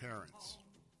riling up parents.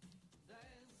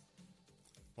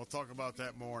 We'll talk about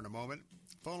that more in a moment.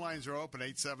 Phone lines are open,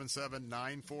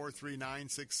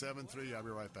 877-943-9673. I'll be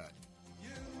right back.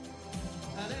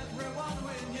 And everyone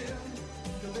we knew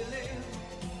could believe,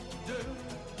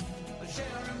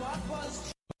 sharing what was.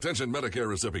 Attention Medicare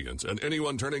recipients and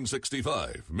anyone turning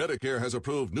 65. Medicare has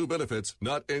approved new benefits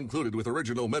not included with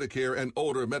original Medicare and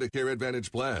older Medicare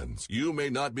Advantage plans. You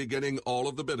may not be getting all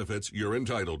of the benefits you're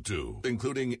entitled to,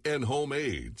 including in-home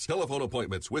aids, telephone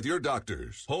appointments with your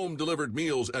doctors, home-delivered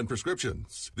meals and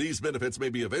prescriptions. These benefits may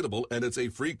be available, and it's a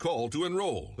free call to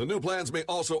enroll. The new plans may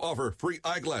also offer free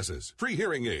eyeglasses, free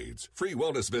hearing aids, free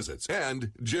wellness visits,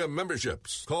 and gym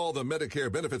memberships. Call the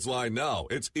Medicare benefits line now.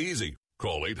 It's easy.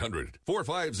 Call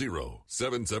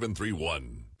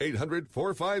 800-450-7731.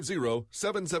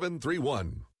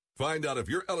 800-450-7731. Find out if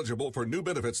you're eligible for new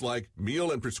benefits like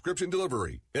meal and prescription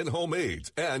delivery, in-home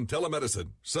aids, and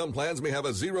telemedicine. Some plans may have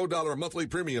a $0 monthly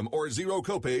premium or zero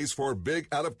copays for big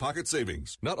out-of-pocket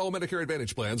savings. Not all Medicare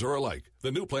Advantage plans are alike.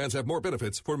 The new plans have more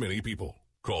benefits for many people.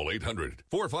 Call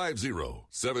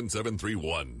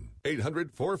 800-450-7731.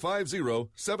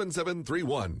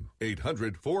 800-450-7731.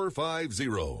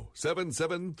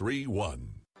 800-450-7731.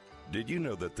 Did you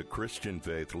know that the Christian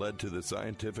faith led to the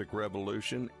scientific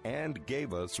revolution and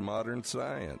gave us modern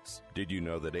science? Did you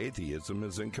know that atheism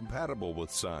is incompatible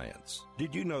with science?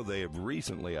 Did you know they have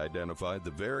recently identified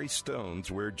the very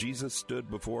stones where Jesus stood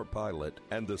before Pilate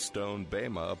and the stone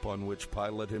Bema upon which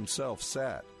Pilate himself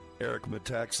sat? Eric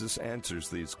Metaxas answers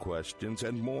these questions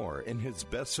and more in his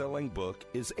best-selling book,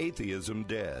 Is Atheism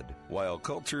Dead? While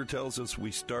culture tells us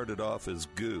we started off as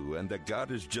goo and that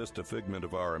God is just a figment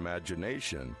of our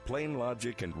imagination, plain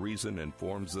logic and reason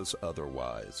informs us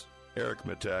otherwise. Eric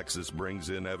Metaxas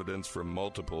brings in evidence from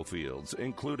multiple fields,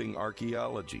 including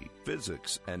archaeology,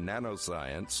 physics, and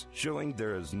nanoscience, showing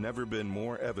there has never been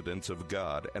more evidence of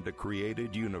God and a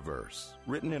created universe.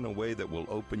 Written in a way that will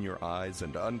open your eyes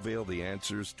and unveil the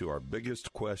answers to our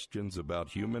biggest questions about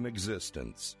human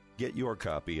existence. Get your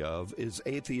copy of Is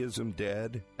Atheism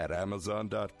Dead? At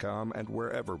Amazon.com and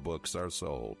wherever books are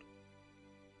sold.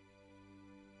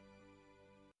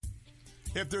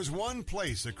 If there's one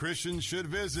place a Christian should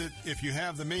visit if you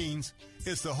have the means,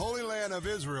 it's the Holy Land of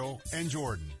Israel and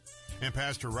Jordan. And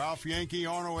Pastor Ralph Yankee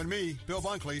Arnold and me, Bill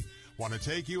Bunkley, want to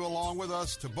take you along with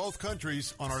us to both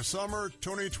countries on our summer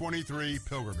 2023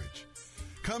 pilgrimage.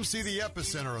 Come see the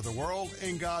epicenter of the world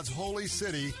in God's holy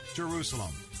city,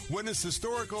 Jerusalem. Witness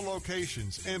historical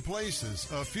locations and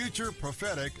places of future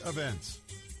prophetic events.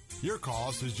 Your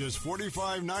cost is just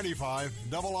 $45.95,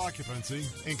 double occupancy,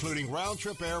 including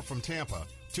round-trip air from Tampa,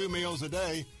 2 meals a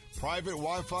day, private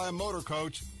Wi-Fi motor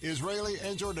coach, Israeli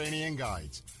and Jordanian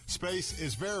guides. Space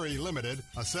is very limited.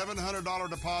 A $700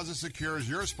 deposit secures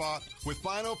your spot with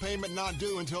final payment not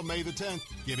due until May the 10th,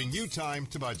 giving you time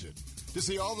to budget. To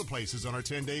see all the places on our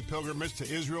 10-day pilgrimage to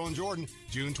Israel and Jordan,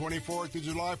 June 24th through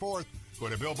July 4th, go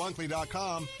to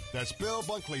BillBunkley.com. That's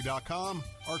BillBunkley.com.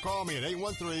 Or call me at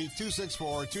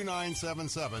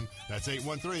 813-264-2977. That's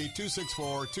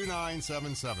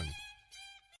 813-264-2977.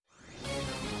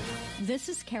 This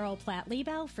is Carol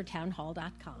Platt-Liebau for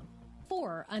Townhall.com.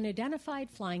 4 unidentified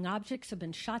flying objects have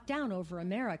been shot down over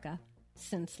America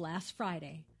since last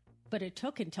Friday. But it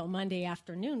took until Monday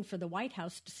afternoon for the White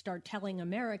House to start telling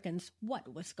Americans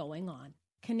what was going on.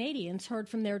 Canadians heard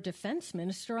from their defense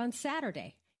minister on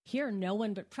Saturday. Here, no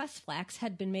one but press flags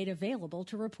had been made available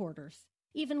to reporters.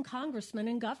 Even congressmen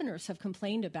and governors have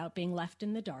complained about being left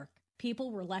in the dark.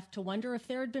 People were left to wonder if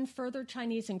there had been further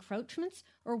Chinese encroachments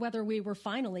or whether we were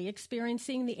finally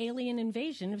experiencing the alien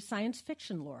invasion of science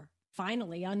fiction lore.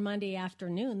 Finally, on Monday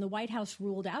afternoon, the White House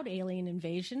ruled out alien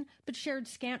invasion but shared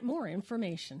scant more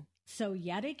information. So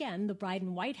yet again, the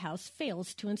Biden White House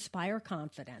fails to inspire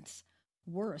confidence.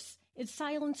 Worse, its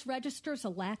silence registers a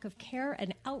lack of care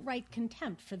and outright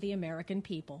contempt for the American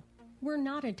people. We're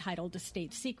not entitled to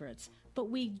state secrets, but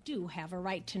we do have a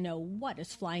right to know what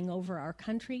is flying over our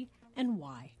country and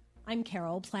why. I'm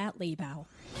Carol Platt-Liebau.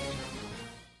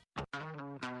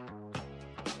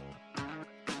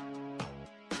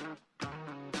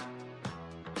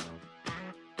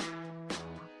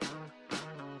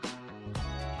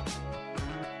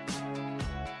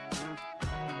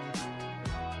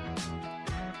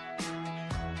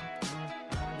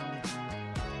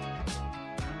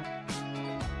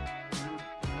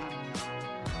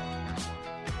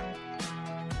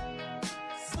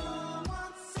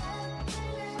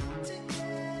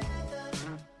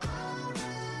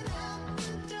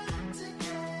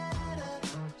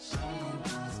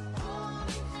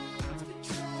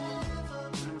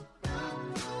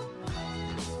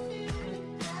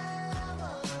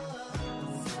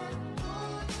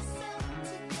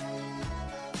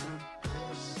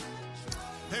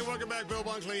 Welcome back. Bill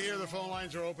Bunkley here. The phone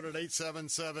lines are open at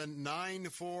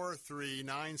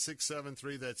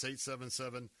 877-943-9673. That's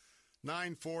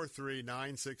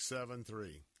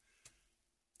 877-943-9673.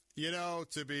 You know,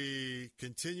 to be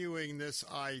continuing this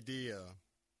idea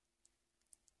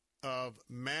of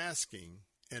masking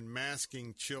and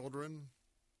masking children,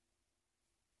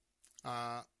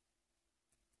 I'm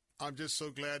just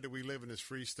so glad that we live in this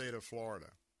free state of Florida.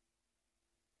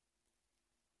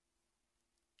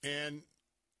 And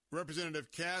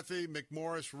Representative Kathy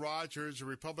McMorris Rogers, a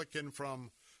Republican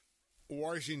from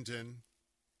Washington,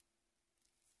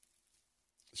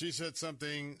 she said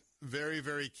something very,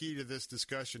 very key to this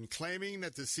discussion, claiming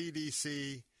that the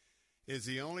CDC is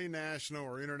the only national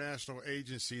or international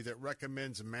agency that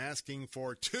recommends masking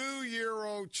for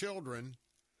 2-year-old children.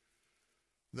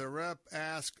 The rep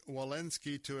asked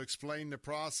Walensky to explain the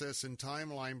process and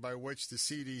timeline by which the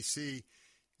CDC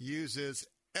uses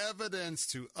evidence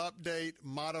to update,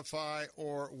 modify,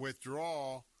 or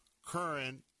withdraw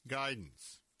current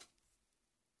guidance.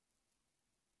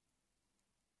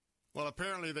 Well,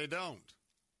 apparently they don't.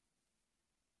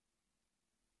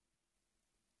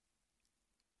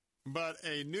 But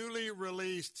a newly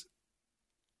released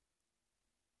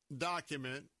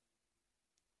document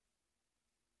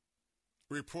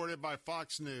reported by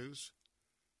Fox News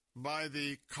by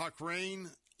the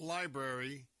Cochrane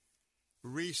Library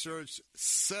researched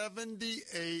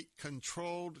 78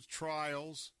 controlled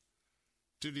trials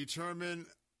to determine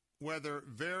whether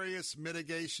various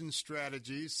mitigation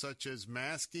strategies such as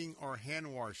masking or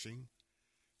hand washing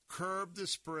curb the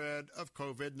spread of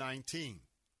COVID-19.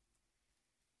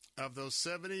 Of those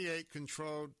 78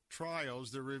 controlled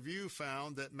trials, the review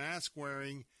found that mask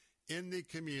wearing in the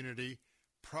community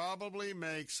probably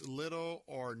makes little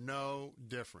or no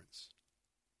difference.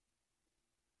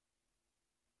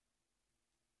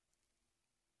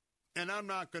 And I'm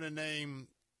not going to name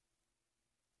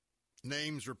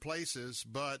names or places,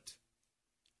 but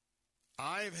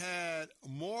I've had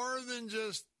more than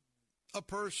just a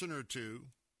person or two,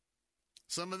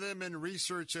 some of them in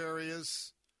research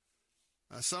areas,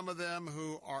 some of them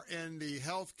who are in the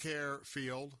healthcare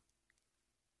field,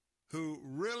 who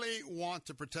really want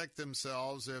to protect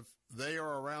themselves if they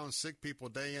are around sick people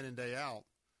day in and day out.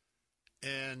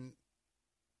 And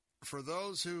for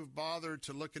those who've bothered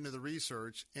to look into the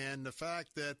research and the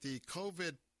fact that the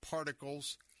COVID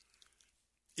particles,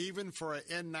 even for an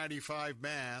N95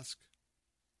 mask,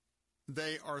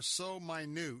 they are so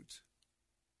minute.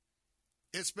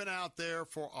 It's been out there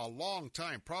for a long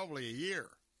time, probably a year,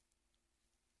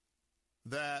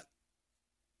 that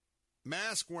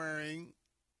mask wearing,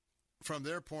 from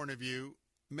their point of view,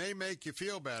 may make you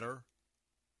feel better.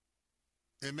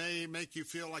 It may make you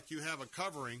feel like you have a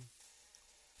covering,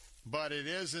 but it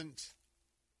isn't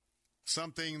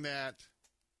something that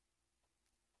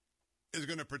is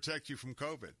going to protect you from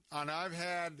COVID. And I've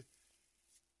had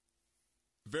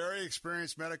very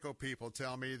experienced medical people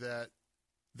tell me that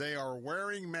they are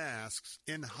wearing masks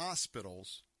in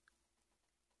hospitals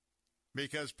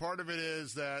because part of it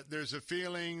is that there's a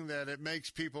feeling that it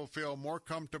makes people feel more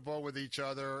comfortable with each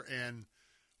other and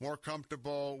more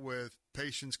comfortable with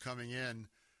patients coming in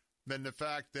than the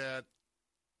fact that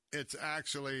it's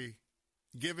actually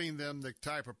giving them the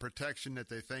type of protection that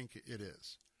they think it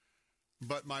is.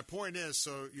 But my point is,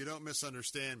 so you don't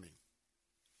misunderstand me,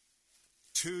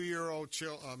 2-year-old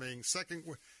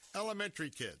elementary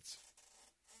kids.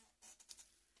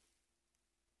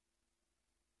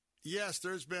 Yes,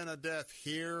 there's been a death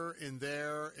here and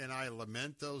there, and I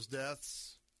lament those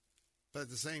deaths. But at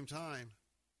the same time,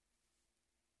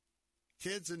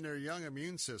 kids in their young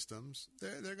immune systems,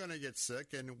 they're going to get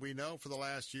sick. And we know for the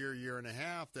last year and a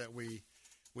half that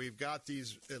we've got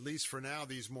these, at least for now,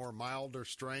 these more milder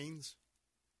strains.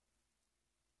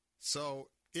 So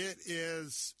it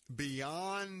is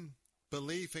beyond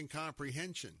belief and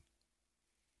comprehension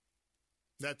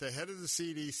that the head of the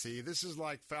CDC, this is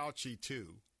like Fauci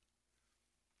too,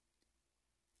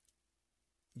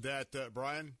 that,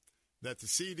 Brian, that the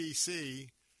CDC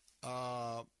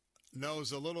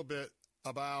knows a little bit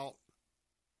about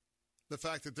the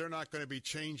fact that they're not going to be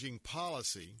changing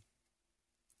policy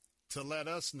to let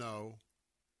us know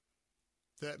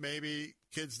that maybe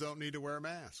kids don't need to wear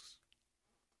masks.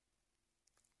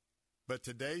 But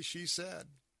today she said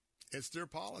it's their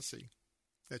policy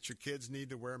that your kids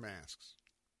need to wear masks.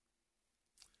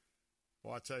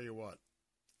 Well, I tell you what,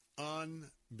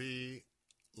 unbelievable.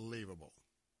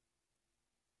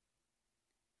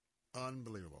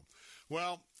 Unbelievable.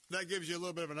 Well, that gives you a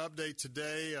little bit of an update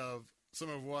today of some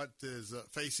of what is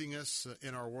facing us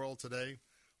in our world today.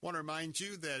 I want to remind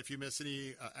you that if you miss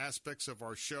any aspects of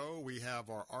our show, we have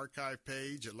our archive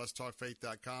page at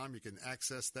letstalkfaith.com. You can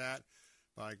access that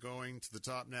by going to the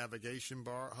top navigation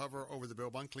bar, hover over the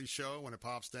Bill Bunkley Show. When it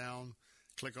pops down,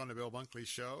 click on the Bill Bunkley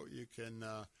Show. You can,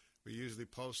 we usually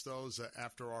post those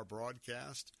after our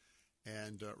broadcast.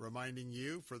 And reminding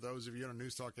you, for those of you on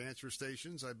News Talk answer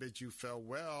stations, I bid you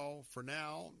farewell for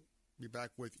now. Be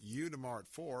back with you tomorrow at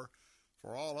 4.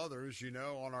 For all others, you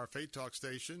know, on our Faith Talk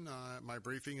station, my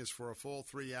briefing is for a full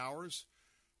 3 hours.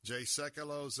 Jay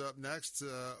Sekulo's up next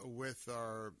with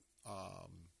our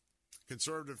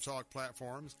conservative talk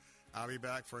platforms. I'll be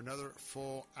back for another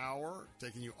full hour,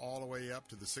 taking you all the way up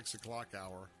to the 6 o'clock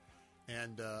hour.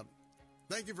 And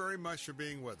thank you very much for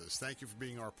being with us. Thank you for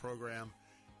being our program.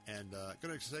 And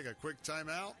going to take a quick time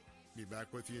out. Be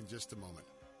back with you in just a moment.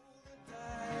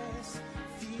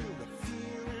 Feel the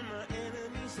fear in my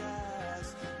enemy's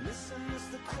eyes. Listen as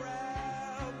the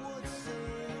crowd would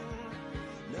sing.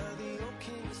 Now the old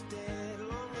king is dead,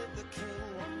 long live the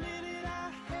king. 1 minute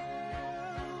I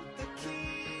held the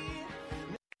key.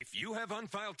 If have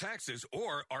unfiled taxes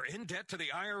or are in debt to the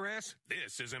IRS?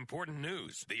 This is important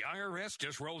news. The IRS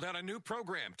just rolled out a new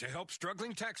program to help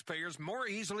struggling taxpayers more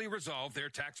easily resolve their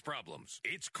tax problems.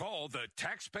 It's called the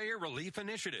Taxpayer Relief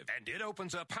Initiative, and it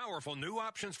opens up powerful new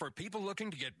options for people looking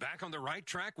to get back on the right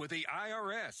track with the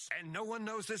IRS. And no one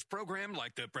knows this program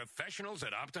like the professionals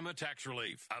at Optima Tax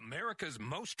Relief, America's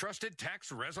most trusted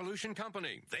tax resolution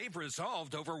company. They've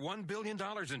resolved over $1 billion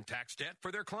in tax debt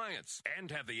for their clients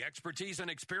and have the expertise and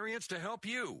experience to help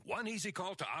you. One easy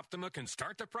call to Optima can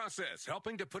start the process,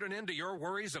 helping to put an end to your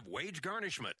worries of wage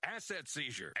garnishment, asset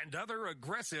seizure, and other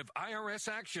aggressive IRS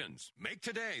actions. Make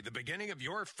today the beginning of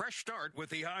your fresh start with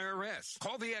the IRS.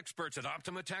 Call the experts at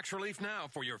Optima Tax Relief now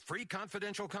for your free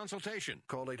confidential consultation.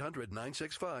 Call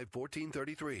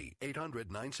 800-965-1433.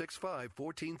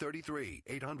 800-965-1433.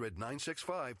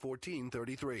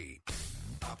 800-965-1433.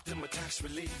 Optima Tax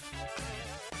Relief.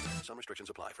 Some restrictions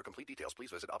apply. For complete details,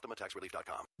 please visit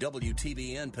OptimaTaxRelief.com.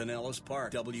 WTBN Pinellas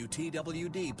Park,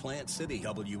 WTWD Plant City,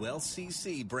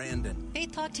 WLCC Brandon.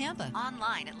 Faith Talk Tampa.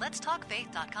 Online at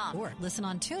letstalkfaith.com. Or listen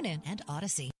on TuneIn and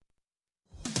Odyssey.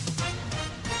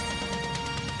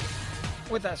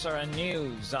 With SRN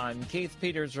News, I'm Keith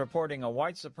Peters reporting a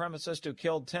white supremacist who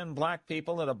killed 10 black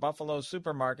people at a Buffalo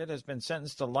supermarket has been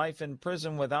sentenced to life in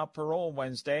prison without parole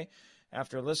Wednesday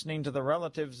after listening to the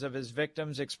relatives of his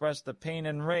victims express the pain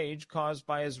and rage caused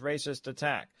by his racist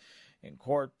attack. In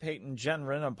court, Peyton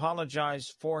Genrin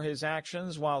apologized for his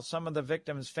actions while some of the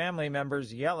victims' family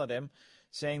members yell at him,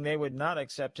 saying they would not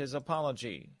accept his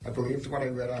apology. I believed what I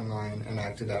read online and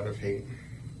acted out of hate.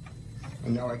 I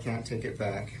know I can't take it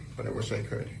back, but I wish I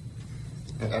could.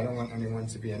 And I don't want anyone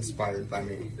to be inspired by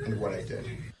me and what I did.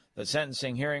 The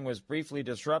sentencing hearing was briefly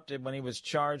disrupted when he was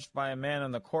charged by a man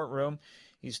in the courtroom.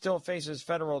 He still faces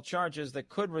federal charges that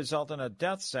could result in a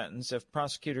death sentence if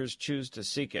prosecutors choose to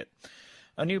seek it.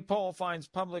 A new poll finds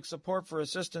public support for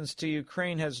assistance to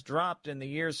Ukraine has dropped in the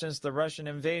year since the Russian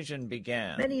invasion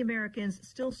began. Many Americans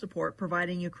still support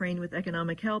providing Ukraine with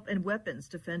economic help and weapons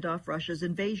to fend off Russia's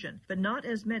invasion, but not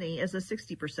as many as the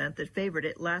 60% that favored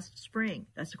it last spring.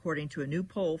 That's according to a new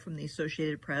poll from the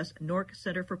Associated Press Nork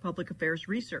Center for Public Affairs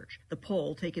Research. The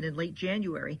poll, taken in late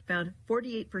January, found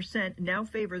 48% now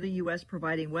favor the U.S.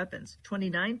 providing weapons.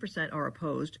 29% are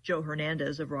opposed. Joe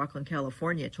Hernandez of Rockland,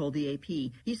 California, told the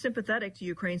AP he's sympathetic to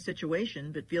Ukraine's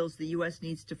situation, but feels the U.S.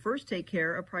 needs to first take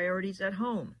care of priorities at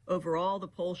home. Overall, the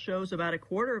poll shows about a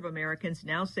quarter of Americans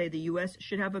now say the U.S.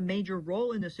 should have a major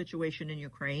role in the situation in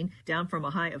Ukraine, down from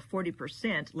a high of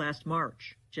 40% last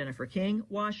March. Jennifer King,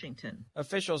 Washington.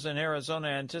 Officials in Arizona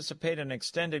anticipate an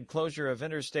extended closure of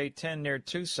Interstate 10 near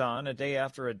Tucson a day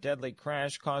after a deadly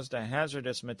crash caused a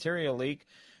hazardous material leak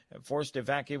and forced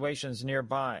evacuations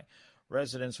nearby.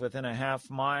 Residents within a half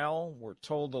mile were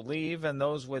told to leave and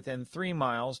those within 3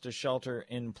 miles to shelter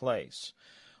in place.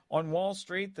 On Wall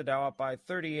Street, the Dow up by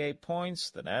 38 points,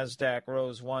 the Nasdaq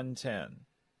rose 110.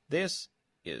 This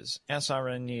is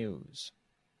SRN News.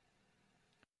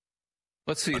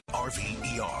 Let's see.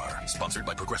 RVER, sponsored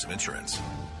by Progressive Insurance.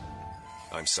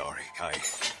 I'm sorry, I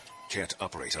can't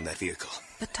operate on that vehicle.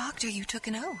 But doctor, you took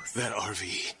an oath. That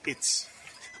RV, it's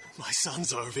my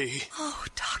son's RV. Oh,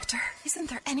 doctor, isn't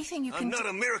there anything you can do? I'm not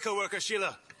a miracle worker,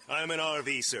 Sheila. I'm an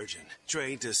RV surgeon,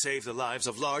 trained to save the lives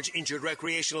of large injured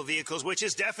recreational vehicles, which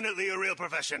is definitely a real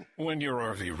profession. When your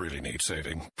RV really needs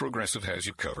saving, Progressive has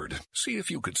you covered. See if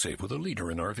you could save with a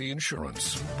leader in RV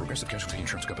insurance. Progressive Casualty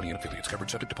Insurance Company and affiliates, covered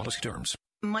subject to policy terms.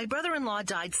 My brother-in-law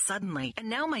died suddenly, and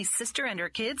now my sister and her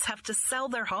kids have to sell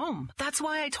their home. That's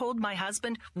why I told my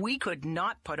husband we could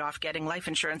not put off getting life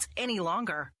insurance any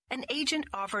longer. An agent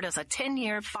offered us a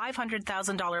 10-year,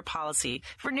 $500,000 policy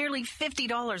for nearly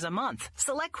 $50 a month.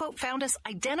 SelectQuote found us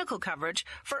identical coverage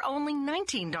for only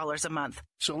 $19 a month.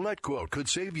 SelectQuote could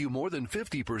save you more than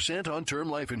 50% on term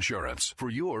life insurance. For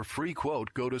your free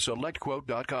quote, go to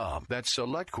SelectQuote.com. That's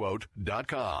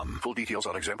SelectQuote.com. Full details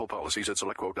on example policies at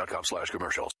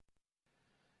SelectQuote.com/commercials.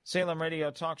 Salem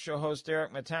radio talk show host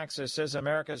Eric Metaxas says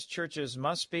America's churches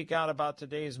must speak out about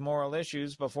today's moral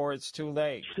issues before it's too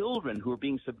late. Children who are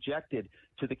being subjected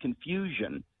to the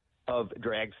confusion of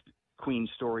drag queen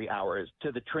story hours,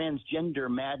 to the transgender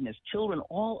madness, children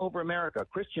all over America,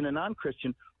 Christian and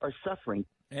non-Christian, are suffering.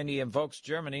 And he invokes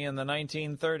Germany in the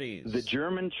 1930s. The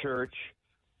German church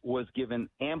was given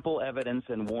ample evidence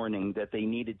and warning that they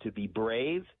needed to be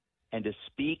brave and to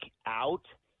speak out.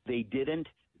 They didn't.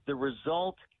 The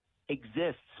result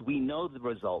exists. We know the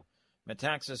result.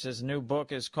 Metaxas' new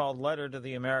book is called Letter to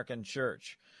the American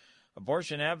Church.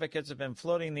 Abortion advocates have been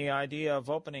floating the idea of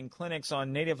opening clinics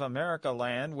on Native America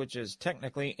land, which is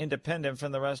technically independent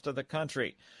from the rest of the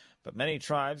country. But many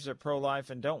tribes are pro-life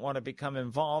and don't want to become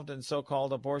involved in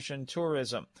so-called abortion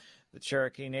tourism. The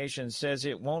Cherokee Nation says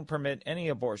it won't permit any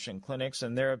abortion clinics,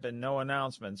 and there have been no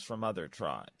announcements from other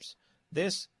tribes.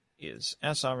 This is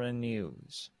SRN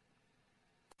News.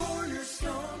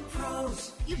 Cornerstone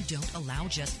Pros. You don't allow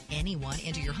just anyone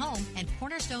into your home, and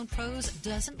Cornerstone Pros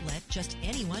doesn't let just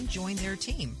anyone join their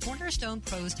team. Cornerstone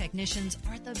Pros technicians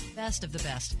are the best of the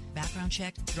best. Background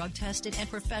checked, drug tested, and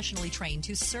professionally trained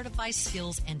to certify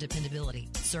skills and dependability.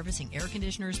 Servicing air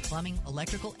conditioners, plumbing,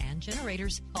 electrical, and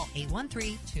generators. Call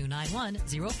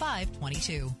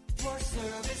 813-291-0522. For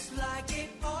service like it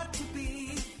ought to be.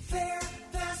 Fair,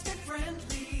 fast, and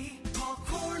friendly. Call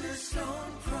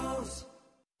Cornerstone Pros.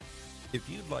 If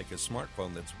you'd like a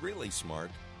smartphone that's really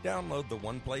smart, download the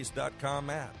OnePlace.com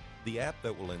app, the app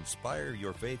that will inspire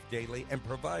your faith daily and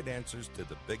provide answers to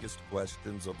the biggest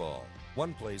questions of all.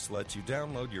 OnePlace lets you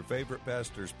download your favorite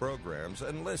pastor's programs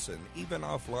and listen, even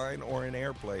offline or in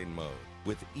airplane mode,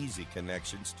 with easy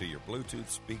connections to your Bluetooth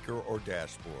speaker or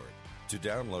dashboard. To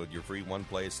download your free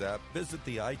OnePlace app, visit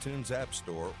the iTunes App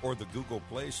Store or the Google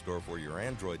Play Store for your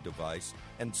Android device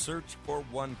and search for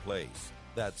OnePlace.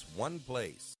 That's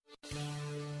OnePlace.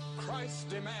 Christ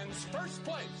demands first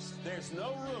place. There's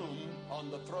no room on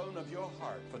the throne of your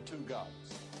heart for two gods.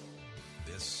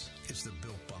 This is the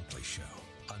Bill Bunkley Show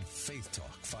on Faith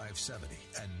Talk 570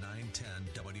 and 910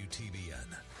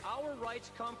 WTBN. Our rights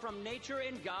come from nature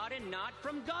and God and not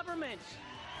from government.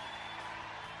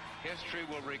 History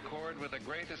will record with the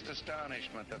greatest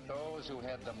astonishment that those who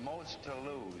had the most to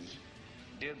lose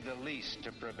did the least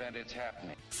to prevent its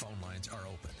happening. Phone lines are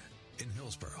open. In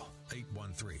Hillsborough,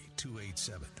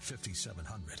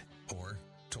 813-287-5700 or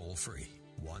toll free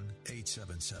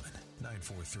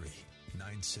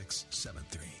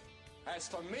 1-877-943-9673. As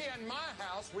for me and my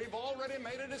house, we've already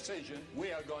made a decision.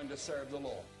 We are going to serve the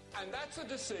Lord. And that's a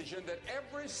decision that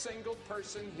every single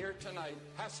person here tonight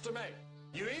has to make.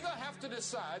 You either have to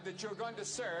decide that you're going to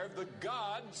serve the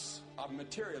gods of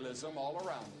materialism all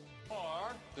around you,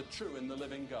 or the true and the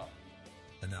living God.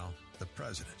 And now, the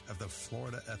president of the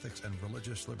Florida Ethics and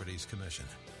Religious Liberties Commission.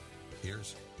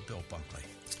 Here's Bill Bunkley.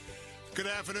 Good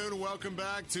afternoon. Welcome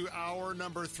back to hour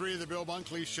number 3 of the Bill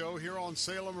Bunkley Show here on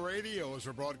Salem Radio as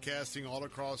we're broadcasting all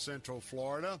across Central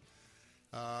Florida.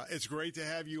 It's great to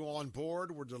have you on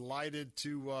board. We're delighted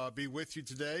to be with you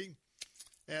today.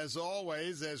 As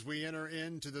always, as we enter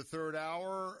into the third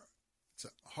hour, it's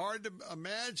hard to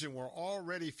imagine we're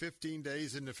already 15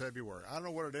 days into February. I don't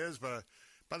know what it is, but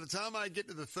by the time I get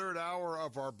to the third hour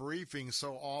of our briefing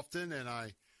so often and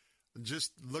I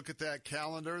just look at that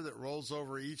calendar that rolls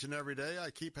over each and every day,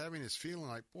 I keep having this feeling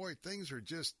like, boy, things are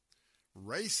just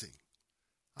racing.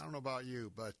 I don't know about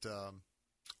you, but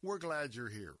we're glad you're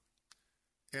here.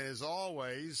 And as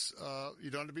always, you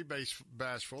don't have to be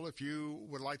bashful. If you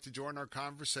would like to join our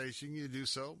conversation, you do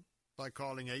so by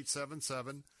calling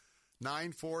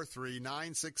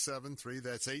 877-943-9673.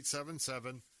 That's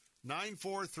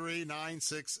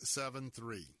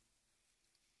 877-943-9673.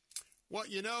 Well,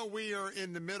 you know, we are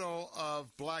in the middle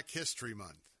of Black History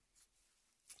Month.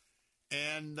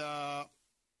 And I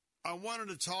wanted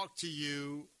to talk to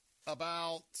you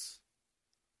about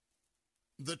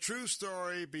the true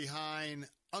story behind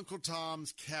Uncle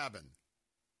Tom's Cabin.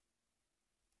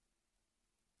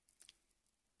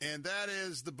 And that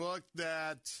is the book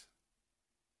that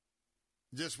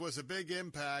just was a big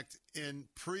impact in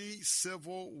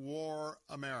pre-Civil War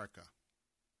America.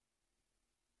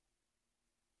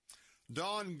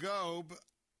 Don Gobe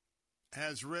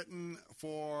has written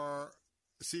for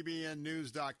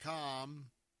CBNnews.com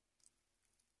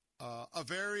a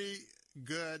very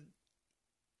good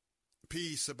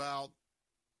piece about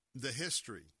the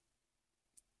history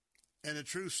and a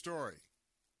true story.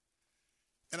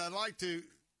 And I'd like to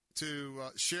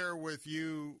share with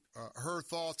you her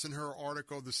thoughts in her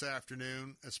article this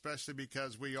afternoon, especially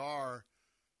because we are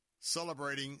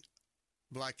celebrating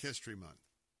Black History Month.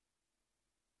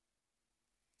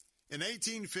 In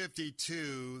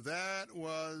 1852, that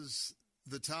was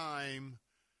the time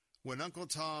when Uncle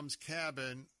Tom's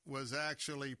Cabin was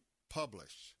actually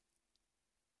published.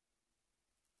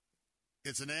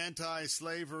 It's an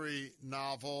anti-slavery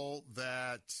novel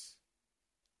that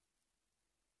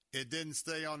it didn't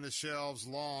stay on the shelves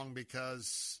long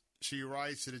because she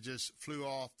writes that it just flew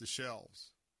off the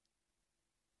shelves.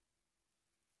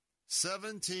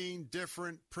 17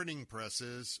 different printing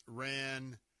presses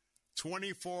ran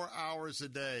 24 hours a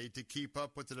day to keep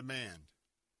up with the demand.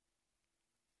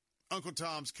 Uncle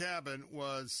Tom's Cabin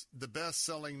was the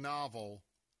best-selling novel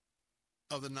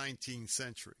of the 19th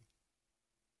century.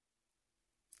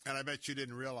 And I bet you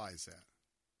didn't realize that.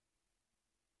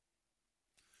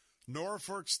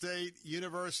 Norfolk State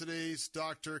University's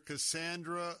Dr.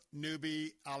 Cassandra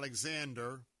Newby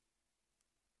Alexander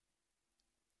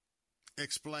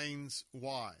explains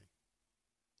why.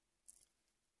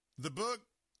 The book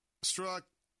struck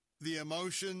the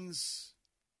emotions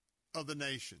of the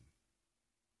nation.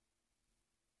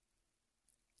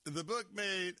 The book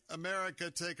made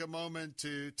America take a moment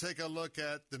to take a look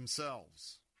at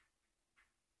themselves.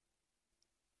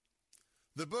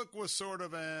 The book was sort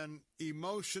of an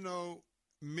emotional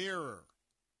mirror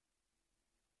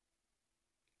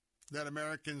that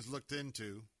Americans looked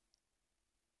into.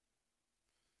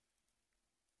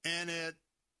 And it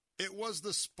was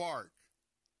the spark.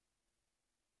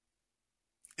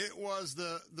 It was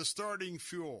the starting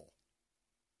fuel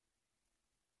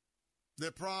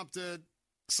that prompted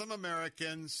some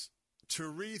Americans to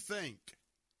rethink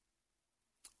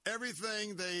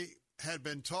everything they had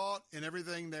been taught and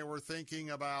everything they were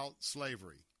thinking about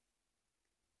slavery.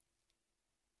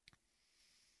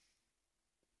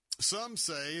 Some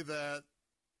say that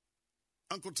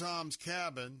Uncle Tom's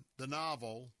Cabin, the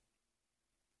novel,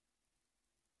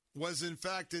 was in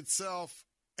fact itself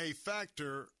a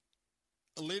factor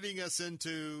leading us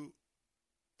into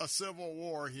a civil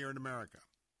war here in America.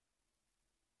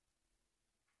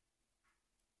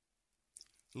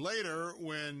 Later,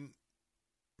 when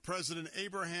President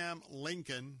Abraham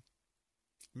Lincoln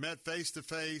met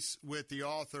face-to-face with the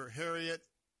author Harriet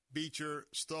Beecher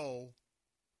Stowe,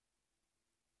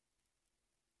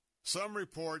 some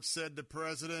reports said the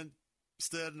president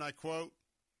said, and I quote,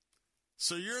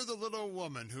 "So you're the little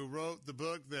woman who wrote the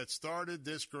book that started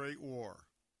this great war,"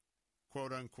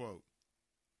 quote unquote.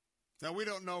 Now, we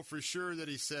don't know for sure that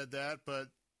he said that, but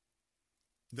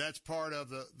that's part of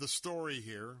the story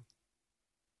here.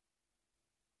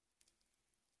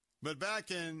 But back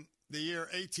in the year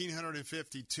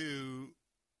 1852,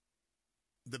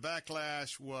 the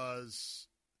backlash was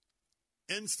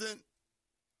instant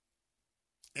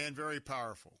and very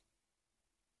powerful.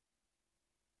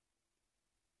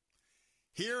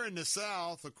 Here in the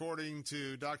South, according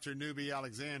to Dr. Newby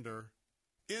Alexander,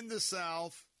 in the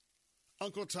South,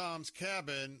 Uncle Tom's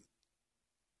Cabin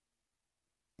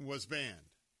was banned.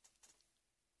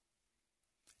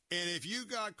 And if you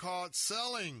got caught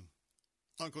selling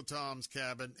Uncle Tom's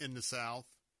Cabin in the South,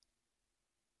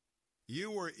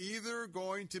 you were either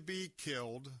going to be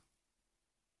killed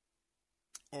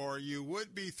or you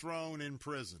would be thrown in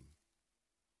prison.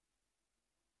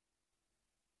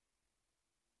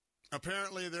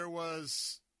 Apparently, there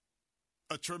was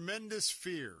a tremendous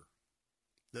fear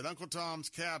that Uncle Tom's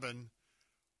Cabin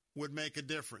would make a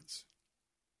difference.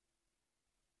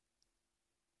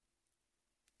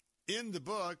 In the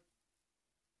book,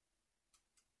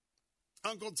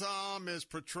 Uncle Tom is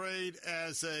portrayed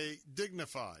as a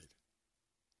dignified,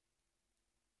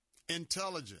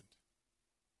 intelligent,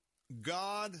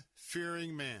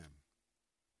 God-fearing man.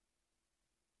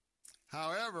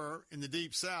 However, in the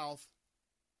Deep South,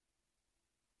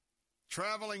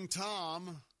 Traveling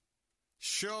Tom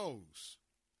shows,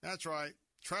 that's right,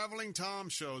 Traveling Tom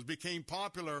shows became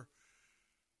popular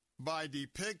by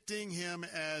depicting him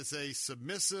as a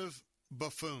submissive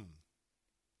buffoon,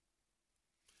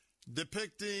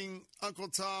 depicting Uncle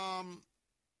Tom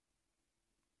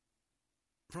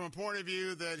from a point of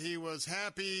view that he was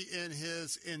happy in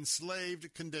his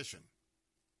enslaved condition.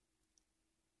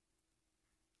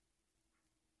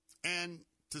 And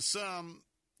to some,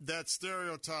 that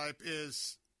stereotype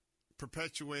is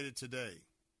perpetuated today.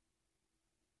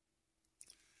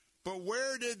 But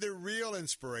where did the real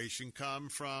inspiration come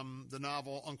from the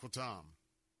novel Uncle Tom?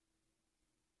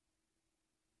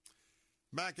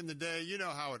 Back in the day, you know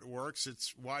how it works.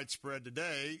 It's widespread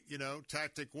today. You know,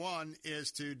 tactic one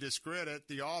is to discredit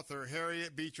the author,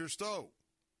 Harriet Beecher Stowe.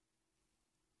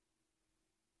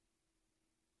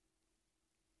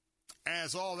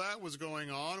 As all that was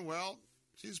going on, well,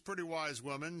 she's a pretty wise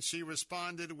woman. She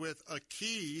responded with a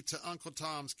key to Uncle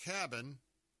Tom's Cabin,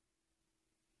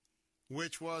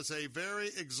 which was a very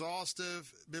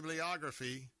exhaustive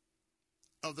bibliography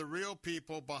of the real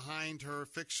people behind her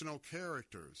fictional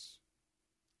characters.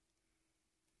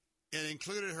 It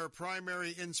included her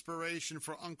primary inspiration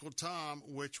for Uncle Tom,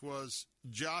 which was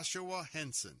Joshua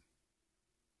Henson.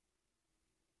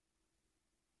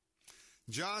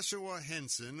 Joshua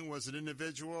Henson was an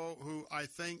individual who I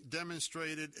think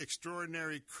demonstrated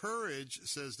extraordinary courage,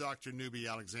 says Dr. Newby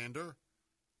Alexander,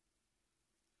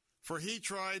 for he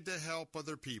tried to help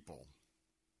other people,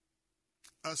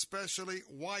 especially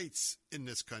whites in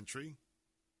this country,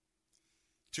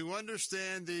 to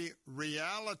understand the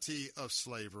reality of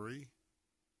slavery,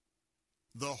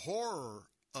 the horror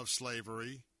of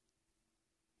slavery,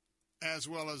 as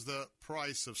well as the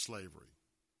price of slavery.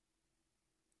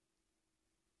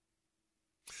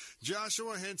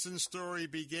 Joshua Henson's story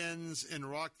begins in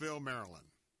Rockville,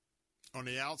 Maryland, on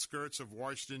the outskirts of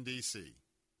Washington, D.C.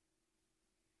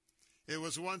 It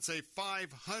was once a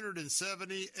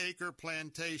 570-acre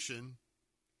plantation.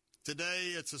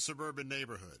 Today, it's a suburban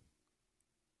neighborhood.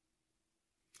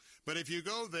 But if you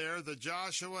go there, the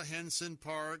Joshua Henson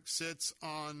Park sits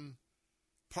on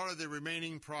part of the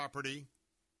remaining property,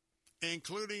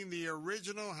 including the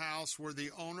original house where the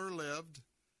owner lived.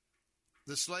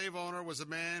 The slave owner was a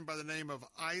man by the name of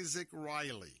Isaac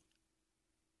Riley.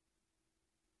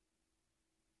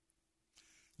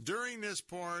 During this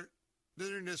point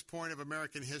of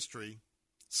American history,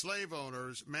 slave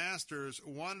owners, masters,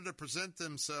 wanted to present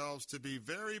themselves to be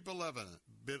very benevolent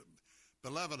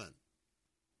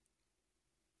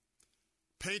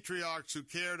patriarchs who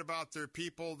cared about their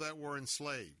people that were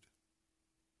enslaved.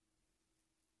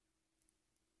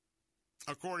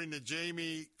 According to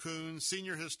Jamie Kuhn,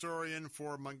 senior historian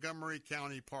for Montgomery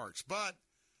County Parks. But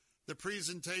the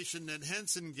presentation that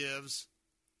Henson gives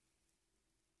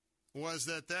was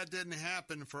that didn't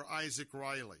happen for Isaac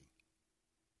Riley.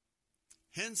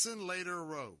 Henson later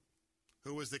wrote,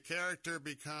 who was the character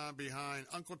behind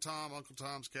Uncle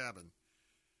Tom's Cabin.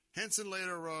 Henson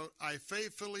later wrote, I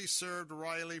faithfully served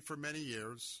Riley for many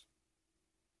years.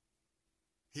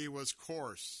 He was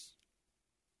coarse.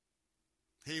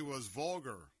 He was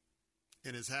vulgar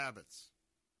in his habits.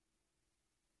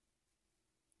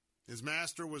 His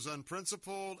master was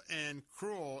unprincipled and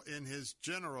cruel in his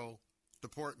general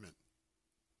deportment.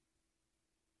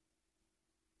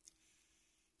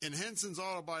 In Henson's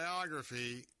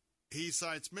autobiography, he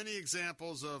cites many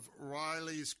examples of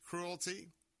Riley's cruelty,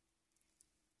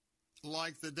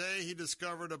 like the day he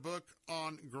discovered a book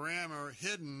on grammar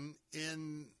hidden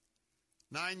in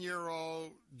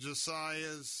 9-year-old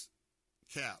Josiah's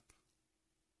cap.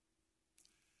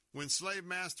 When slave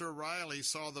master Riley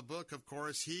saw the book, of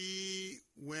course, he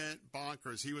went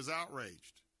bonkers. He was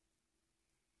outraged.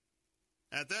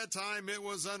 At that time, it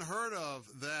was unheard of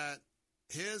that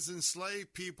his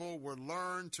enslaved people would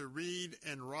learn to read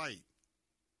and write.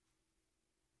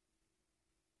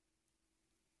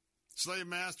 Slave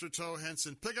master told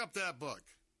Henson, pick up that book.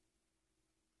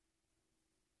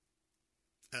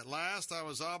 At last, I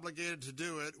was obligated to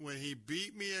do it when he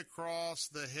beat me across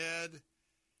the head,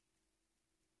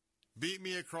 beat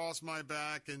me across my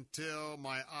back until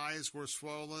my eyes were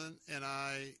swollen and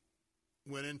I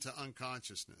went into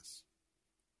unconsciousness.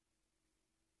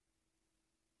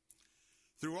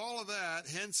 Through all of that,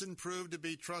 Henson proved to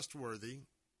be trustworthy,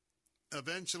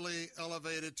 eventually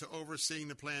elevated to overseeing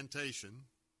the plantation.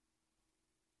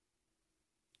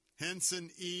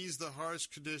 Henson eased the harsh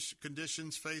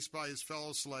conditions faced by his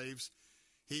fellow slaves.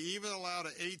 He even allowed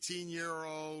an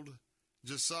 18-year-old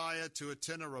Josiah to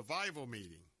attend a revival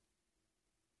meeting.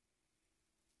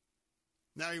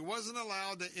 Now, he wasn't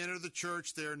allowed to enter the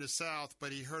church there in the South,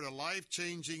 but he heard a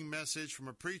life-changing message from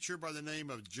a preacher by the name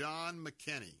of John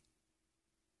McKinney.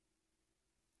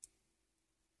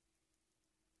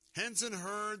 Henson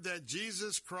heard that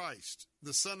Jesus Christ,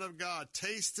 the Son of God,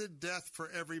 tasted death for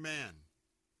every man.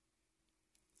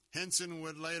 Henson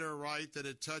would later write that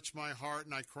it touched my heart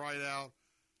and I cried out,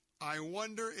 I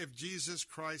wonder if Jesus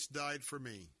Christ died for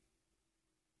me.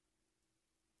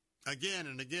 Again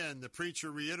and again, the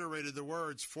preacher reiterated the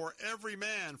words, for every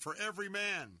man, for every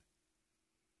man.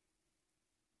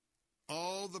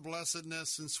 Oh, the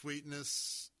blessedness and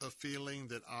sweetness of feeling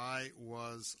that I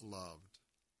was loved.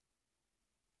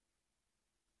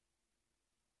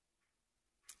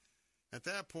 At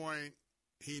that point,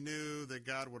 he knew that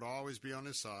God would always be on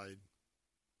his side.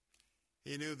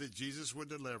 He knew that Jesus would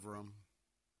deliver him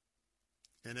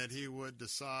and that he would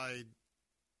decide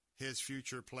his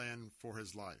future plan for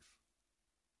his life.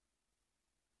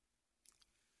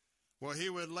 Well, he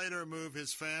would later move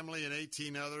his family and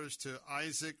 18 others to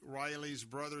Isaac Riley's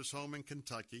brother's home in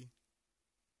Kentucky.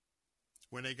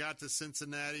 When they got to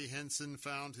Cincinnati, Henson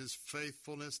found his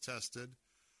faithfulness tested.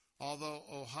 Although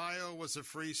Ohio was a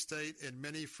free state and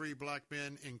many free black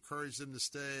men encouraged him to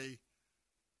stay,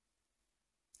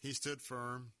 he stood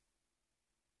firm.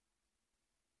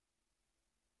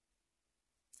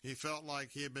 He felt like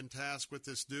he had been tasked with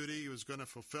this duty. He was going to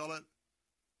fulfill it.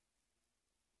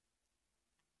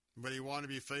 But he wanted to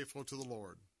be faithful to the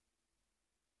Lord.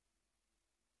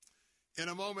 In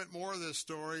a moment, more of this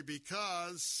story,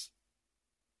 because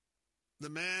the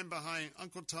man behind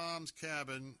Uncle Tom's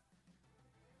Cabin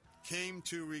came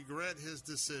to regret his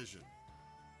decision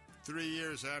 3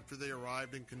 years after they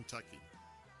arrived in Kentucky,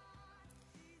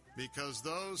 because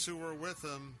those who were with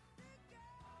him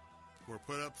were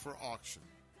put up for auction.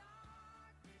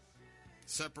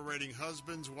 separating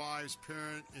husbands, wives,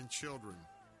 parents, and children,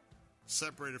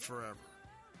 separated forever.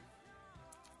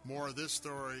 More of this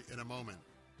story in a moment.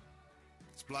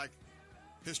 It's Black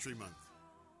History Month.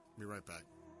 Be right back.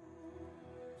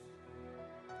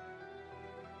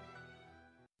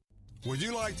 Would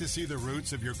you like to see the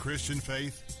roots of your Christian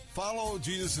faith? Follow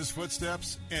Jesus'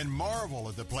 footsteps and marvel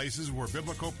at the places where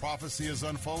biblical prophecy is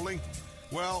unfolding?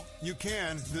 Well, you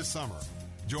can this summer.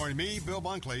 Join me, Bill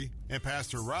Bunkley, and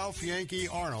Pastor Ralph Yankee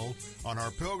Arnold on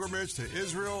our pilgrimage to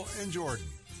Israel and Jordan.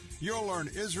 You'll learn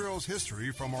Israel's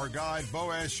history from our guide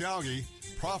Boaz Shalgi,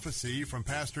 prophecy from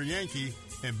Pastor Yankee,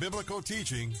 and biblical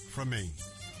teaching from me.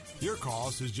 Your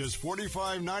cost is just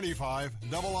 $45.95,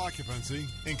 double occupancy,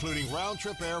 including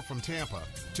round-trip air from Tampa,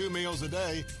 2 meals a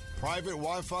day, private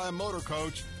Wi-Fi motor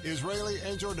coach, Israeli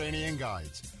and Jordanian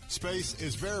guides. Space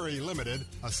is very limited.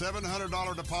 A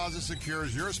 $700 deposit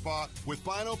secures your spot with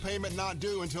final payment not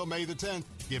due until May the 10th,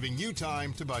 giving you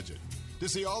time to budget. To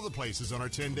see all the places on our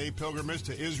 10-day pilgrimage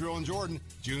to Israel and Jordan,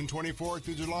 June 24th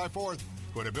through July 4th,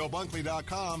 go to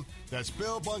BillBunkley.com. That's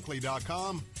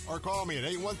BillBunkley.com. Or call me at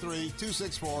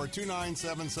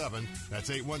 813-264-2977. That's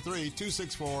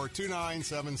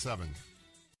 813-264-2977.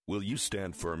 Will you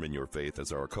stand firm in your faith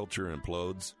as our culture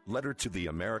implodes? Letter to the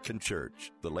American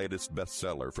Church, the latest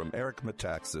bestseller from Eric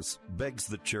Metaxas, begs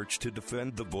the church to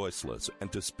defend the voiceless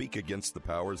and to speak against the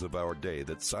powers of our day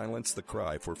that silence the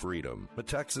cry for freedom.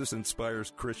 Metaxas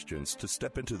inspires Christians to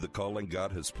step into the calling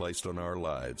God has placed on our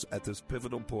lives at this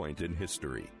pivotal point in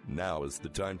history. Now is the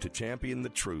time to champion the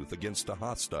truth against a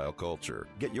hostile culture.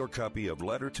 Get your copy of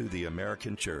Letter to the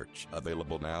American Church,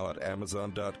 available now at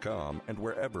Amazon.com and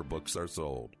wherever books are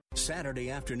sold. Saturday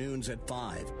afternoons at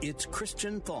 5, it's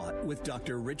Christian Thought with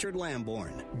Dr. Richard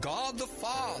Lamborn. God the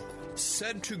Father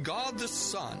said to God the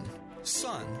Son,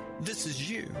 Son, this is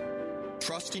you.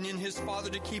 Trusting in his Father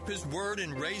to keep his word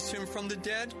and raise him from the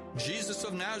dead, Jesus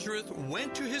of Nazareth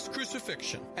went to his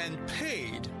crucifixion and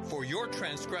paid for your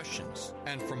transgressions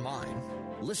and for mine.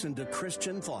 Listen to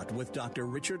Christian Thought with Dr.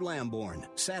 Richard Lamborn,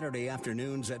 Saturday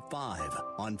afternoons at 5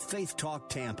 on Faith Talk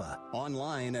Tampa,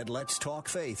 online at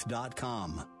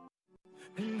letstalkfaith.com.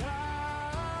 And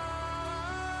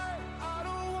I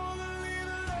don't want to leave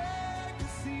a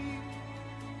legacy.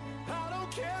 I don't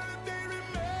care if they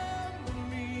remember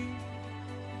me.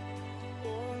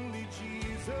 Only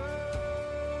Jesus.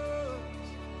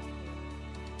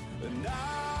 And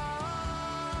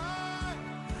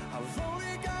I've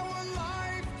only got one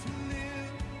life to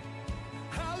live.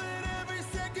 I'll let every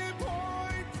second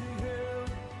point to him.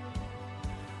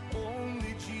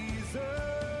 Only Jesus.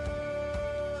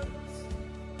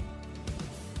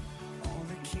 All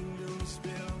the kingdoms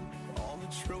built, all the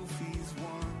trophies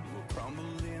won will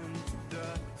crumble into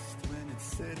dust when it's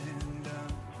said and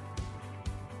done.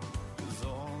 'Cause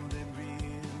all that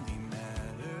really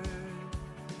matters.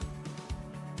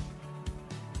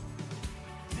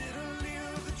 Did I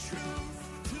live the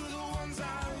truth to the ones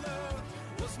I love?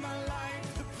 Was my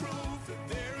life the proof that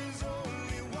there is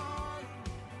only one?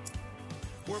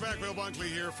 We're back. Bill Bunkley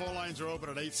here. Phone lines are open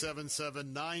at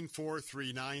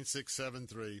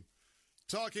 877-943-9673.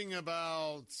 Talking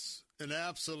about an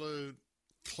absolute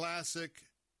classic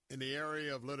in the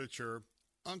area of literature,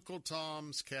 Uncle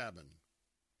Tom's Cabin.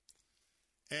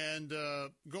 And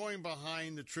going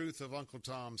behind the truth of Uncle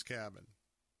Tom's Cabin.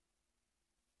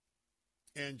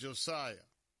 And Josiah.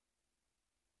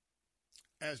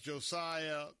 As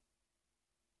Josiah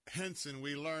Henson,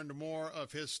 we learned more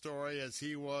of his story as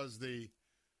he was the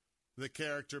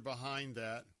character behind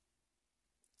that.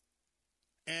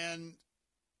 And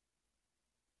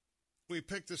we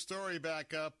picked the story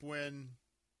back up when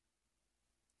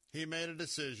he made a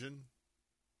decision,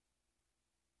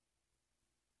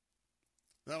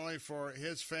 not only for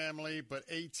his family, but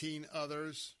 18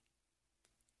 others,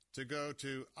 to go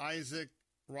to Isaac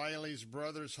Riley's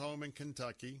brother's home in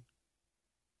Kentucky.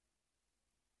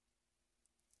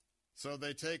 So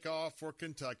they take off for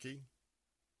Kentucky.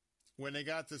 When they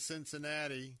got to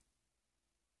Cincinnati,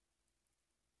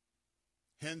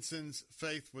 Henson's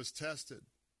faith was tested.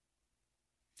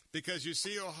 Because you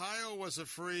see, Ohio was a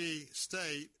free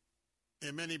state,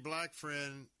 and many black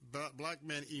men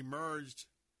emerged.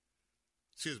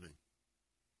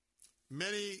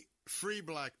 Many free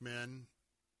black men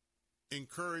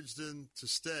encouraged him to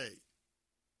stay,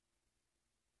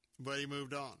 but he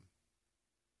moved on.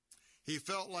 He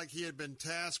felt like he had been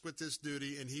tasked with this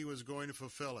duty, and he was going to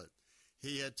fulfill it.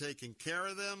 He had taken care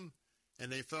of them,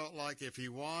 and they felt like if he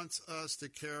wants us to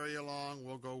carry along,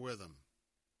 we'll go with him.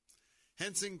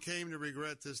 Henson came to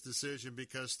regret this decision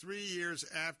because 3 years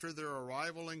after their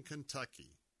arrival in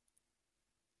Kentucky,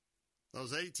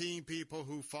 those 18 people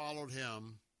who followed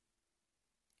him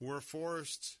were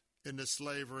forced into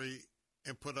slavery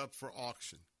and put up for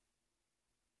auction.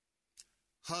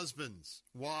 Husbands,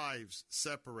 wives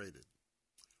separated.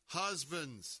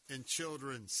 Husbands and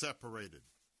children separated.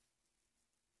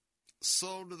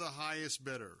 Sold to the highest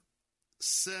bidder.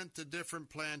 Sent to different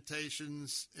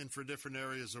plantations and for different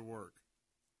areas of work.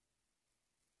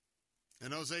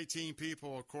 And those 18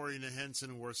 people, according to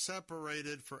Henson, were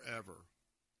separated forever.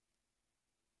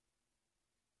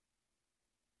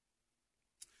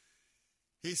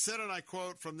 He said, and I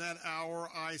quote, "From that hour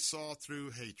I saw through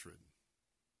hatred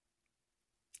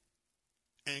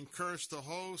and cursed the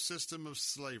whole system of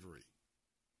slavery.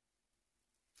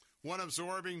 One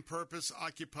absorbing purpose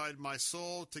occupied my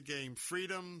soul to gain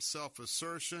freedom,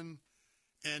 self-assertion,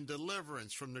 and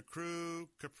deliverance from the cruel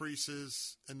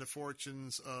caprices and the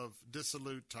fortunes of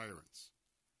dissolute tyrants."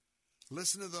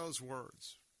 Listen to those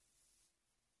words.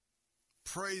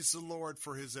 Praise the Lord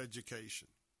for his education.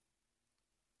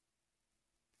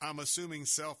 I'm assuming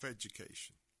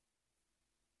self-education.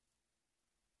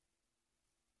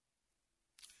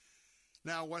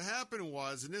 Now, what happened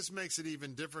was, and this makes it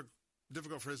even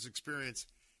difficult for his experience,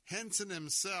 Henson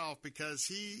himself, because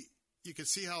you could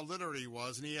see how literate he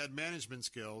was, and he had management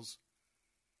skills,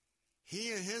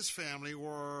 he and his family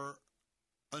were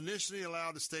initially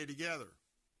allowed to stay together.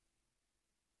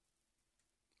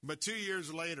 But 2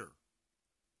 years later,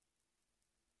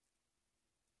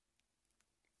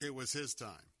 it was his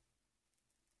time.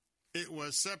 It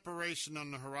was separation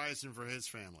on the horizon for his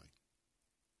family.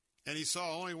 And he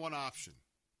saw only one option: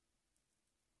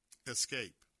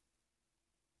 escape.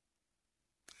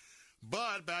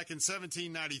 But back in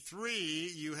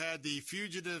 1793, you had the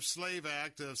Fugitive Slave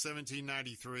Act of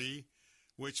 1793,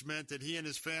 which meant that he and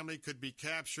his family could be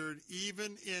captured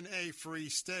even in a free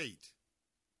state.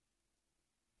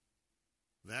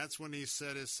 That's when he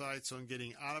set his sights on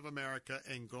getting out of America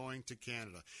and going to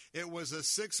Canada. It was a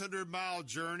 600-mile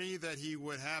journey that he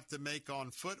would have to make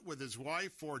on foot with his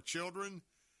wife, 4 children.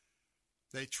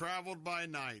 They traveled by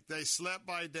night. They slept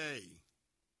by day.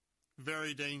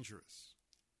 Very dangerous.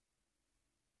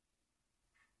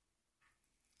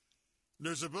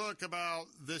 There's a book about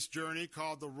this journey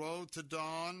called The Road to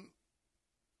Dawn,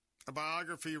 a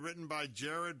biography written by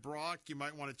Jared Brock. You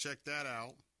might want to check that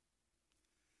out.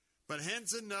 But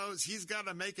Henson knows he's got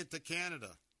to make it to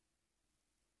Canada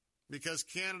because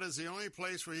Canada's the only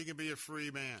place where he can be a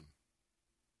free man.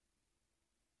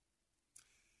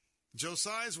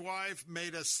 Josiah's wife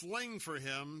made a sling for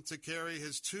him to carry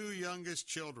his 2 youngest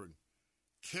children,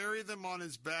 carry them on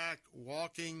his back,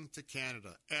 walking to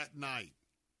Canada at night,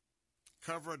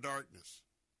 cover of darkness.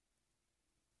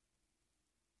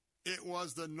 It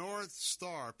was the North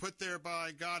Star, put there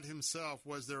by God himself,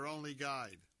 was their only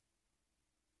guide.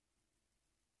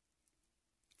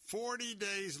 40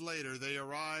 days later, they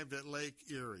arrived at Lake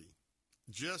Erie,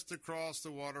 just across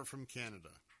the water from Canada.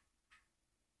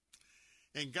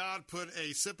 And God put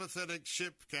a sympathetic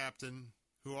ship captain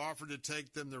who offered to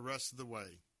take them the rest of the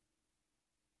way.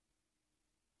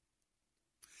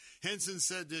 Henson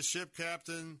said to this ship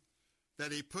captain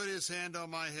that he put his hand on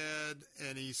my head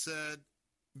and he said,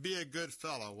 "Be a good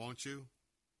fellow, won't you?"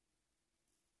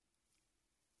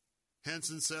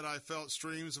 Henson said, "I felt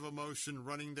streams of emotion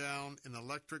running down in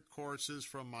electric courses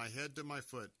from my head to my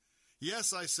foot.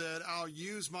 Yes," I said, "I'll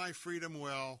use my freedom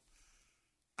well.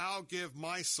 I'll give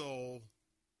my soul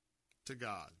to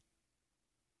God."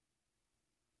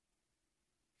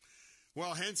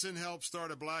 Well, Henson helped start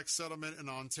a black settlement in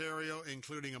Ontario,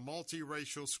 including a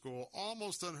multiracial school,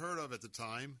 almost unheard of at the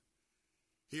time.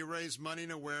 He raised money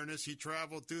and awareness. He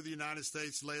traveled through the United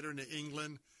States, later into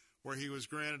England, where he was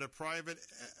granted a private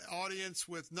audience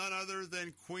with none other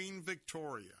than Queen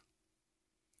Victoria.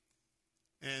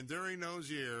 And during those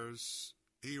years,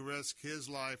 he risked his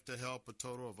life to help a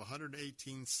total of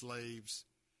 118 slaves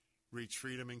reach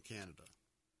freedom in Canada.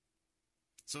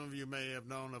 Some of you may have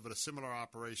known of a similar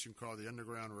operation called the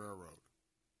Underground Railroad.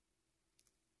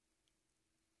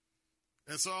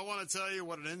 And so I want to tell you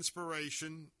what an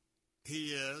inspiration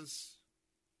he is.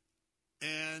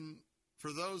 And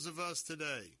for those of us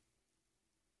today,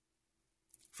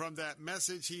 from that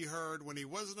message he heard when he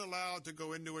wasn't allowed to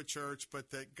go into a church,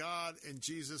 but that God and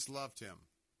Jesus loved him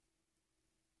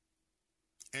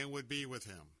and would be with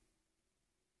him.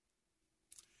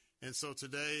 And so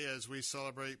today, as we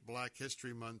celebrate Black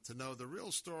History Month, to know the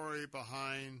real story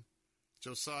behind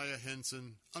Josiah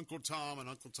Henson, Uncle Tom and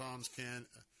Uncle Tom's Cabin,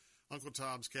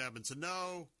 to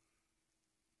know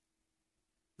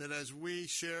that as we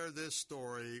share this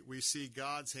story, we see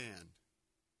God's hand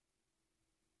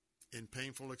in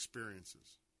painful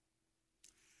experiences.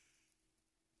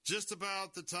 Just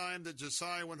about the time that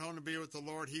Josiah went home to be with the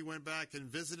Lord, he went back and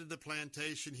visited the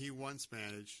plantation he once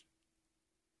managed.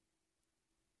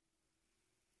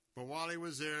 But while he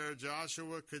was there,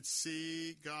 Joshua could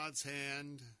see God's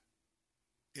hand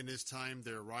in his time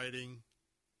there writing.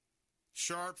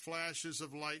 Sharp flashes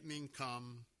of lightning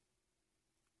come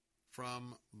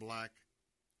from black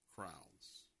crowds.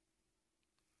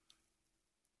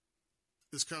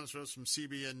 This comes to us from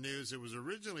CBN News. It was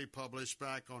originally published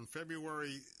back on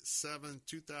February 7,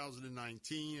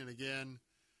 2019. And again,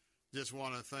 just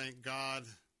want to thank Don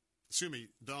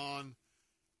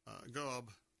Goeb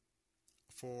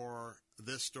for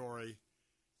this story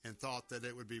and thought that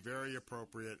it would be very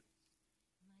appropriate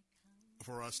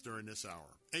for us during this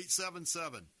hour.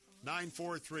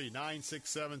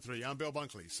 877-943-9673. I'm Bill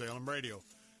Bunkley, Salem Radio.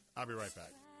 I'll be right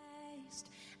back.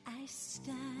 I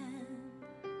stand,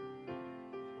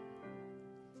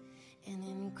 and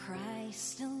in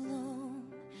Christ alone,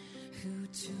 who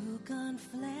took on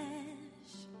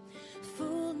flesh,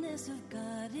 fullness of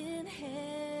God in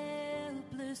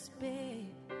helpless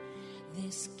babe,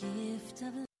 this gift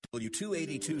of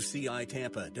W282CI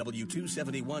Tampa,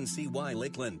 W271CY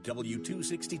Lakeland,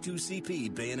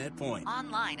 W262CP Bayonet Point.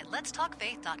 Online at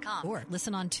letstalkfaith.com or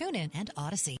listen on TuneIn and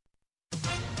Odyssey.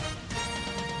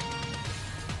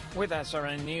 With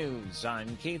SRN News,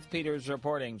 I'm Keith Peters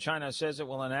reporting. China says it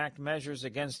will enact measures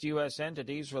against U.S.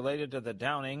 entities related to the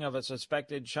downing of a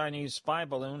suspected Chinese spy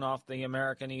balloon off the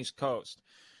American East Coast.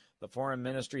 The Foreign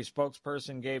Ministry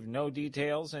spokesperson gave no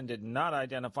details and did not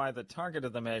identify the target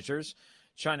of the measures.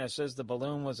 China says the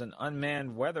balloon was an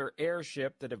unmanned weather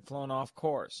airship that had flown off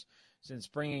course. Since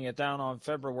bringing it down on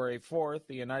February 4th,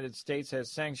 the United States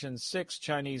has sanctioned 6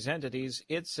 Chinese entities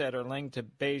it said are linked to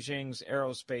Beijing's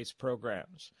aerospace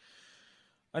programs.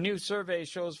 A new survey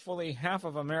shows fully half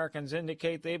of Americans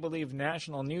indicate they believe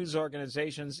national news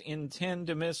organizations intend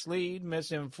to mislead,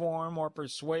 misinform, or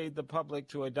persuade the public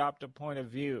to adopt a point of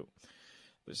view.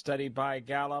 The study by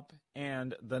Gallup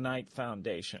and the Knight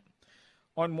Foundation.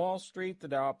 On Wall Street, the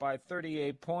Dow up by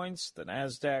 38 points, the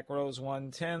Nasdaq rose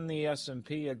 110, the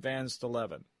S&P advanced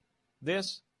 11.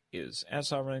 This is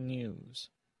SRN News.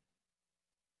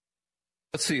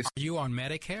 Let's see. Are you on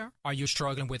Medicare? Are you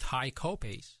struggling with high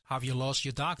copays? Have you lost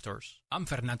your doctors? I'm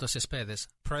Fernando Cespedes,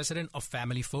 president of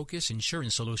Family Focus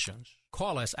Insurance Solutions.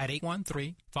 Call us at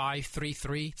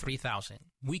 813-533-3000.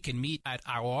 We can meet at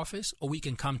our office or we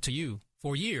can come to you.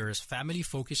 For years, Family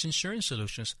Focus Insurance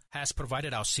Solutions has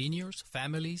provided our seniors,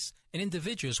 families, and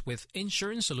individuals with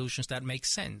insurance solutions that make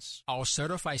sense. Our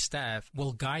certified staff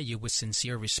will guide you with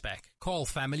sincere respect. Call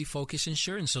Family Focus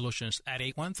Insurance Solutions at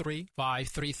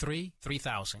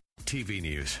 813-533-3000. TV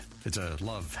news. It's a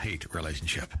love-hate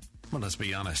relationship. Well, let's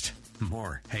be honest.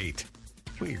 More hate.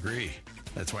 We agree.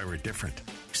 That's why we're different.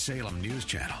 Salem News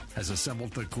Channel has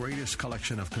assembled the greatest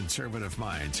collection of conservative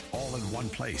minds all in one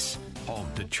place. Home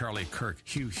to Charlie Kirk,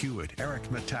 Hugh Hewitt, Eric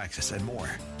Metaxas, and more.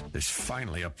 There's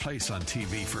finally a place on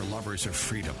TV for lovers of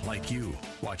freedom like you.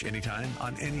 Watch anytime,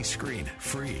 on any screen,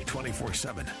 free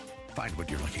 24/7. Find what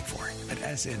you're looking for at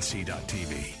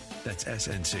snc.tv. That's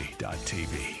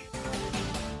snc.tv.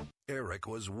 Eric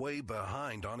was way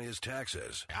behind on his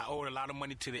taxes. I owed a lot of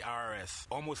money to the IRS,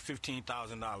 almost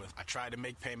 $15,000. I tried to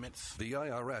make payments. The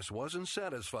IRS wasn't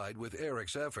satisfied with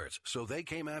Eric's efforts, so they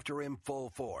came after him full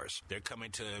force. They're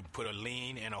coming to put a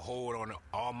lien and a hold on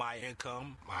all my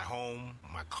income, my home,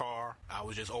 my car. I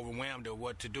was just overwhelmed at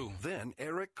what to do. Then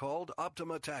Eric called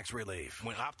Optima Tax Relief.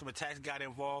 When Optima Tax got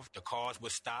involved, the calls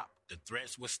would stop, the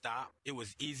threats would stop. It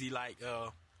was easy like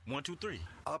 1, 2, 3.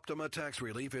 Optima Tax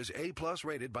Relief is A+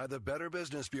 rated by the Better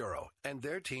Business Bureau, and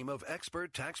their team of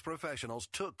expert tax professionals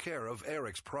took care of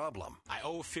Eric's problem. I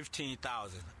owe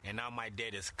 $15,000, and now my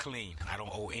debt is clean. I don't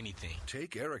owe anything.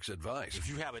 Take Eric's advice. If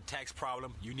you have a tax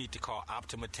problem, you need to call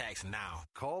Optima Tax now.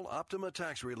 Call Optima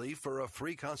Tax Relief for a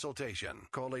free consultation.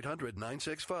 Call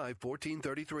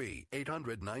 800-965-1433.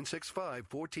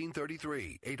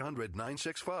 800-965-1433.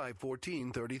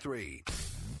 800-965-1433.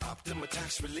 Optima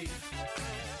Tax Relief.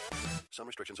 Some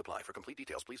restrictions apply. For complete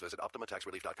details, please visit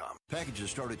OptimaTaxRelief.com.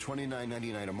 Packages start at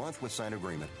 $29.99 a month with sign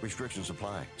agreement. Restrictions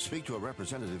apply. Speak to a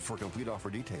representative for complete offer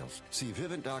details. See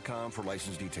Vivint.com for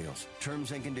license details.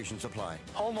 Terms and conditions apply.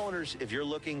 Homeowners, if you're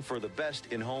looking for the best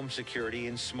in home security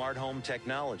and smart home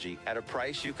technology at a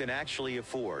price you can actually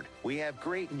afford, we have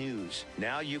great news.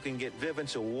 Now you can get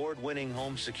Vivint's award-winning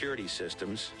home security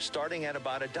systems starting at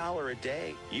about $1 a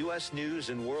day. U.S. News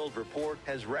and World Report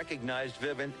has recognized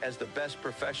Vivint as the best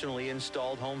professionally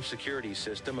installed home security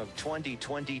system of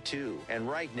 2022. And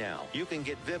right now, you can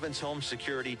get Vivint's home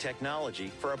security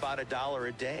technology for about $1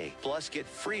 a day. Plus, get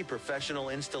free professional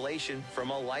installation from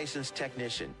a licensed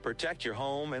technician. Protect your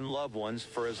home and loved ones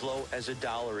for as low as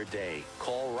 $1 a day.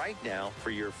 Call right now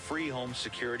for your free home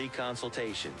security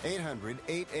consultation.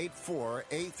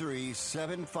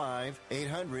 800-884-8375.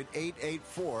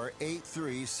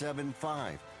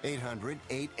 800-884-8375.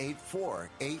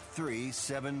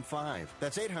 800-884-8375.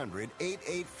 That's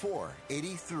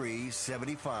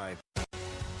 800-884-8375.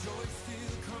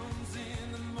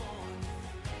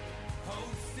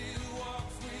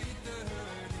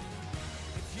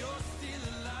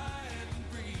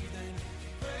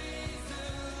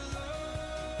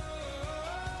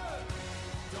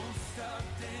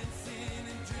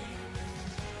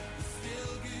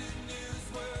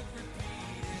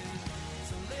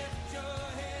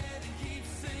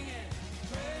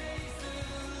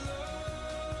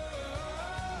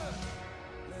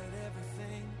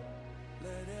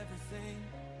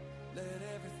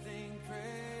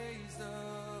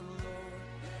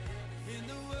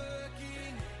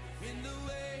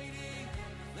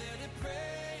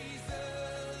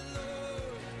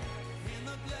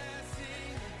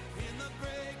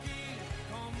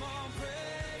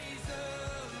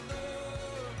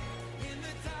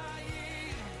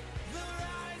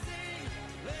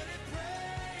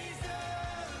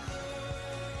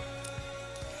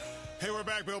 Hey, we're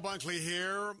back. Bill Bunkley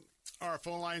here. Our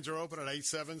phone lines are open at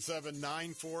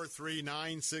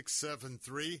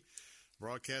 877-943-9673.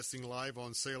 Broadcasting live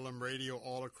on Salem Radio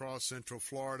all across Central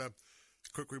Florida.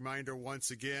 Quick reminder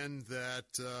once again that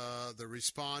the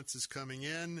response is coming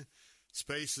in.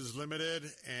 Space is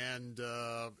limited. And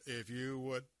if you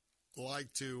would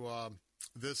like to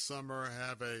this summer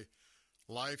have a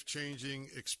life-changing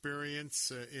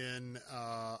experience in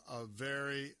a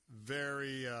very,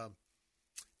 very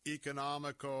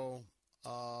economical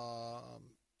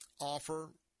offer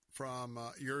from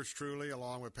yours truly,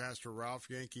 along with Pastor Ralph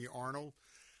Yankee Arnold,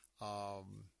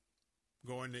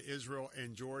 going to Israel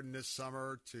and Jordan this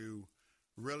summer to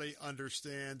really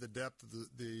understand the depth of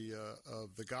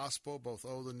the gospel, both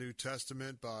Old and New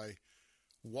Testament, by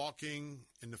walking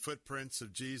in the footprints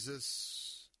of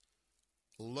Jesus,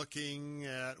 looking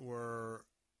at where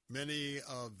many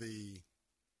of the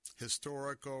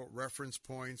historical reference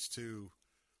points to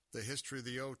the history of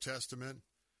the Old Testament.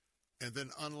 And then,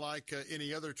 unlike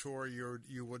any other tour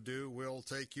you would do, we'll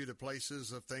take you to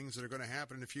places of things that are going to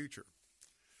happen in the future.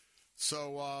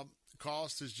 So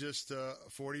cost is just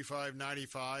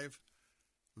 $45.95.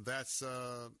 That's,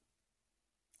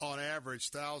 on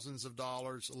average, thousands of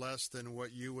dollars less than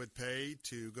what you would pay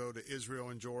to go to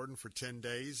Israel and Jordan for 10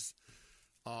 days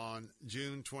on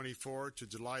June 24th to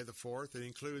July the 4th. It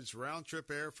includes round-trip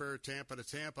airfare Tampa to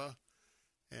Tampa.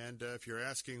 And if you're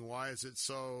asking why is it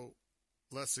so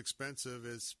less expensive,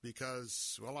 it's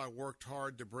because, well, I worked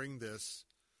hard to bring this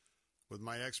with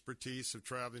my expertise of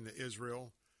traveling to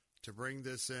Israel, to bring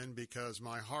this in because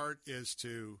my heart is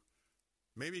to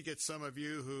maybe get some of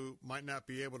you who might not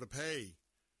be able to pay,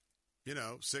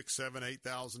 $6,000, $7,000,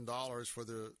 $8,000 for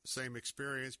the same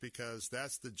experience, because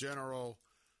that's the general,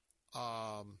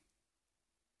 the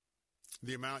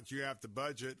amount you have to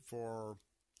budget for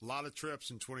a lot of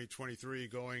trips in 2023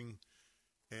 going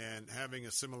and having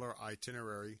a similar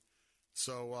itinerary.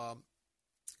 So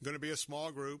going to be a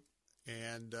small group,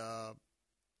 and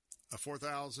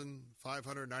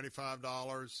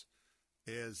 $4,595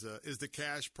 is the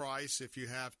cash price. If you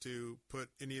have to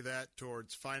put any of that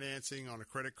towards financing on a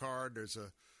credit card, there's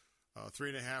a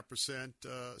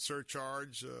 3.5%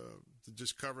 surcharge to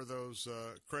just cover those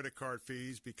credit card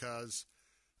fees, because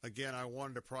again, I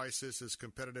wanted to price this as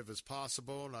competitive as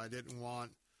possible, and I didn't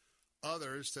want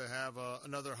others to have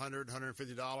another $100,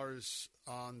 $150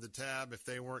 on the tab if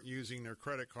they weren't using their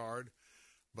credit card.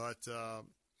 But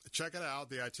check it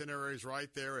out. The itinerary is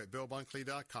right there at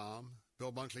BillBunkley.com,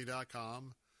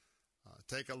 BillBunkley.com.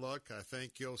 Take a look. I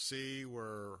think you'll see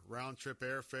where round-trip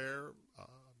airfare,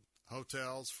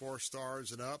 hotels, 4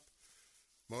 stars and up,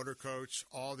 motor coach,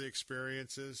 all the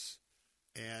experiences,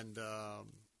 and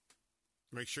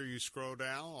make sure you scroll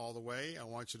down all the way. I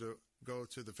want you to go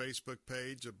to the Facebook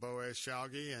page of Boaz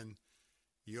Shalgi, and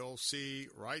you'll see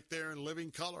right there in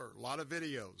living color a lot of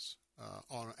videos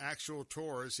on actual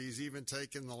tours. He's even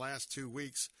taken the last 2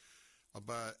 weeks.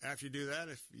 But after you do that,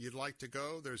 if you'd like to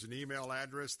go, there's an email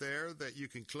address there that you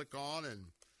can click on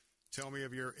and tell me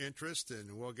of your interest,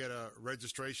 and we'll get a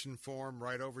registration form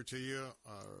right over to you,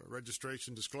 a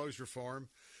registration disclosure form.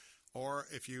 Or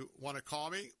if you want to call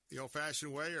me the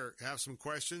old-fashioned way or have some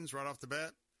questions right off the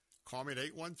bat, Call me at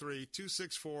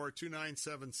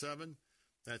 813-264-2977.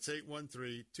 That's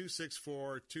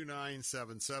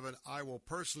 813-264-2977. I will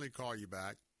personally call you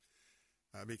back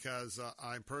because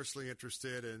I'm personally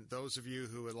interested in those of you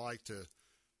who would like to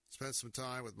spend some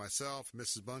time with myself,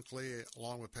 Mrs. Bunkley,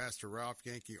 along with Pastor Ralph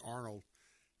Yankee Arnold,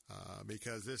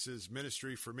 because this is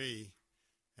ministry for me,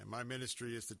 and my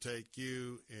ministry is to take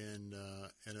you in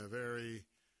a very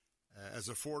as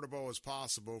affordable as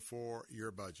possible for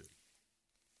your budget.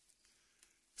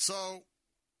 So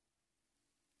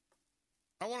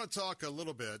I want to talk a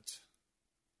little bit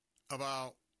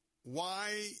about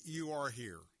why you are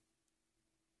here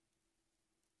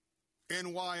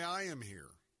and why I am here.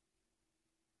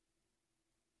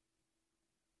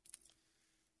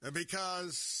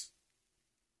 Because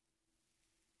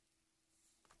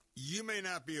you may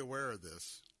not be aware of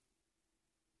this,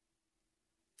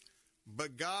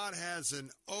 but God has an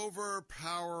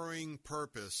overpowering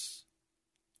purpose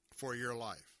for your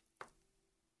life.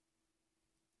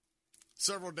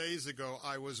 Several days ago,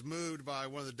 I was moved by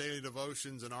one of the daily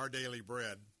devotions in Our Daily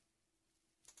Bread.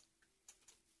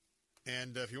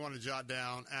 And if you want to jot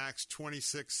down Acts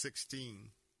 26:16.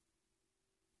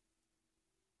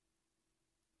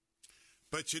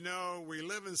 But you know, we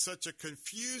live in such a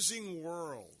confusing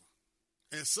world.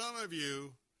 And some of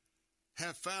you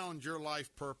have found your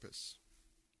life purpose.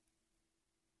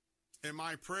 And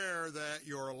my prayer that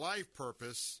your life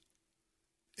purpose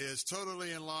is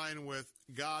totally in line with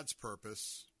God's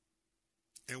purpose.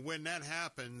 And when that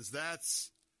happens,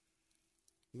 that's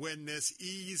when this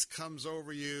ease comes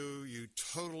over you. You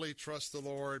totally trust the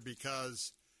Lord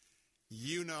because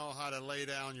you know how to lay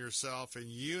down yourself and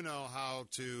you know how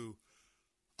to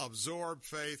absorb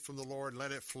faith from the Lord and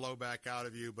let it flow back out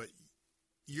of you. But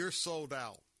you're sold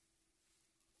out.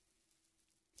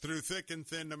 Through thick and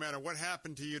thin, no matter what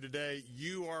happened to you today,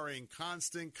 you are in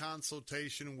constant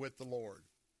consultation with the Lord.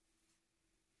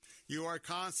 You are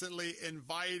constantly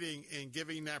inviting and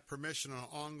giving that permission on an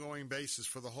ongoing basis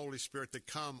for the Holy Spirit to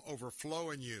come overflow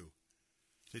in you,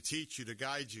 to teach you, to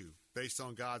guide you based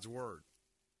on God's Word.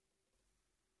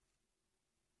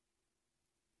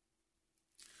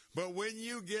 But when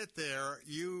you get there,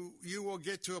 you will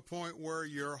get to a point where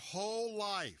your whole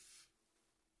life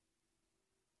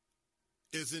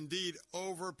is indeed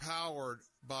overpowered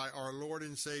by our Lord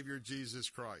and Savior Jesus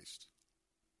Christ.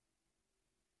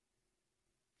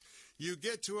 You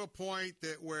get to a point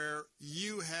that where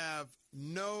you have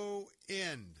no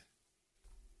end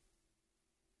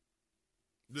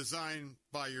designed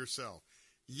by yourself.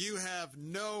 You have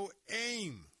no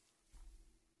aim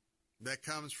that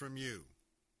comes from you.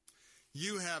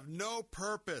 You have no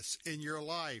purpose in your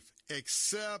life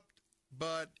except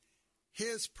but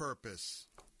His purpose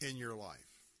in your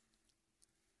life.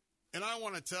 And I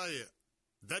want to tell you,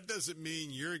 that doesn't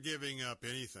mean you're giving up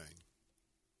anything.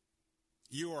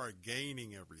 You are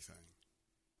gaining everything.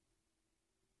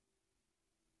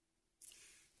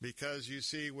 Because you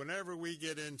see, whenever we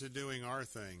get into doing our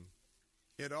thing,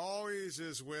 it always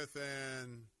is with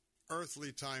an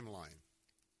earthly timeline.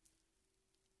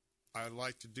 I'd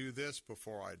like to do this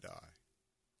before I die.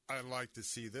 I'd like to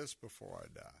see this before I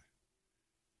die.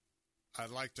 I'd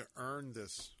like to earn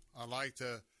this. I've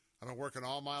been working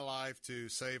all my life to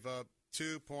save up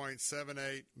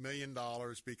 $2.78 million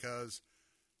because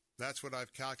that's what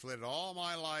I've calculated all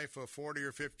my life of 40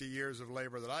 or 50 years of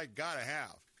labor that I got to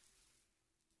have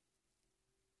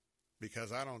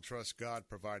because I don't trust God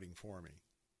providing for me.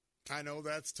 I know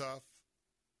that's tough.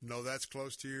 No, that's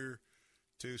close to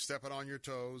stepping on your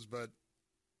toes, but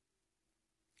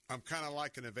I'm kind of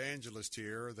like an evangelist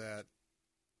here that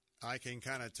I can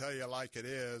kind of tell you like it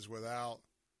is without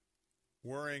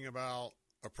worrying about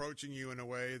approaching you in a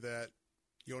way that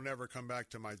you'll never come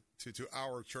back to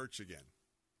our church again.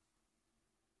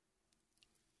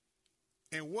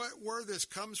 And where this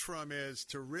comes from is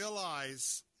to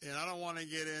realize, and I don't want to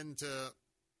get into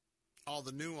all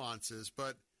the nuances,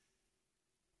 but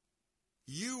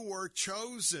you were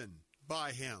chosen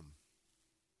by Him.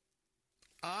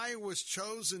 I was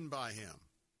chosen by Him.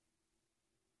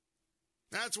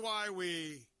 That's why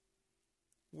we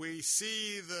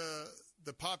see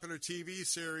the popular TV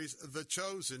series, The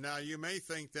Chosen. Now, you may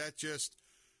think that just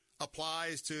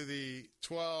applies to the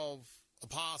 12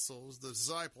 apostles, the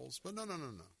disciples, but no.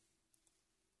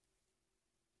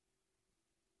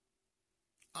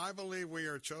 I believe we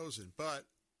are chosen, but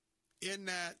in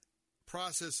that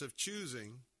process of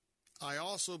choosing, I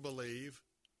also believe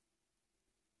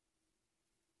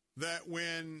that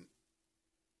when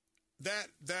that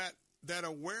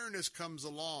awareness comes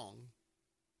along,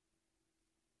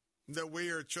 that we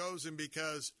are chosen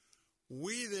because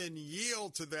we then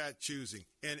yield to that choosing.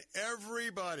 And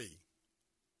everybody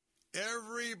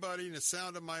in the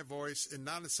sound of my voice and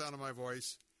not in the sound of my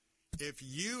voice, if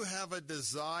you have a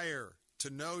desire to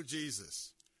know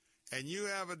Jesus and you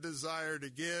have a desire to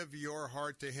give your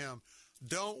heart to him,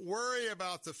 don't worry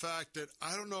about the fact that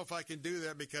I don't know if I can do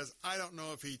that because I don't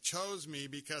know if he chose me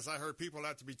because I heard people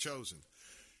have to be chosen.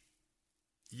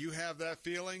 You have that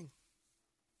feeling?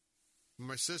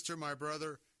 My sister, my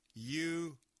brother,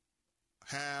 you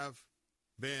have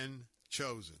been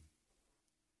chosen.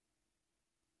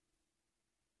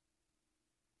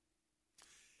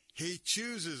 He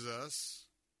chooses us.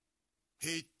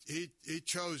 He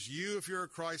chose you if you're a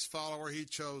Christ follower. He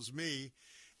chose me.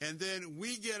 And then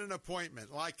we get an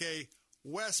appointment, like a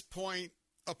West Point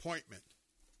appointment.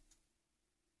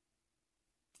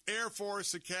 Air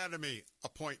Force Academy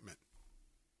appointment.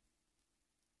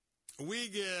 We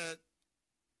get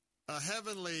a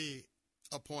heavenly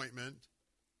appointment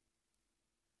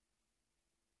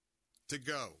to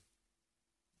go,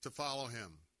 to follow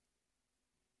him.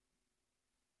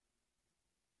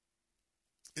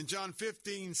 In John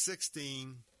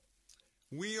 15:16,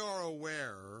 we are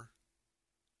aware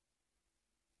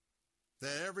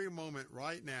that every moment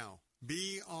right now,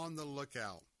 be on the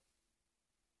lookout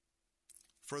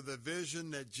for the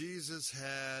vision that Jesus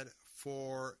had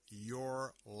for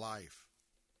your life.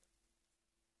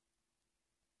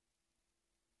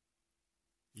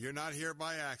 You're not here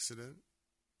by accident.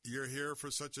 You're here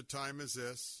for such a time as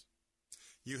this.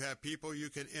 You have people you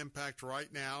can impact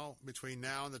right now, between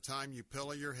now and the time you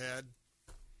pillow your head.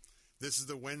 This is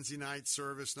the Wednesday night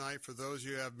service night. For those of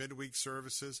you who have midweek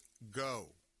services,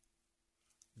 go.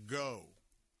 Go.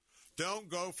 Don't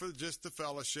go for just the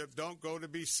fellowship. Don't go to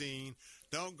be seen.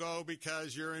 Don't go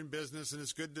because you're in business and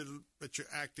it's good that you're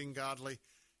acting godly.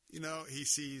 You know,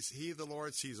 the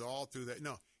Lord sees all through that.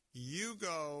 No, you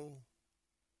go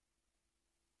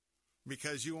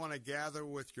because you want to gather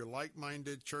with your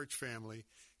like-minded church family.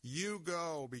 You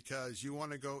go because you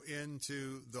want to go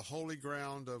into the holy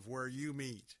ground of where you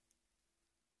meet.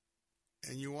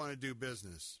 And you want to do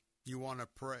business. You want to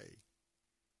pray.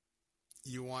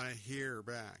 You want to hear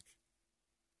back.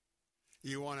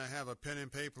 You want to have a pen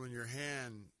and paper in your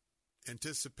hand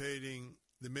anticipating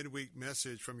the midweek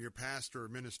message from your pastor or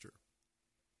minister.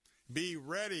 Be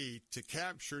ready to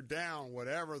capture down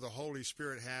whatever the Holy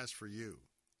Spirit has for you.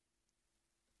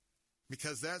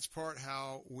 Because that's part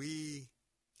how we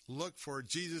look for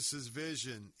Jesus'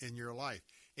 vision in your life.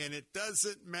 And it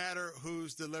doesn't matter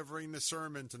who's delivering the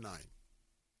sermon tonight.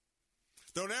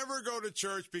 Don't ever go to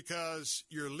church because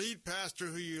your lead pastor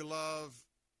who you love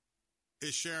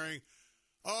is sharing,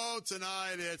 oh,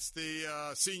 tonight it's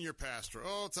the senior pastor.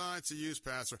 Oh, tonight it's the youth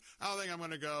pastor. I don't think I'm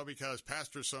going to go because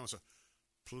pastor so-and-so.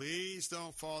 Please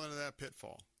don't fall into that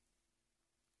pitfall.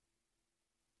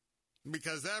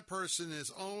 Because that person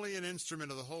is only an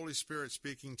instrument of the Holy Spirit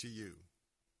speaking to you.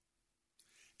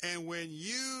 And when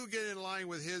you get in line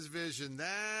with his vision,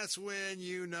 that's when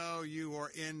you know you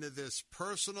are into this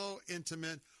personal,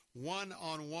 intimate,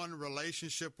 one-on-one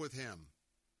relationship with him.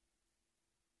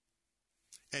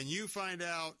 And you find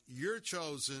out you're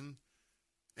chosen,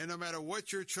 and no matter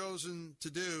what you're chosen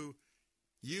to do,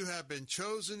 you have been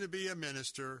chosen to be a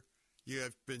minister. You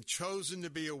have been chosen to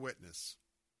be a witness.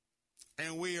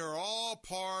 And we are all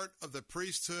part of the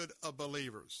priesthood of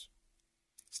believers.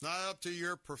 It's not up to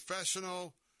your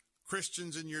professional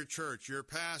Christians in your church, your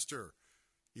pastor,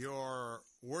 your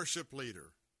worship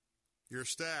leader, your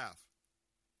staff.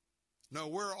 No,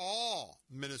 we're all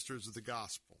ministers of the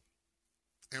gospel.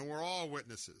 And we're all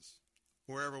witnesses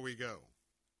wherever we go.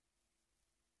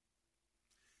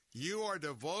 You are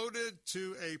devoted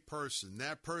to a person.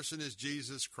 That person is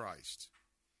Jesus Christ.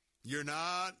 You're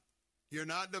not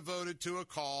devoted to a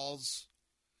cause.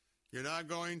 You're not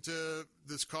going to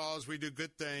this cause we do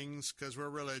good things because we're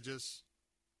religious.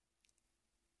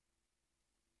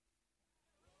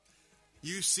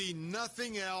 You see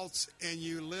nothing else and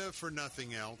you live for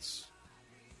nothing else.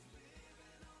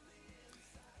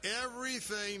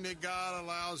 Everything that God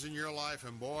allows in your life,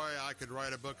 and boy, I could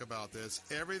write a book about this.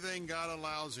 Everything God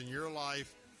allows in your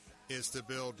life is to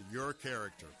build your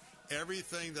character.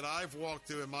 Everything that I've walked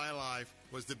through in my life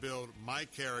was to build my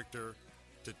character,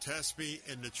 to test me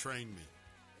and to train me.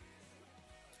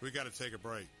 We got to take a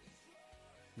break.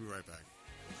 We'll be right back.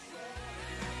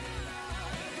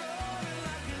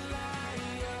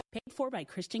 Paid for by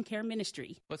Christian Care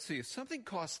Ministry. Let's see, if something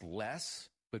costs less,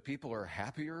 but people are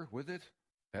happier with it,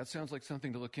 that sounds like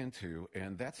something to look into,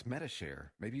 and that's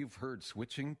Medi-Share. Maybe you've heard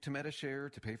switching to Medi-Share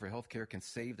to pay for health care can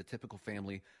save the typical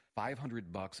family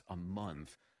 $500 a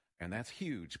month. And that's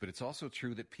huge, but it's also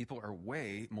true that people are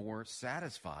way more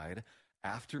satisfied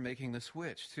after making the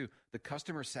switch, too. The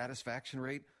customer satisfaction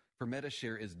rate for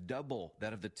Medi-Share is double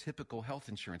that of the typical health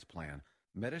insurance plan.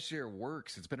 Medi-Share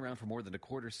works. It's been around for more than a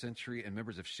quarter century, and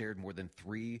members have shared more than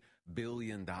 $3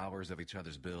 billion of each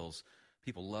other's bills.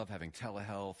 People love having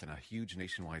telehealth and a huge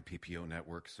nationwide PPO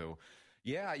network. So,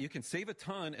 yeah, you can save a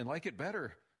ton and like it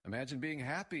better. Imagine being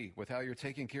happy with how you're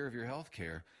taking care of your health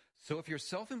care. So if you're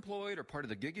self-employed or part of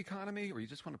the gig economy, or you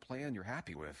just want a plan you're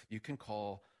happy with, you can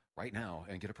call right now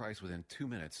and get a price within 2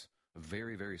 minutes. A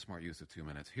very, very smart use of 2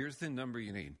 minutes. Here's the number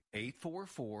you need.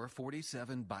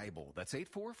 844-47-BIBLE. That's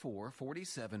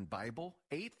 844-47-BIBLE.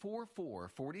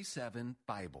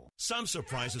 844-47-BIBLE. Some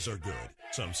surprises are good.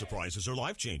 Some surprises are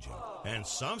life-changing. And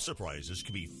some surprises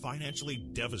can be financially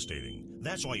devastating.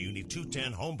 That's why you need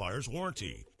 210 Home Buyer's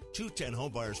Warranty. 210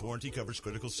 Home Buyer's Warranty covers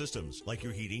critical systems like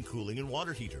your heating, cooling, and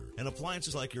water heater, and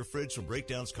appliances like your fridge from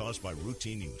breakdowns caused by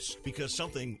routine use. Because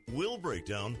something will break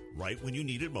down right when you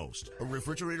need it most. A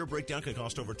refrigerator breakdown can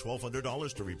cost over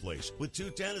 $1,200 to replace. With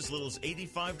 210 as little as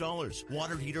 $85.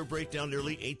 Water heater breakdown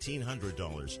nearly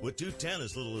 $1,800. With 210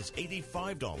 as little as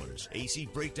 $85. AC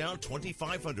breakdown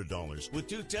 $2,500. With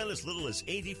 210 as little as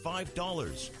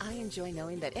 $85. I enjoy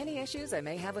knowing that any issues I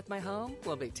may have with my home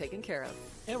will be taken care of.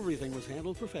 Everything was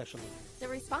handled professionally. The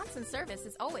response and service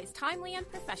is always timely and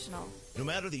professional. No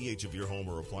matter the age of your home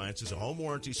or appliances, a home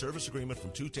warranty service agreement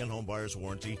from 210 Home Buyer's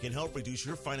Warranty can help reduce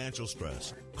your financial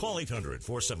stress. Call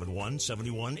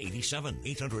 800-471-7187.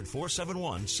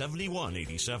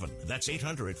 800-471-7187. That's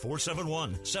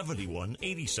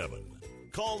 800-471-7187.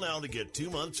 Call now to get 2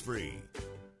 months free.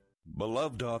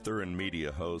 Beloved author and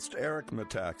media host Eric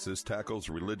Metaxas tackles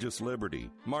religious liberty,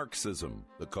 Marxism,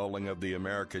 the calling of the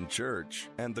American church,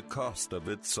 and the cost of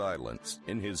its silence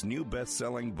in his new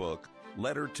best-selling book,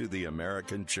 Letter to the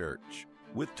American Church.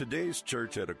 With today's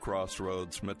church at a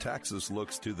crossroads, Metaxas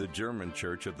looks to the German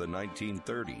church of the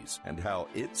 1930s and how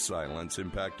its silence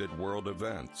impacted world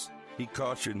events. He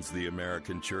cautions the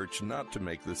American church not to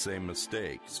make the same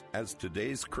mistakes, as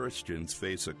today's Christians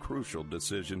face a crucial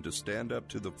decision to stand up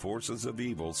to the forces of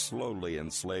evil slowly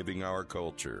enslaving our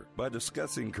culture. By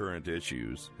discussing current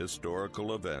issues,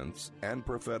 historical events, and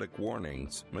prophetic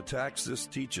warnings, Metaxas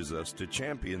teaches us to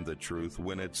champion the truth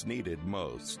when it's needed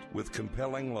most. With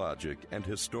compelling logic and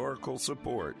historical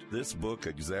support, this book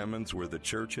examines where the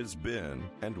church has been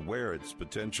and where it's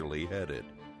potentially headed.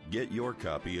 Get your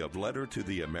copy of Letter to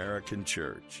the American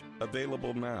Church,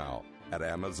 available now at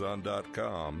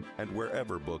Amazon.com and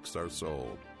wherever books are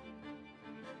sold.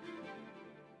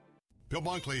 Bill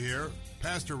Bunkley here.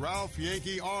 Pastor Ralph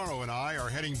Yankee Arno and I are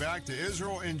heading back to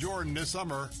Israel and Jordan this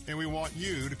summer, and we want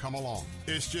you to come along.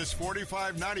 It's just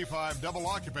 $45.95 double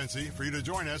occupancy for you to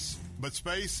join us, but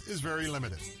space is very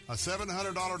limited. A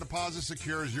 $700 deposit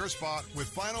secures your spot with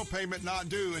final payment not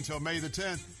due until May the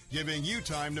 10th, giving you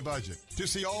time to budget. To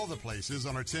see all the places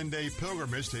on our 10-day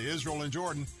pilgrimage to Israel and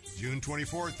Jordan, June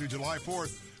 24th through July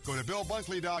 4th, go to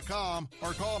BillBunkley.com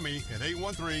or call me at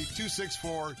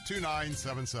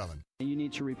 813-264-2977. You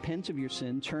need to repent of your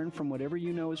sin, turn from whatever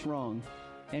you know is wrong,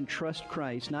 and trust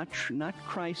Christ. Not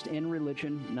Christ and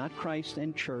religion, not Christ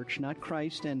and church, not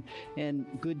Christ and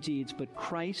good deeds, but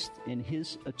Christ and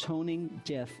His atoning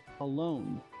death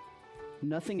alone.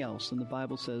 Nothing else. And the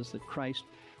Bible says that Christ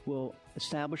will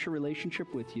establish a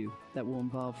relationship with you that will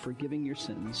involve forgiving your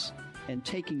sins and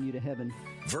taking you to heaven.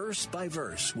 Verse by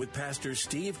Verse with Pastor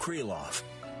Steve Kreloff.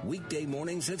 Weekday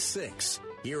mornings at 6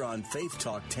 here on Faith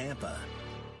Talk Tampa.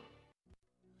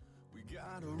 We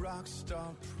got a rock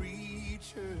star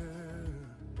preacher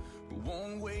who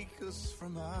won't wake us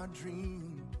from our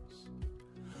dreams.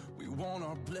 We want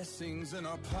our blessings in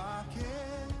our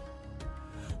pocket.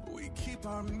 We keep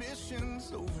our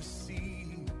missions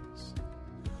overseas.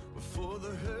 For the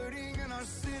hurting in our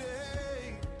city,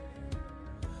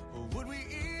 or would we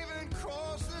even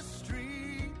cross the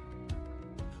street?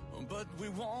 But we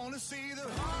want to see the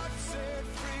heart set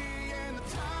free and the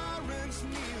tyrants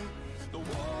kneel, the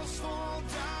walls fall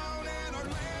down and our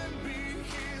land be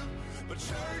healed. But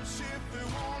church, if we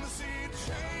want to see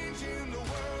change in the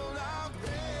world out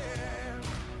there,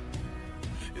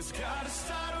 it's got to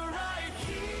start right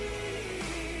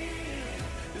here.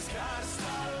 It's got to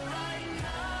start right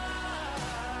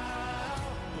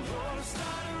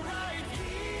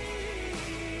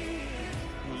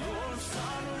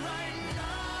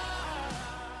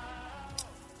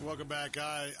Welcome back.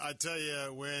 I tell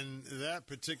you, when that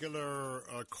particular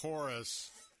chorus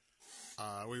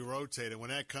we rotate, and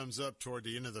when that comes up toward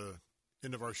the end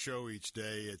of our show each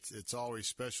day, it's always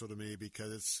special to me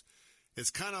because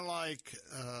it's kind of like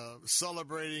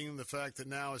celebrating the fact that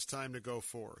now it's time to go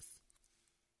forth.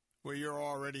 Well, you're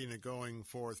already in a going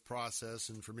forth process,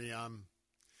 and for me, I'm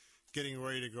getting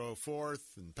ready to go forth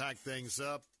and pack things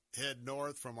up, head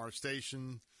north from our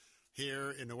station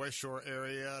here in the West Shore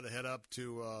area to head up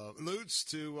to Lutz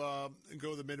to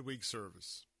go to the midweek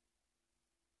service.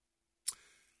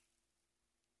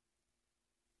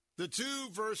 The two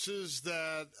verses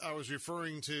that I was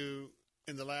referring to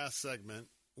in the last segment,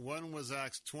 one was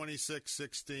Acts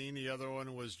 26:16, the other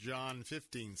one was John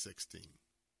 15:16.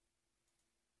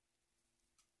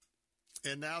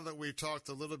 And now that we've talked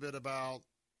a little bit about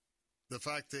the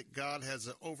fact that God has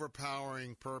an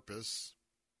overpowering purpose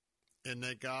and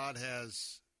that God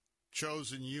has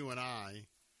chosen you and I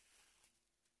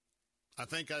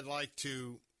think I'd like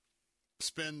to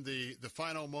spend the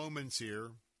final moments here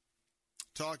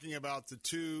talking about the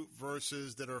two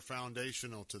verses that are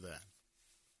foundational to that.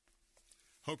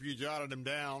 Hope you jotted them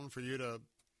down for you to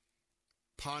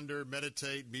ponder,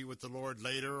 meditate, be with the Lord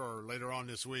later or later on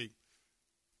this week.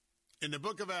 In the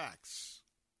book of Acts,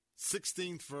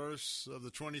 16th verse of the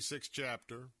 26th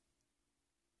chapter,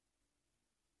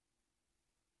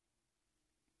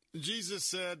 Jesus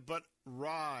said, "But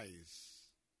rise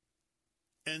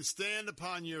and stand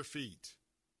upon your feet,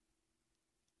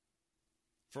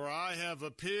 for I have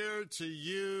appeared to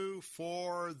you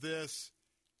for this,"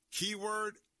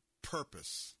 keyword,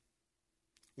 purpose.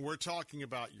 We're talking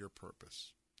about your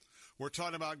purpose. We're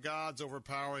talking about God's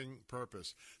overpowering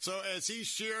purpose. So as he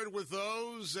shared with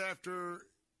those after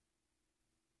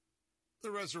the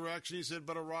resurrection, he said,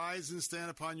 "But arise and stand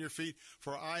upon your feet,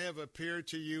 for I have appeared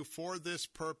to you for this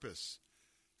purpose,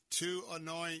 to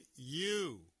anoint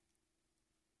you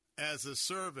as a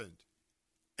servant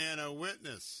and a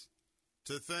witness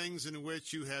to things in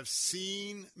which you have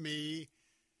seen me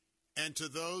and to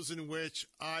those in which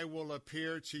I will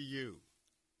appear to you."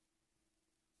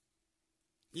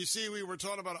 You see, we were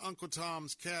talking about Uncle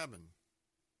Tom's Cabin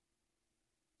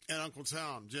and Uncle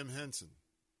Tom, Jim Henson.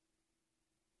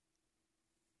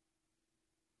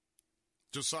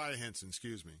 Josiah Henson,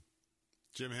 excuse me.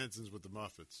 Jim Henson's with the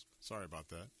Muffets. Sorry about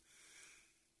that.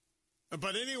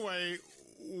 But anyway,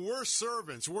 we're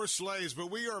servants, we're slaves, but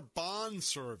we are bond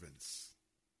servants.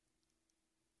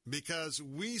 Because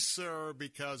we serve,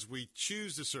 because we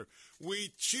choose to serve. We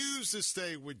choose to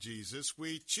stay with Jesus.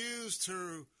 We choose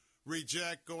to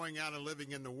reject going out and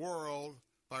living in the world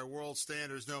by world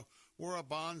standards. No, we're a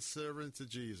bond servant to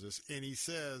Jesus. And he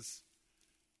says,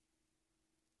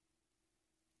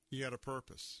 you got a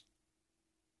purpose.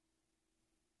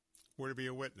 We're to be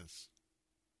a witness.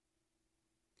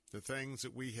 The things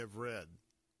that we have read,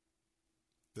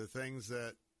 the things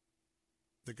that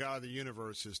the God of the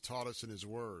universe has taught us in his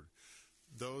word,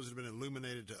 those have been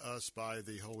illuminated to us by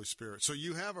the Holy Spirit. So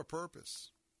you have a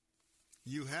purpose.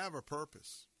 You have a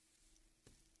purpose.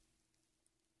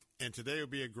 And today would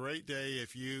be a great day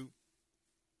if you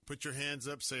put your hands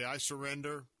up, say, "I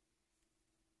surrender.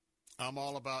 I'm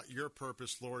all about your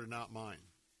purpose, Lord, and not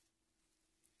mine."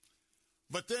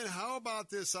 But then how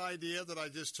about this idea that I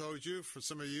just told you, for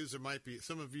some of you that might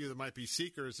be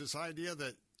seekers, this idea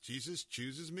that Jesus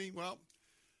chooses me? Well,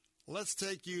 let's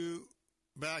take you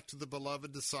back to the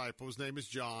beloved disciple. His name is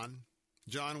John.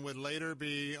 John would later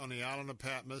be on the island of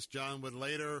Patmos. John would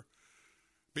later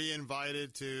be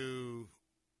invited to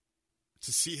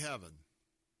see heaven.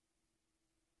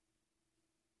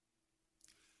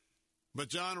 But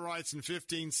John writes in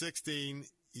 15:16,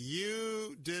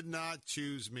 "You did not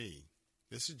choose me."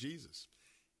 This is Jesus.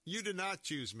 "You did not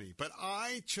choose me, but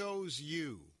I chose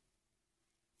you,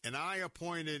 and I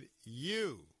appointed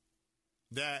you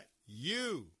that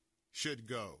you should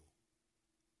go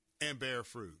and bear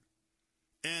fruit,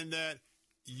 and that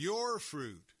your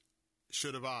fruit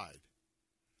should abide,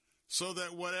 so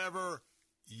that whatever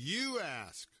you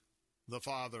ask the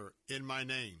Father in my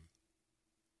name,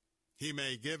 he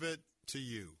may give it to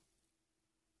you."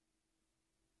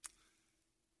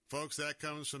 Folks, that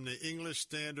comes from the English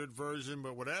Standard Version,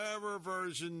 but whatever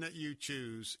version that you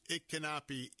choose, it cannot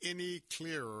be any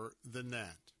clearer than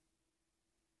that.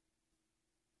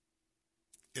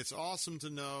 It's awesome to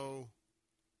know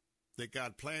that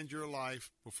God planned your life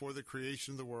before the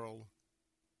creation of the world.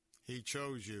 He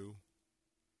chose you,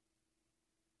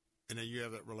 and then you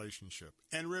have that relationship.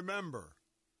 And remember,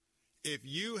 if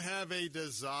you have a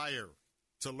desire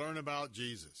to learn about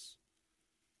Jesus,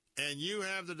 and you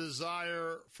have the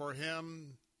desire for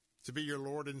him to be your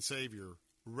Lord and Savior,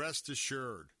 rest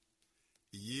assured,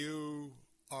 you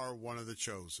are one of the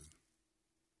chosen.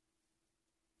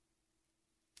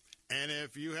 And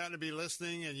if you happen to be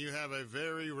listening and you have a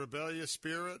very rebellious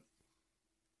spirit,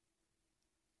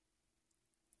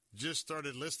 just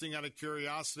started listening out of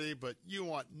curiosity, but you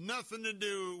want nothing to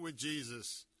do with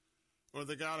Jesus, or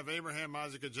the God of Abraham,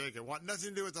 Isaac, and Jacob. Want nothing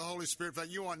to do with the Holy Spirit. In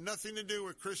fact, you want nothing to do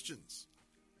with Christians.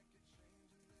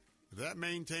 If that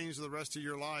maintains the rest of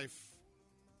your life,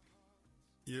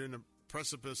 you're in the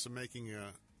precipice of making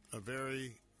a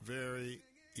very, very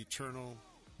eternal,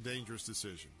 dangerous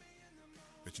decision.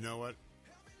 But you know what?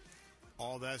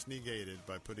 All that's negated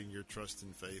by putting your trust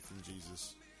and faith in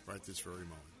Jesus right this very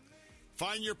moment.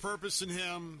 Find your purpose in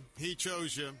Him. He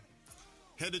chose you.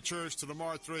 Head to church to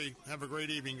Lamar 3. Have a great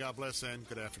evening. God bless and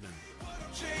good afternoon.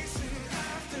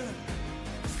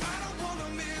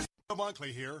 Bill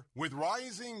Bunkley here with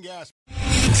Rising Gas.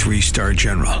 3-star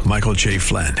General Michael J.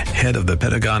 Flynn, head of the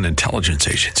Pentagon Intelligence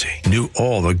Agency, knew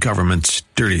all the government's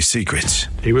dirty secrets.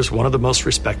 He was one of the most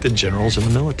respected generals in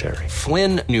the military.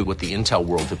 Flynn knew what the intel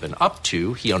world had been up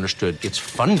to. He understood its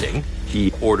funding.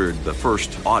 He ordered the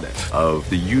first audit of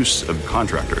the use of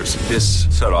contractors. This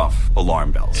set off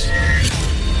alarm bells.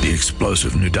 The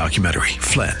explosive new documentary,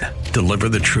 Flynn, Deliver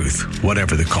the Truth,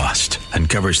 Whatever the Cost,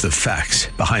 uncovers the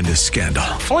facts behind this scandal.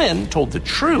 Flynn told the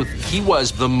truth. He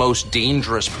was the most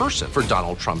dangerous person for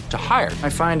Donald Trump to hire. I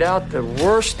find out the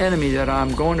worst enemy that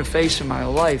I'm going to face in my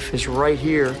life is right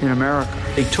here in America.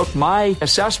 They took my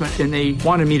assessment and they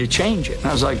wanted me to change it. And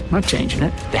I was like, I'm not changing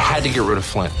it. They had to get rid of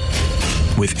Flynn.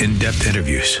 With in-depth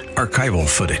interviews, archival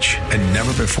footage, and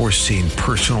never-before-seen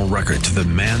personal records of the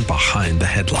man behind the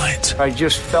headlines. I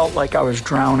just felt like I was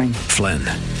drowning. Flynn,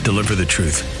 Deliver the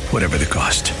Truth, Whatever the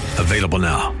Cost. Available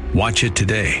now. Watch it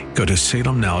today. Go to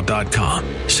salemnow.com.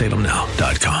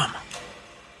 salemnow.com.